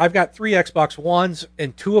I've got 3 Xbox Ones,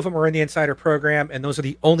 and 2 of them are in the insider program, and those are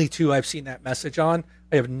the only 2 I've seen that message on.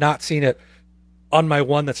 I have not seen it on my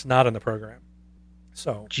one that's not in the program.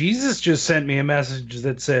 So Jesus just sent me a message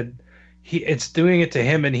that said it's doing it to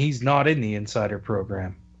him, and he's not in the insider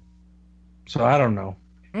program. So I don't know.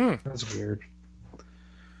 That's weird.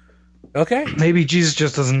 Okay. Maybe Jesus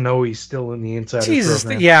just doesn't know he's still in the insider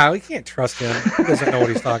program. Yeah, we can't trust him. He doesn't know what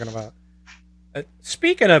he's talking about.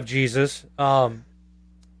 Speaking of Jesus,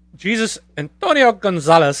 Jesus Antonio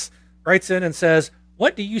Gonzalez writes in and says,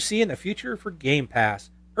 "What do you see in the future for Game Pass?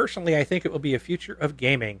 Personally, I think it will be a future of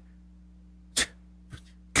gaming."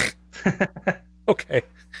 Okay.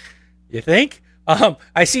 You think?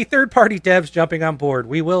 I see third-party devs jumping on board.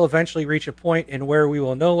 We will eventually reach a point in where we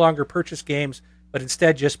will no longer purchase games, but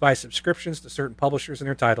instead just buy subscriptions to certain publishers and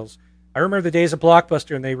their titles. I remember the days of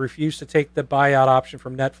Blockbuster, and they refused to take the buyout option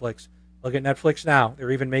from Netflix. Look at Netflix now.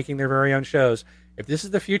 They're even making their very own shows. If this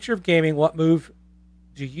is the future of gaming, what move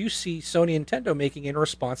do you see Sony and Nintendo making in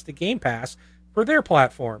response to Game Pass for their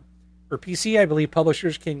platform? For PC, I believe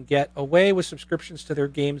publishers can get away with subscriptions to their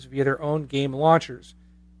games via their own game launchers.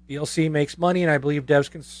 DLC makes money, and I believe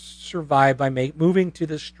devs can survive by moving to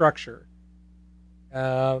this structure.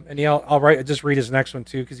 And I'll just read his next one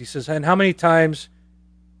too, because he says, "And how many times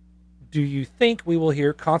do you think we will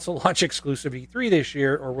hear console launch exclusive E3 this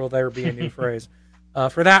year, or will there be a new phrase?"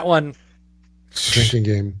 For that one, Drinking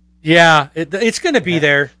game. yeah, it's going to be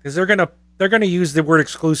there because they're going to use the word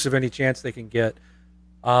exclusive any chance they can get.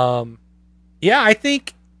 Yeah, I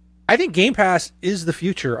think Game Pass is the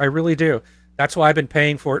future. I really do. That's why I've been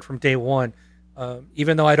paying for it from day one.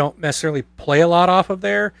 Even though I don't necessarily play a lot off of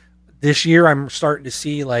there, this year I'm starting to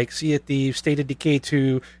see Sea of Thieves, State of Decay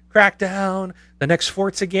 2, Crackdown, the next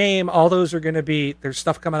Forza game. All those are going to be. There's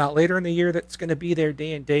stuff coming out later in the year that's going to be there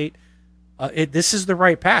day and date. This is the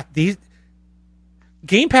right path.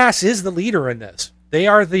 Game Pass is the leader in this. They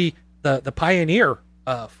are the pioneer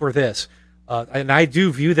for this. And I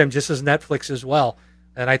do view them just as Netflix as well.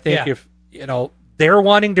 And I think if, they're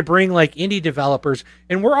wanting to bring indie developers,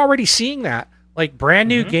 and we're already seeing that, brand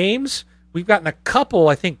new games. We've gotten a couple,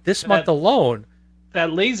 I think, this month alone.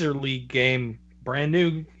 That Laser League game, brand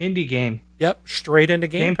new indie game. Yep, straight into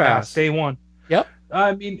Game Pass. Day one. Yep.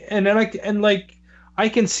 I mean, I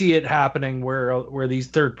can see it happening where these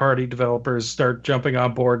third-party developers start jumping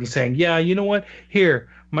on board and saying, yeah, you know what? Here,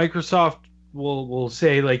 Microsoft will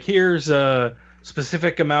say, here's a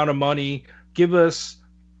specific amount of money. Give us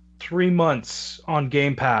 3 months on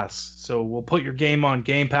Game Pass. So we'll put your game on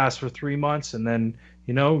Game Pass for 3 months, and then,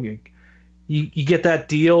 you get that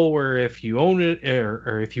deal where if you own it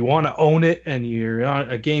or if you want to own it and you're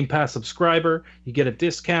a Game Pass subscriber, you get a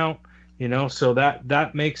discount. So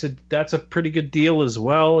that's a pretty good deal as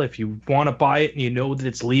well. If you want to buy it and you know that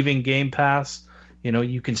it's leaving Game Pass,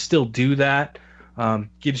 you can still do that.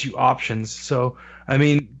 Gives you options. So, I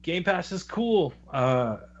mean, Game Pass is cool.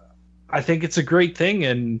 I think it's a great thing,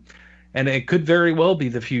 and it could very well be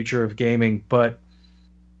the future of gaming. But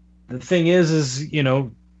the thing is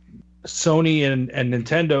Sony and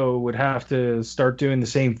Nintendo would have to start doing the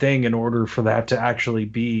same thing in order for that to actually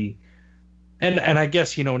be. And I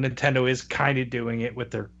guess, Nintendo is kind of doing it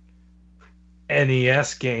with their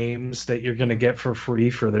NES games that you're going to get for free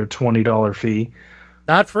for their $20 fee.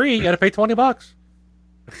 Not free. You got to pay $20.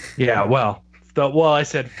 Yeah, well, I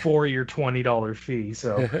said for your $20 fee,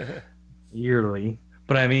 so yearly.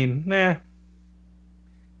 But I mean, nah.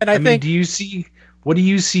 And I think, what do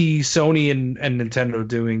you see Sony and Nintendo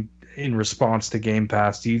doing in response to Game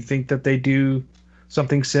Pass? Do you think that they do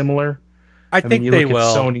something similar? I think you they look will.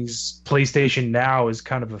 At Sony's PlayStation Now is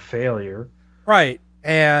kind of a failure. Right.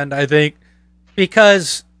 And I think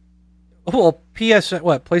because Well,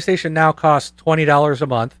 PlayStation Now costs $20 a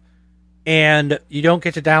month, and you don't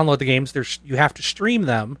get to download the games. You have to stream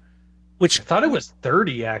them, which I thought it was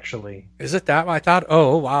 30 actually. is it that I thought.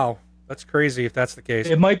 Oh wow, that's crazy if that's the case.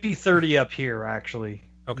 It might be 30 up here actually.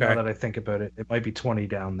 Okay. Now that I think about it, it might be 20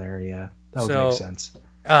 down there. Yeah, that would So- make sense.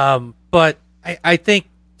 But I think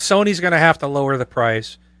Sony's going to have to lower the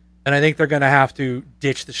price, and I think they're going to have to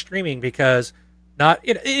ditch the streaming because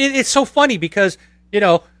it's so funny because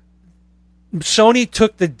Sony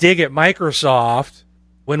took the dig at Microsoft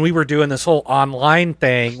when we were doing this whole online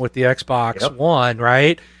thing with the Xbox Yep. One,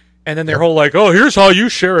 right? And then their whole like, oh, here's how you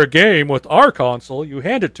share a game with our console. You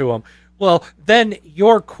hand it to them. Well, then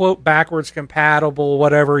your quote backwards compatible,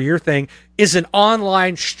 whatever your thing, is an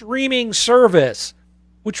online streaming service,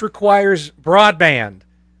 which requires broadband.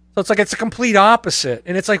 So it's like it's a complete opposite.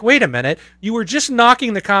 And it's like, wait a minute, you were just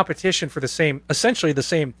knocking the competition for essentially the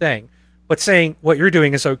same thing, but saying what you're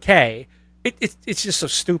doing is okay. It's just so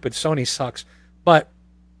stupid. Sony sucks. But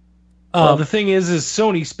Well, the thing is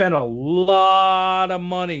Sony spent a lot of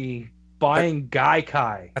money buying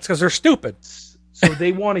Gaikai. that's because they're stupid. So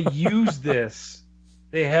they want to use this.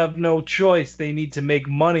 They have no choice. They need to make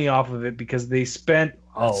money off of it because they spent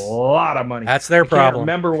a lot of money. That's their I can't problem.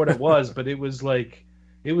 remember what it was, but it was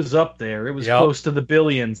up there. It was Yep. close to the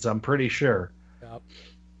billions, I'm pretty sure.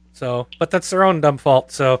 So, but that's their own dumb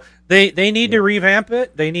fault. So they need to revamp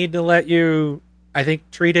it. They need to let you, I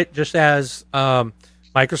think, treat it just as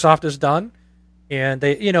Microsoft has done. And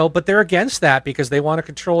but they're against that because they want to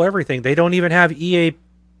control everything. They don't even have EA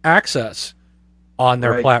access on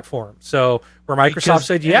their Right. platform. So where Microsoft Because-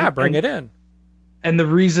 said, yeah, and- bring it in. And the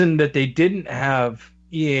reason that they didn't have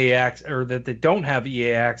EA access, or that they don't have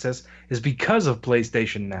EA access, is because of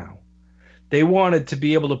PlayStation Now. They wanted to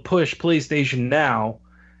be able to push PlayStation Now,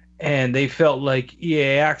 and they felt like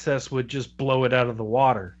EA access would just blow it out of the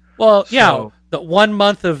water. Well, yeah, So- the 1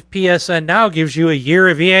 month of PSN Now gives you a year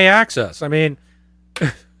of EA access. I mean,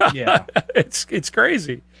 Yeah. it's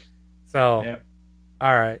crazy. So, Yeah.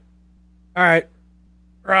 all right,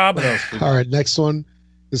 Rob. What else? All right, next one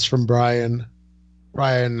is from Brian.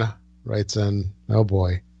 Brian writes in, oh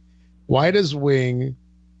boy. Why does Wing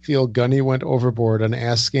feel Gunny went overboard on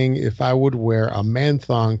asking if I would wear a man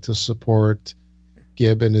thong to support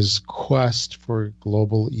Gibb in his quest for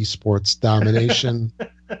global esports domination?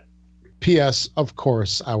 P.S. Of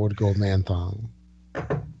course, I would go man thong.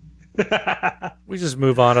 We just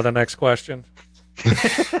move on to the next question.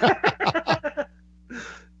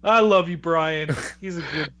 I love you, Brian. He's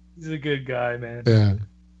a good guy, man. Yeah.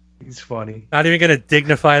 He's funny. Not even going to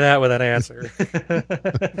dignify that with an answer.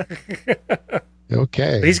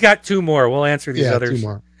 Okay. But he's got two more. We'll answer these Yeah, others. two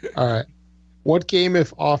more. All right. What game,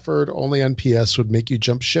 if offered only on PS, would make you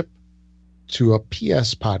jump ship to a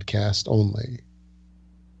PS podcast only?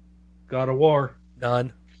 God of War.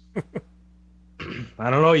 None. I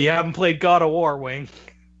don't know. You haven't played God of War, Wing.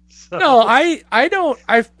 So- No, I don't.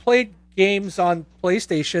 I've played games on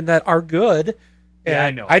PlayStation that are good. Yeah, and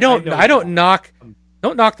I know. I don't I know.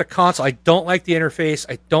 knock the console. I don't like the interface.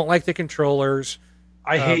 I don't like the controllers.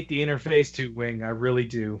 I hate the interface to Wing. I really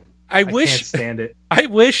do. I Can't wish stand it. I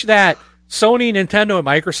wish that Sony, Nintendo, and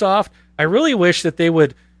Microsoft, I really wish that they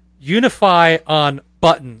would unify on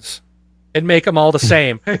buttons and make them all the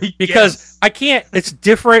same. Because Yes. I can't. It's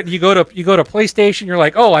different. You go to PlayStation, you're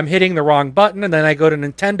like, oh, I'm hitting the wrong button, and then I go to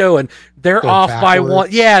Nintendo, and they're Go off by one.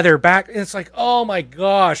 backwards. Yeah, they're back. And it's like, oh my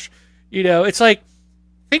gosh, it's like,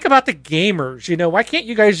 think about the gamers. Why can't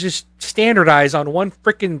you guys just standardize on one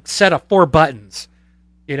freaking set of 4 buttons?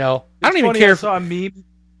 I don't It's even funny, care.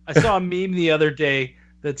 I saw a meme the other day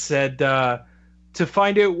that said, to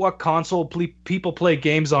find out what console people play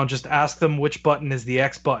games on, just ask them which button is the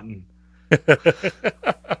X button.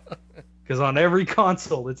 Because on every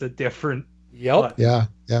console, it's a different. Yep. button. Yeah.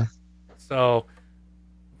 Yeah. So,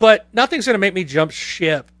 but nothing's going to make me jump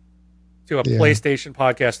ship to a Yeah. PlayStation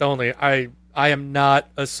podcast only. I am not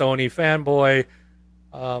a Sony fanboy.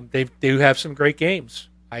 They do have some great games.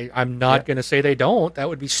 I'm not going to say they don't. That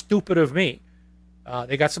would be stupid of me.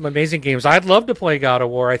 They got some amazing games. I'd love to play God of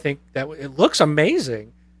War. I think that it looks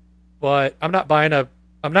amazing, but I'm not going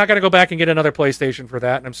to go back and get another PlayStation for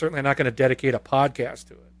that, and I'm certainly not going to dedicate a podcast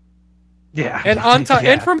to it. Yeah. And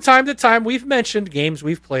and from time to time, we've mentioned games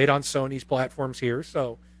we've played on Sony's platforms here.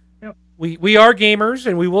 So Yep. we are gamers,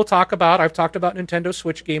 and we will talk about. I've talked about Nintendo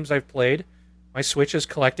Switch games I've played. My Switch is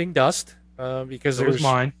collecting dust because So was there's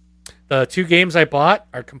mine. the 2 games I bought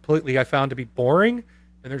are completely I found to be boring,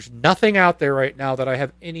 and there's nothing out there right now that I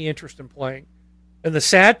have any interest in playing. And the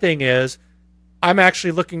sad thing is, I'm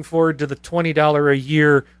actually looking forward to the $20 a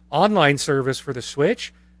year online service for the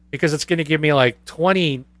Switch because it's going to give me like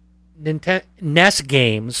 20 Nintendo NES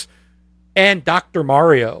games and Dr.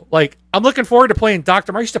 Mario. Like, I'm looking forward to playing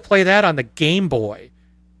Dr. Mario. I used to play that on the Game Boy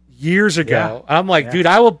years ago. I'm like, dude,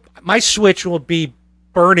 my Switch will be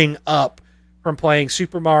burning up from playing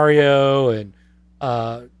Super Mario and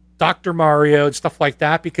Dr. Mario and stuff like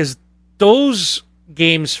that, because those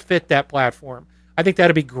games fit that platform. I think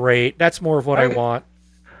that'd be great. That's more of what I want.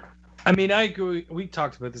 I mean, I agree. We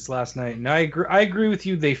talked about this last night, and I agree with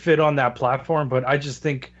you. They fit on that platform, but I just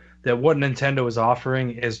think that what Nintendo is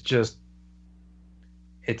offering is just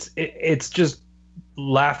it's just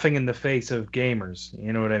laughing in the face of gamers.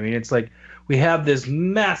 You know what I mean? It's like, we have this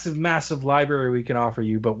massive library we can offer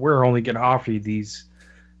you, but we're only going to offer you these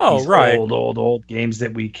old games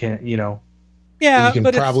that we can't, you know. Yeah, you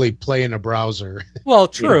can probably play in a browser. Well,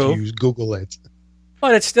 true. If you Google it.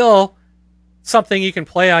 But it's still something you can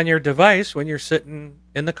play on your device when you're sitting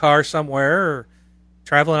in the car somewhere, or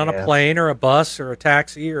traveling on a plane or a bus or a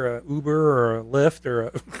taxi or a Uber or a Lyft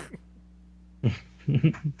or a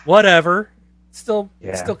whatever. It's still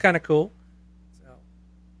kind of cool. So.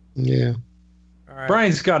 Yeah. All right.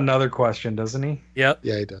 Brian's got another question, doesn't he? Yep.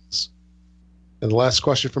 Yeah, he does. And the last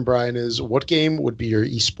question from Brian is, what game would be your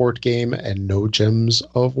esport game? And No Gems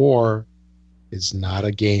of War is not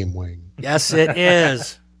a game, Wing. Yes, it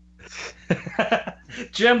is.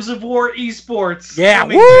 Gems of War esports. Yeah,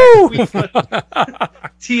 woo!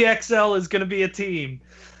 TXL is going to be a team.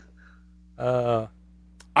 I'd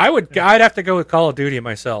have to go with Call of Duty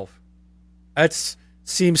myself. That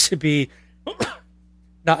seems to be.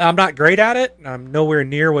 I'm not great at it. I'm nowhere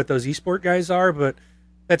near what those esport guys are, but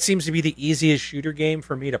that seems to be the easiest shooter game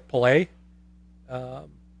for me to play, and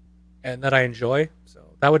that I enjoy. So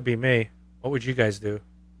that would be me. What would you guys do?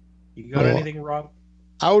 You got anything, Rob?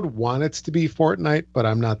 I would want it to be Fortnite, but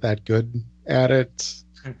I'm not that good at it.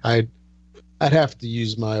 I'd have to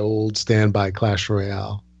use my old standby Clash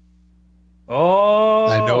Royale. Oh,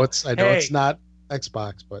 I know it's not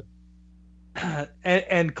Xbox, but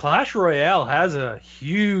and Clash Royale has a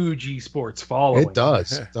huge esports following. It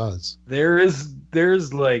does.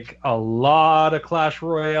 There's like a lot of Clash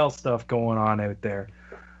Royale stuff going on out there.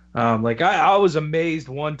 Like I was amazed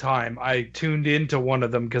one time. I tuned into one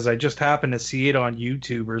of them because I just happened to see it on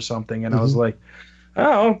YouTube or something, and I was like,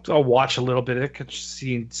 "Oh, I'll watch a little bit of it,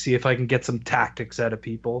 see if I can get some tactics out of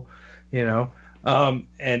people," you know.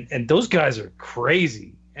 And those guys are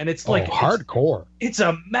crazy, and it's like hardcore. It's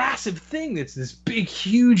a massive thing. It's this big,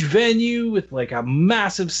 huge venue with like a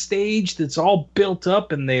massive stage that's all built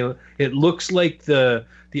up, and it looks like the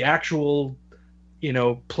actual, you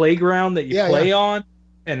know, playground that you play on.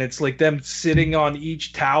 And it's like them sitting on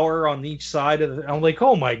each tower on each side of I'm like,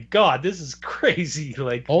 oh my God, this is crazy.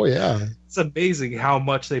 Like, oh yeah, it's amazing how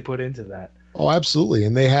much they put into that. Oh, absolutely.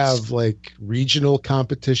 And they have like regional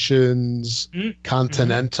competitions,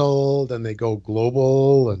 continental, then they go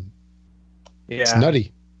global, and it's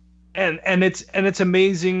nutty. And it's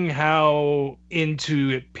amazing how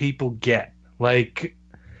into it people get. Like,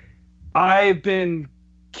 I've been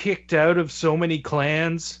kicked out of so many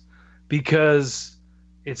clans because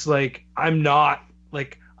it's like I'm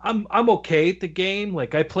okay at the game.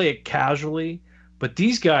 Like, I play it casually, but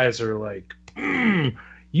these guys are like,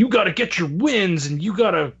 you got to get your wins and you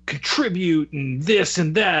got to contribute and this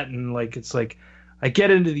and that, and like it's like I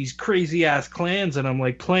get into these crazy ass clans and I'm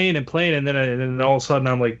like playing, and then all of a sudden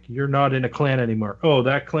I'm like, you're not in a clan anymore. Oh,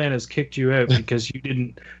 that clan has kicked you out because you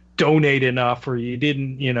didn't donate enough, or you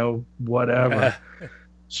didn't, you know, whatever.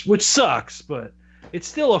 Which sucks, but it's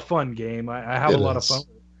still a fun game. I have a lot of fun with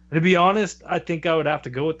it. And to be honest, I think I would have to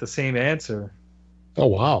go with the same answer. Oh,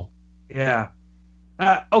 wow. Yeah.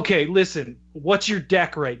 Okay, listen. What's your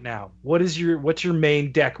deck right now? What's your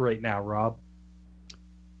main deck right now, Rob?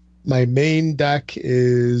 My main deck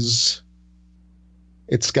it's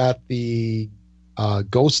got the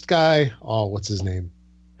ghost guy. Oh, what's his name?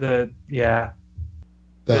 I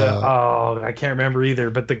can't remember either,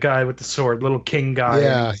 but the guy with the sword, little king guy.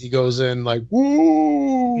 Yeah, he goes in like,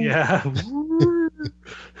 woo! Yeah.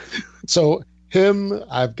 So him,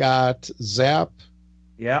 I've got Zap.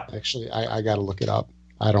 Yeah. Actually, I got to look it up.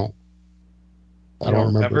 I don't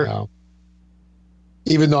remember now.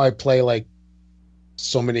 Even though I play like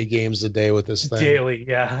so many games a day with this thing. Daily,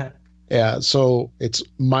 yeah. Yeah, so it's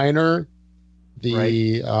Miner,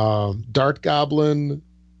 the Dart Goblin,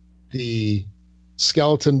 the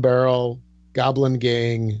Skeleton Barrel, Goblin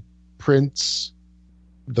Gang, Prince,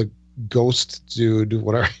 the Ghost Dude,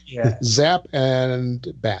 whatever. Yeah. Zap, and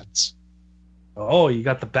Bats. Oh, you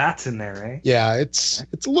got the bats in there, eh? Yeah, it's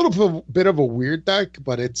a little bit of a weird deck,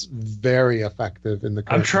 but it's very effective in the.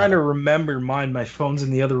 I'm trying to remember mine. My phone's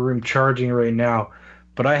in the other room charging right now,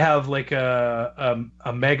 but I have like a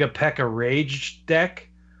Mega P.E.K.K.A Rage deck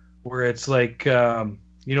where it's like the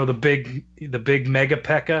big Mega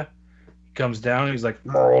P.E.K.K.A comes down and he's like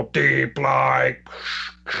multiply.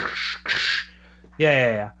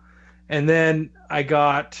 Yeah. And then I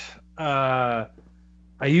got I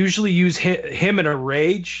usually use him in a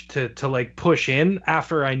rage to like push in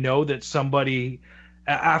after I know that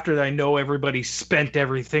after I know everybody spent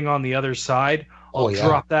everything on the other side. I'll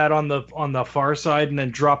drop that on the far side and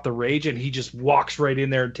then drop the rage, and he just walks right in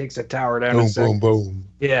there and takes a tower down. Boom, boom, boom.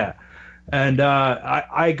 Yeah. And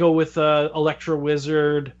I go with Electro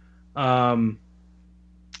Wizard, the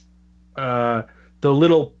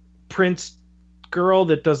little prince girl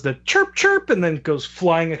that does the chirp chirp and then goes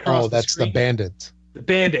flying across. Oh, that's the bandit. The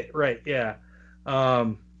bandit, right? Yeah.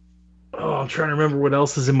 I'm trying to remember what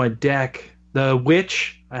else is in my deck. The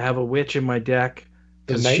witch. I have a witch in my deck.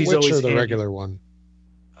 The Night Witch or the regular one?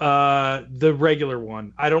 The regular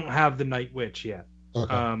one. I don't have the Night Witch yet.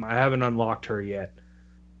 Okay. I haven't unlocked her yet.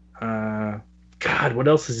 God, what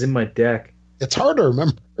else is in my deck? It's hard to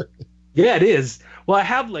remember. Yeah, it is. Well, I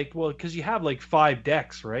have because you have like 5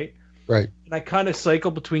 decks, right? Right. And I kind of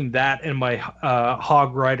cycle between that and my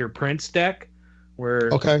Hog Rider Prince deck,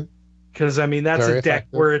 okay. Because I mean that's Very a deck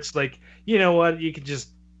effective. where it's like, you know what, you could just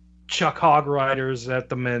chuck Hog Riders at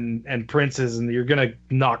them and princes, and you're gonna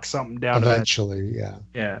knock something down eventually. Yeah.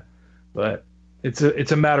 Yeah, but it's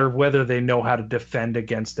a matter of whether they know how to defend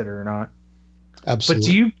against it or not.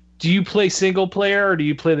 Absolutely. But do you play single player or do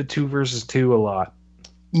you play the 2 versus 2 a lot?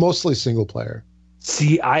 Mostly single player.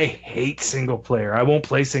 See, I hate single player. I won't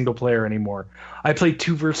play single player anymore. I play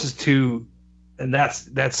 2 versus 2, and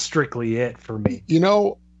that's strictly it for me. You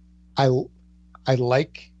know, I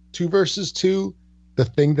like 2 versus 2. The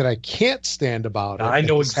thing that I can't stand about it, I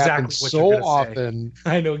know exactly what so you're gonna often.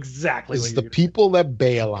 Say. I know exactly is what the you're people that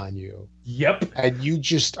bail on you. Yep. And you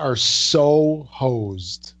just are so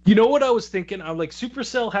hosed. You know what I was thinking? I'm like,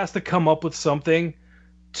 Supercell has to come up with something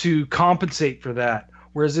to compensate for that.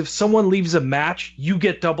 Whereas if someone leaves a match, you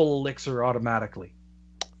get double elixir automatically.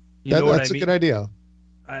 You know what I mean? That's a good idea.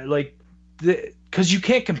 Because you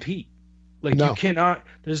can't compete. Like No. you cannot.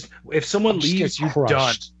 If someone You just leaves, get you're done.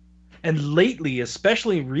 crushed. And lately,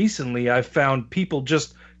 especially recently, I've found people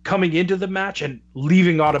just coming into the match and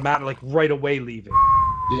leaving automatic, like right away leaving.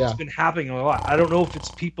 Yeah. It's been happening a lot. I don't know if it's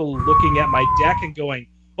people looking at my deck and going,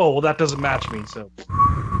 "Oh, well, that doesn't match me." So,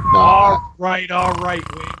 No, all right, Wayne.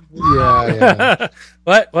 yeah.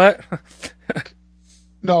 What?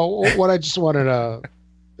 No, what I just wanted to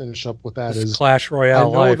finish up with that is Clash I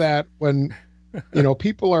Royale know life. that when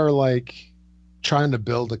people are like trying to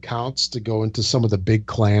build accounts to go into some of the big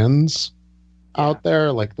clans out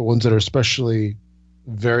there, like the ones that are especially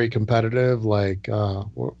very competitive, like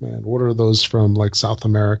what are those from like South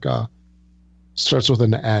America? Starts with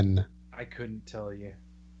an N. I couldn't tell you.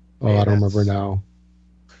 Oh, I don't remember now.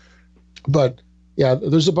 But yeah,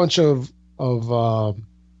 there's a bunch of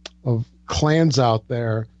clans out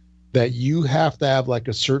there that you have to have like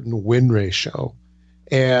a certain win ratio,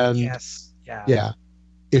 and Yes. Yeah. yeah,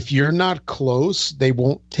 if you're not close, they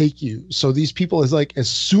won't take you. So these people is like as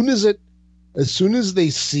soon as they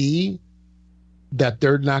see that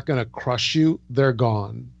they're not going to crush you, they're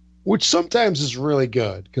gone. Which sometimes is really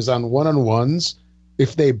good because on one-on-ones,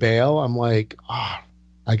 if they bail, I'm like, I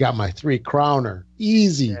got my 3 crowner,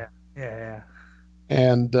 easy. Yeah.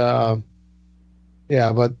 And I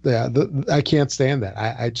can't stand that.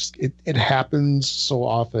 I just it happens so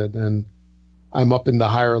often, and I'm up in the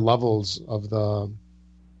higher levels of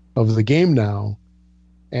the game now,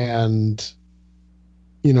 and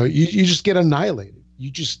you just get annihilated. You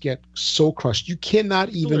just get so crushed. You cannot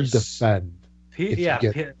even defend.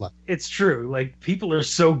 It's true. Like people are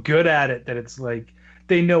so good at it that it's like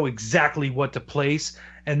they know exactly what to place.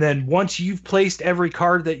 And then once you've placed every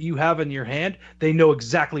card that you have in your hand, they know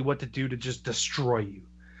exactly what to do to just destroy you.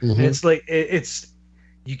 Mhm. And it's like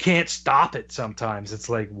you can't stop it sometimes. It's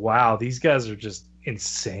like, wow, these guys are just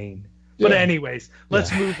insane. Yeah. But anyways,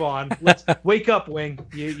 let's move on. Let's wake up, Wing.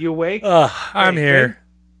 You awake? I'm Wait, here. Wing?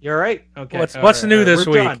 You all right? Okay. What's new this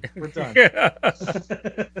We're week? Done. We're done.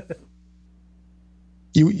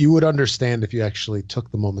 You would understand if you actually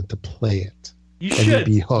took the moment to play it. You And you'd should.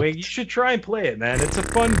 be hooked. Wing, you should try and play it, man. It's a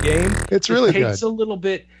fun game. It's really It takes good. a little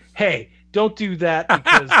bit. Hey, don't do that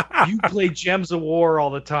because you play Gems of War all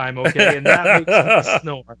the time, okay? And that makes me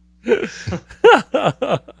snore.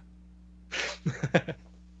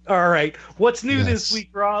 All right. What's new this Yes. week,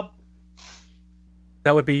 Rob?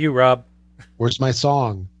 That would be you, Rob. Where's my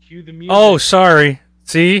song? Cue the music. Oh, sorry.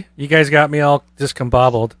 See, you guys got me all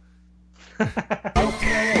discombobbled.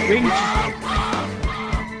 Okay, Wing,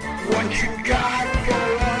 what you got for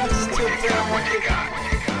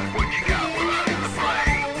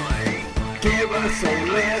Give us a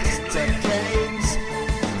list of games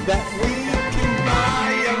that we can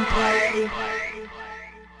buy and play.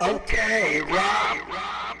 Okay, Rob.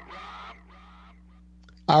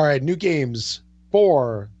 All right, new games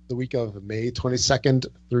for the week of May 22nd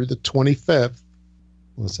through the 25th.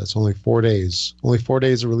 Well, that's only 4 days. Only 4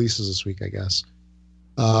 days of releases this week, I guess.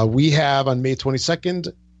 We have on May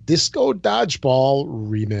 22nd, Disco Dodgeball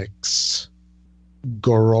Remix.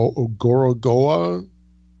 Gorogoa.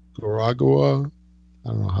 I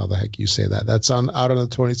don't know how the heck you say that. That's out on the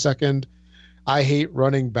 22nd. I hate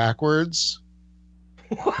running backwards.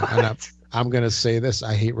 What? And I'm going to say this.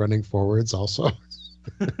 I hate running forwards also.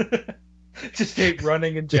 Just hate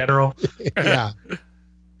running in general. Yeah.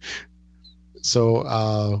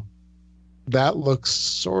 So that looks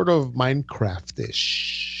sort of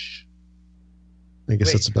Minecraft-ish. I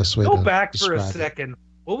guess that's the best way to go back for a describe it. second.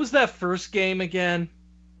 What was that first game again?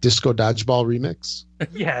 Disco Dodgeball Remix.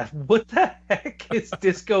 Yeah, what the heck is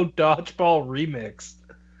Disco Dodgeball Remix?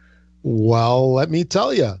 Well, let me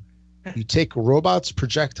tell you. You take robots,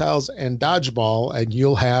 projectiles, and dodgeball, and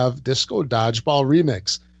you'll have Disco Dodgeball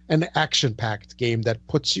Remix, an action-packed game that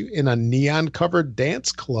puts you in a neon-covered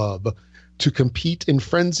dance club to compete in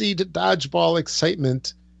frenzied dodgeball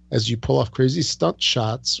excitement as you pull off crazy stunt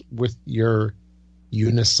shots with your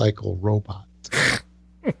unicycle robot.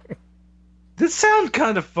 This sounds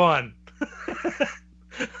kind of fun.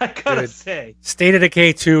 I gotta say. State of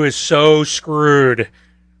Decay 2 is so screwed.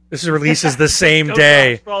 This releases the same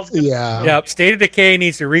day. Yeah. Yep. State of Decay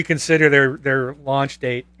needs to reconsider their launch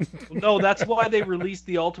date. No, that's why they released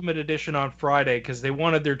the Ultimate Edition on Friday, because they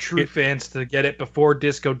wanted their true fans to get it before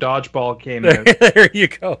Disco Dodgeball came out. There you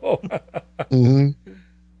go. Mm-hmm.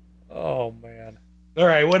 Oh man. All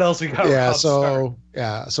right, what else we got? Yeah, Rob?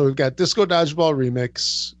 so we've got Disco Dodgeball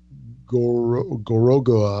Remix,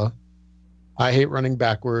 Gorogoa, I Hate Running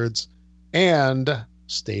Backwards, and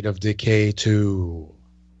State of Decay 2.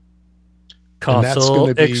 Console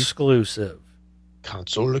gonna be- exclusive.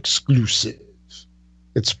 Console exclusive.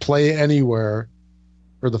 It's Play Anywhere.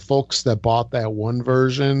 For the folks that bought that one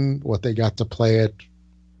version, what they got to play it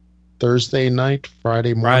Thursday night,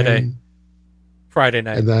 Friday morning. Friday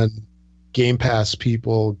night. And then Game Pass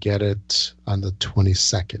people get it on the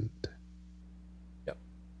 22nd.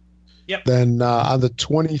 Yep. Then on the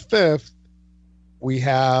 25th, we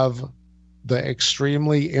have the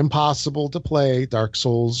extremely impossible to play Dark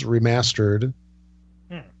Souls Remastered.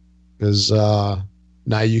 Because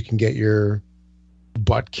now you can get your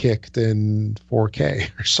butt kicked in 4K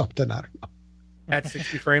or something. I don't know. At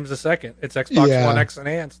 60 frames a second. It's Xbox One X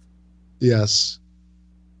enhanced. Yes.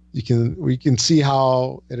 We can see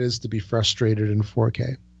how it is to be frustrated in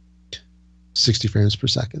 4K. 60 frames per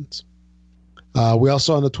second. We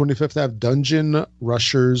also on the 25th have Dungeon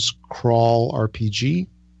Rushers Crawl RPG.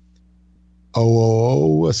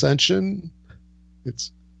 OOO Ascension.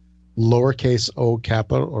 It's lowercase o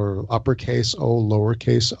capital or uppercase O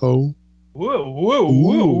lowercase o.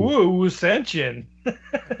 Whoa, Ascension.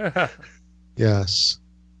 Yes.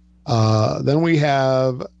 Then we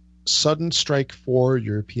have Sudden Strike 4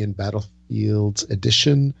 European Battlefields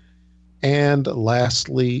Edition. And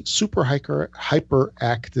lastly, Super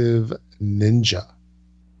Hyperactive Ninja.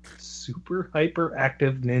 Super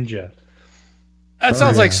Hyperactive Ninja. That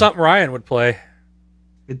sounds like something Ryan would play.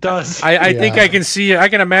 It does. I think I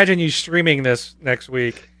can imagine you streaming this next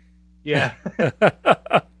week. Yeah.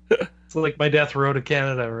 It's like my Death Row to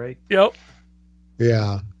Canada, right? Yep.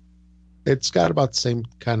 Yeah. It's got about the same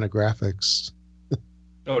kind of graphics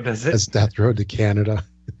Oh, does it? as Death Road to Canada.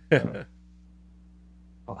 I'll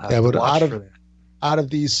have Yeah, to but watch for that. out of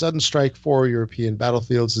these, Sudden Strike 4 European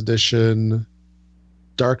Battlefields Edition,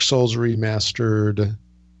 Dark Souls Remastered,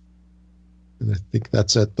 and I think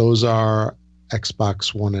that's it. Those are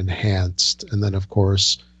Xbox One enhanced. And then, of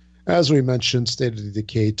course, as we mentioned, State of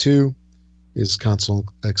Decay 2 is console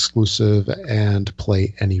exclusive and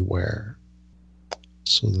Play Anywhere.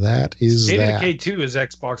 So that is State that. of Decay 2 is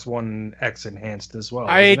Xbox One X enhanced as well,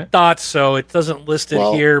 I isn't it? thought so. It doesn't list it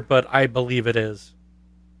Well- here, but I believe it is.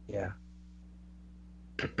 Yeah.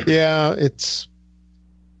 Yeah, it's,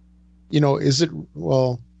 is it,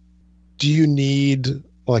 well, do you need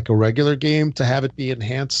like a regular game to have it be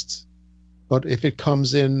enhanced? But if it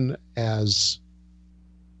comes in as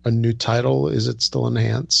a new title, is it still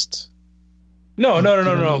enhanced? No.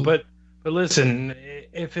 But listen,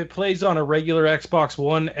 if it plays on a regular Xbox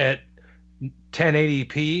One at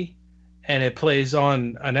 1080p and it plays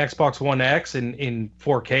on an Xbox One X in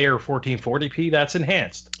 4K or 1440p, that's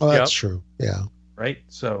enhanced, Oh, that's true. Yeah. right?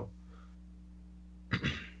 So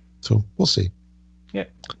We'll see. Yeah.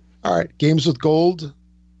 All right. Games with Gold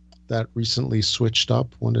that recently switched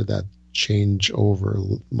up. When did that change over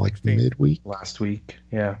like 16th. midweek. Last week.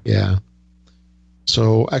 Yeah. Yeah.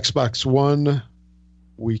 So Xbox One,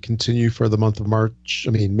 we continue for the month of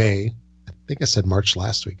May. I think I said March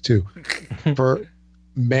last week too. For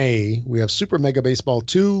May, we have Super Mega Baseball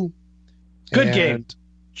 2. Good game. and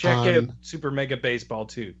Check out on- Super Mega Baseball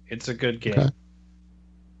 2. It's a good game. Okay.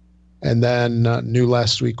 And then new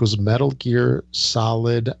last week was Metal Gear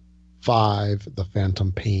Solid 5, The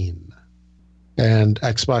Phantom Pain. And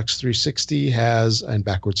Xbox 360 has, and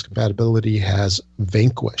backwards compatibility has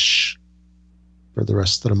Vanquish for the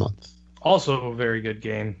rest of the month. Also a very good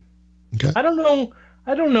game. Okay. I don't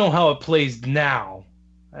know how it plays now.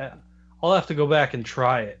 I'll have to go back and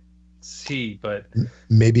try it. See, but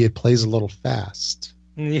Maybe it plays a little fast.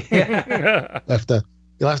 yeah.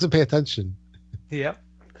 You'll have to pay attention. Yep.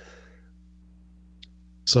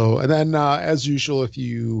 So, and then as usual, if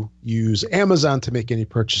you use Amazon to make any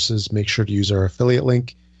purchases, make sure to use our affiliate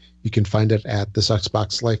link. You can find it at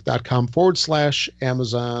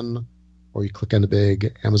thisxboxlife.com/Amazon, or you click on the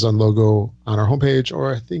big Amazon logo on our homepage,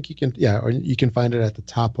 or I think you can, or you can find it at the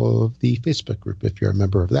top of the Facebook group if you're a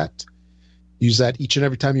member of that. Use that each and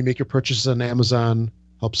every time you make your purchases on Amazon.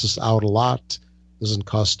 Helps us out a lot. Doesn't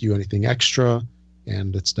cost you anything extra,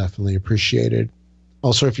 and it's definitely appreciated.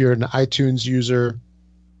 Also, if you're an iTunes user,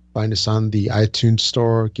 find us on the iTunes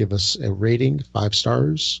store. Give us a rating, 5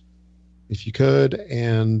 stars, if you could,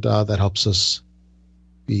 and that helps us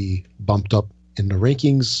be bumped up in the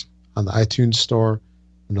rankings on the iTunes store.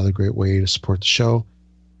 Another great way to support the show.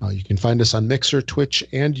 You can find us on Mixer, Twitch,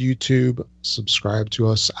 and YouTube. Subscribe to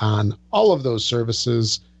us on all of those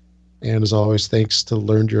services. And as always, thanks to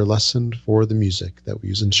Learned Your Lesson for the music that we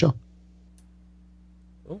use in the show.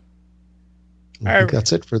 Cool. I think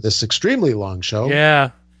that's it for this extremely long show. Yeah.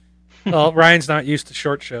 Well, Ryan's not used to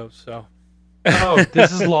short shows, so. Oh,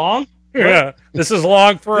 this is long? Yeah, this is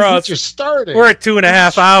long for This is us. just starting. We're at 2.5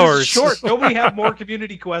 This is hours. short. Don't we have more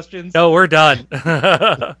community questions? No, we're done.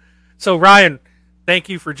 So, Ryan, thank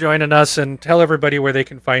you for joining us, and tell everybody where they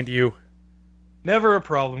can find you. Never a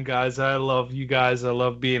problem, guys. I love you guys. I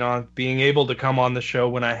love being able to come on the show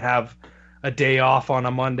when I have a day off on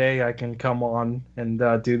a Monday. I can come on and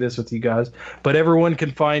do this with you guys. But everyone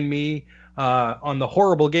can find me on the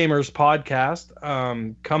Horrible Gamers podcast.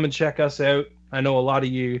 Come and check us out. I know a lot of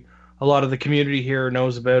the community here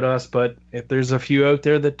knows about us, but if there's a few out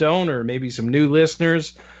there that don't, or maybe some new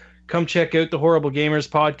listeners, come check out the Horrible Gamers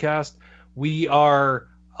podcast. We are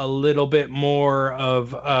a little bit more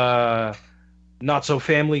of not so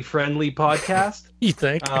family friendly podcast. You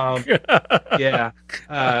think? Yeah.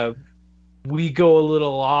 We go a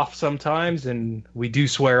little off sometimes, and we do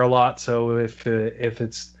swear a lot. So if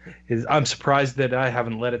I'm surprised that I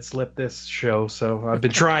haven't let it slip this show. So I've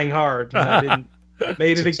been trying hard. And I didn't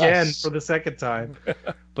made it again for the second time.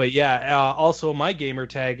 But yeah, also my gamer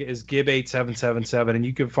tag is Gib8777, and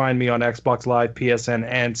you can find me on Xbox Live, PSN,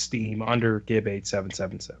 and Steam under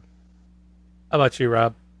Gib8777. How about you,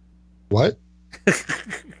 Rob? What?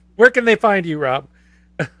 Where can they find you, Rob?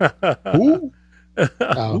 Who?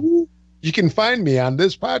 You can find me on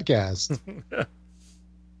this podcast.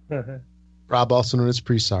 Rob, also known as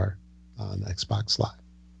Presar, on Xbox Live.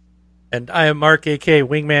 And I am Mark, a.k.a.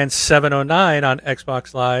 Wingman709 on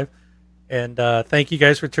Xbox Live. And thank you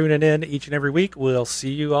guys for tuning in each and every week. We'll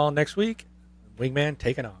see you all next week. Wingman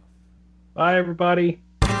taking off. Bye, everybody.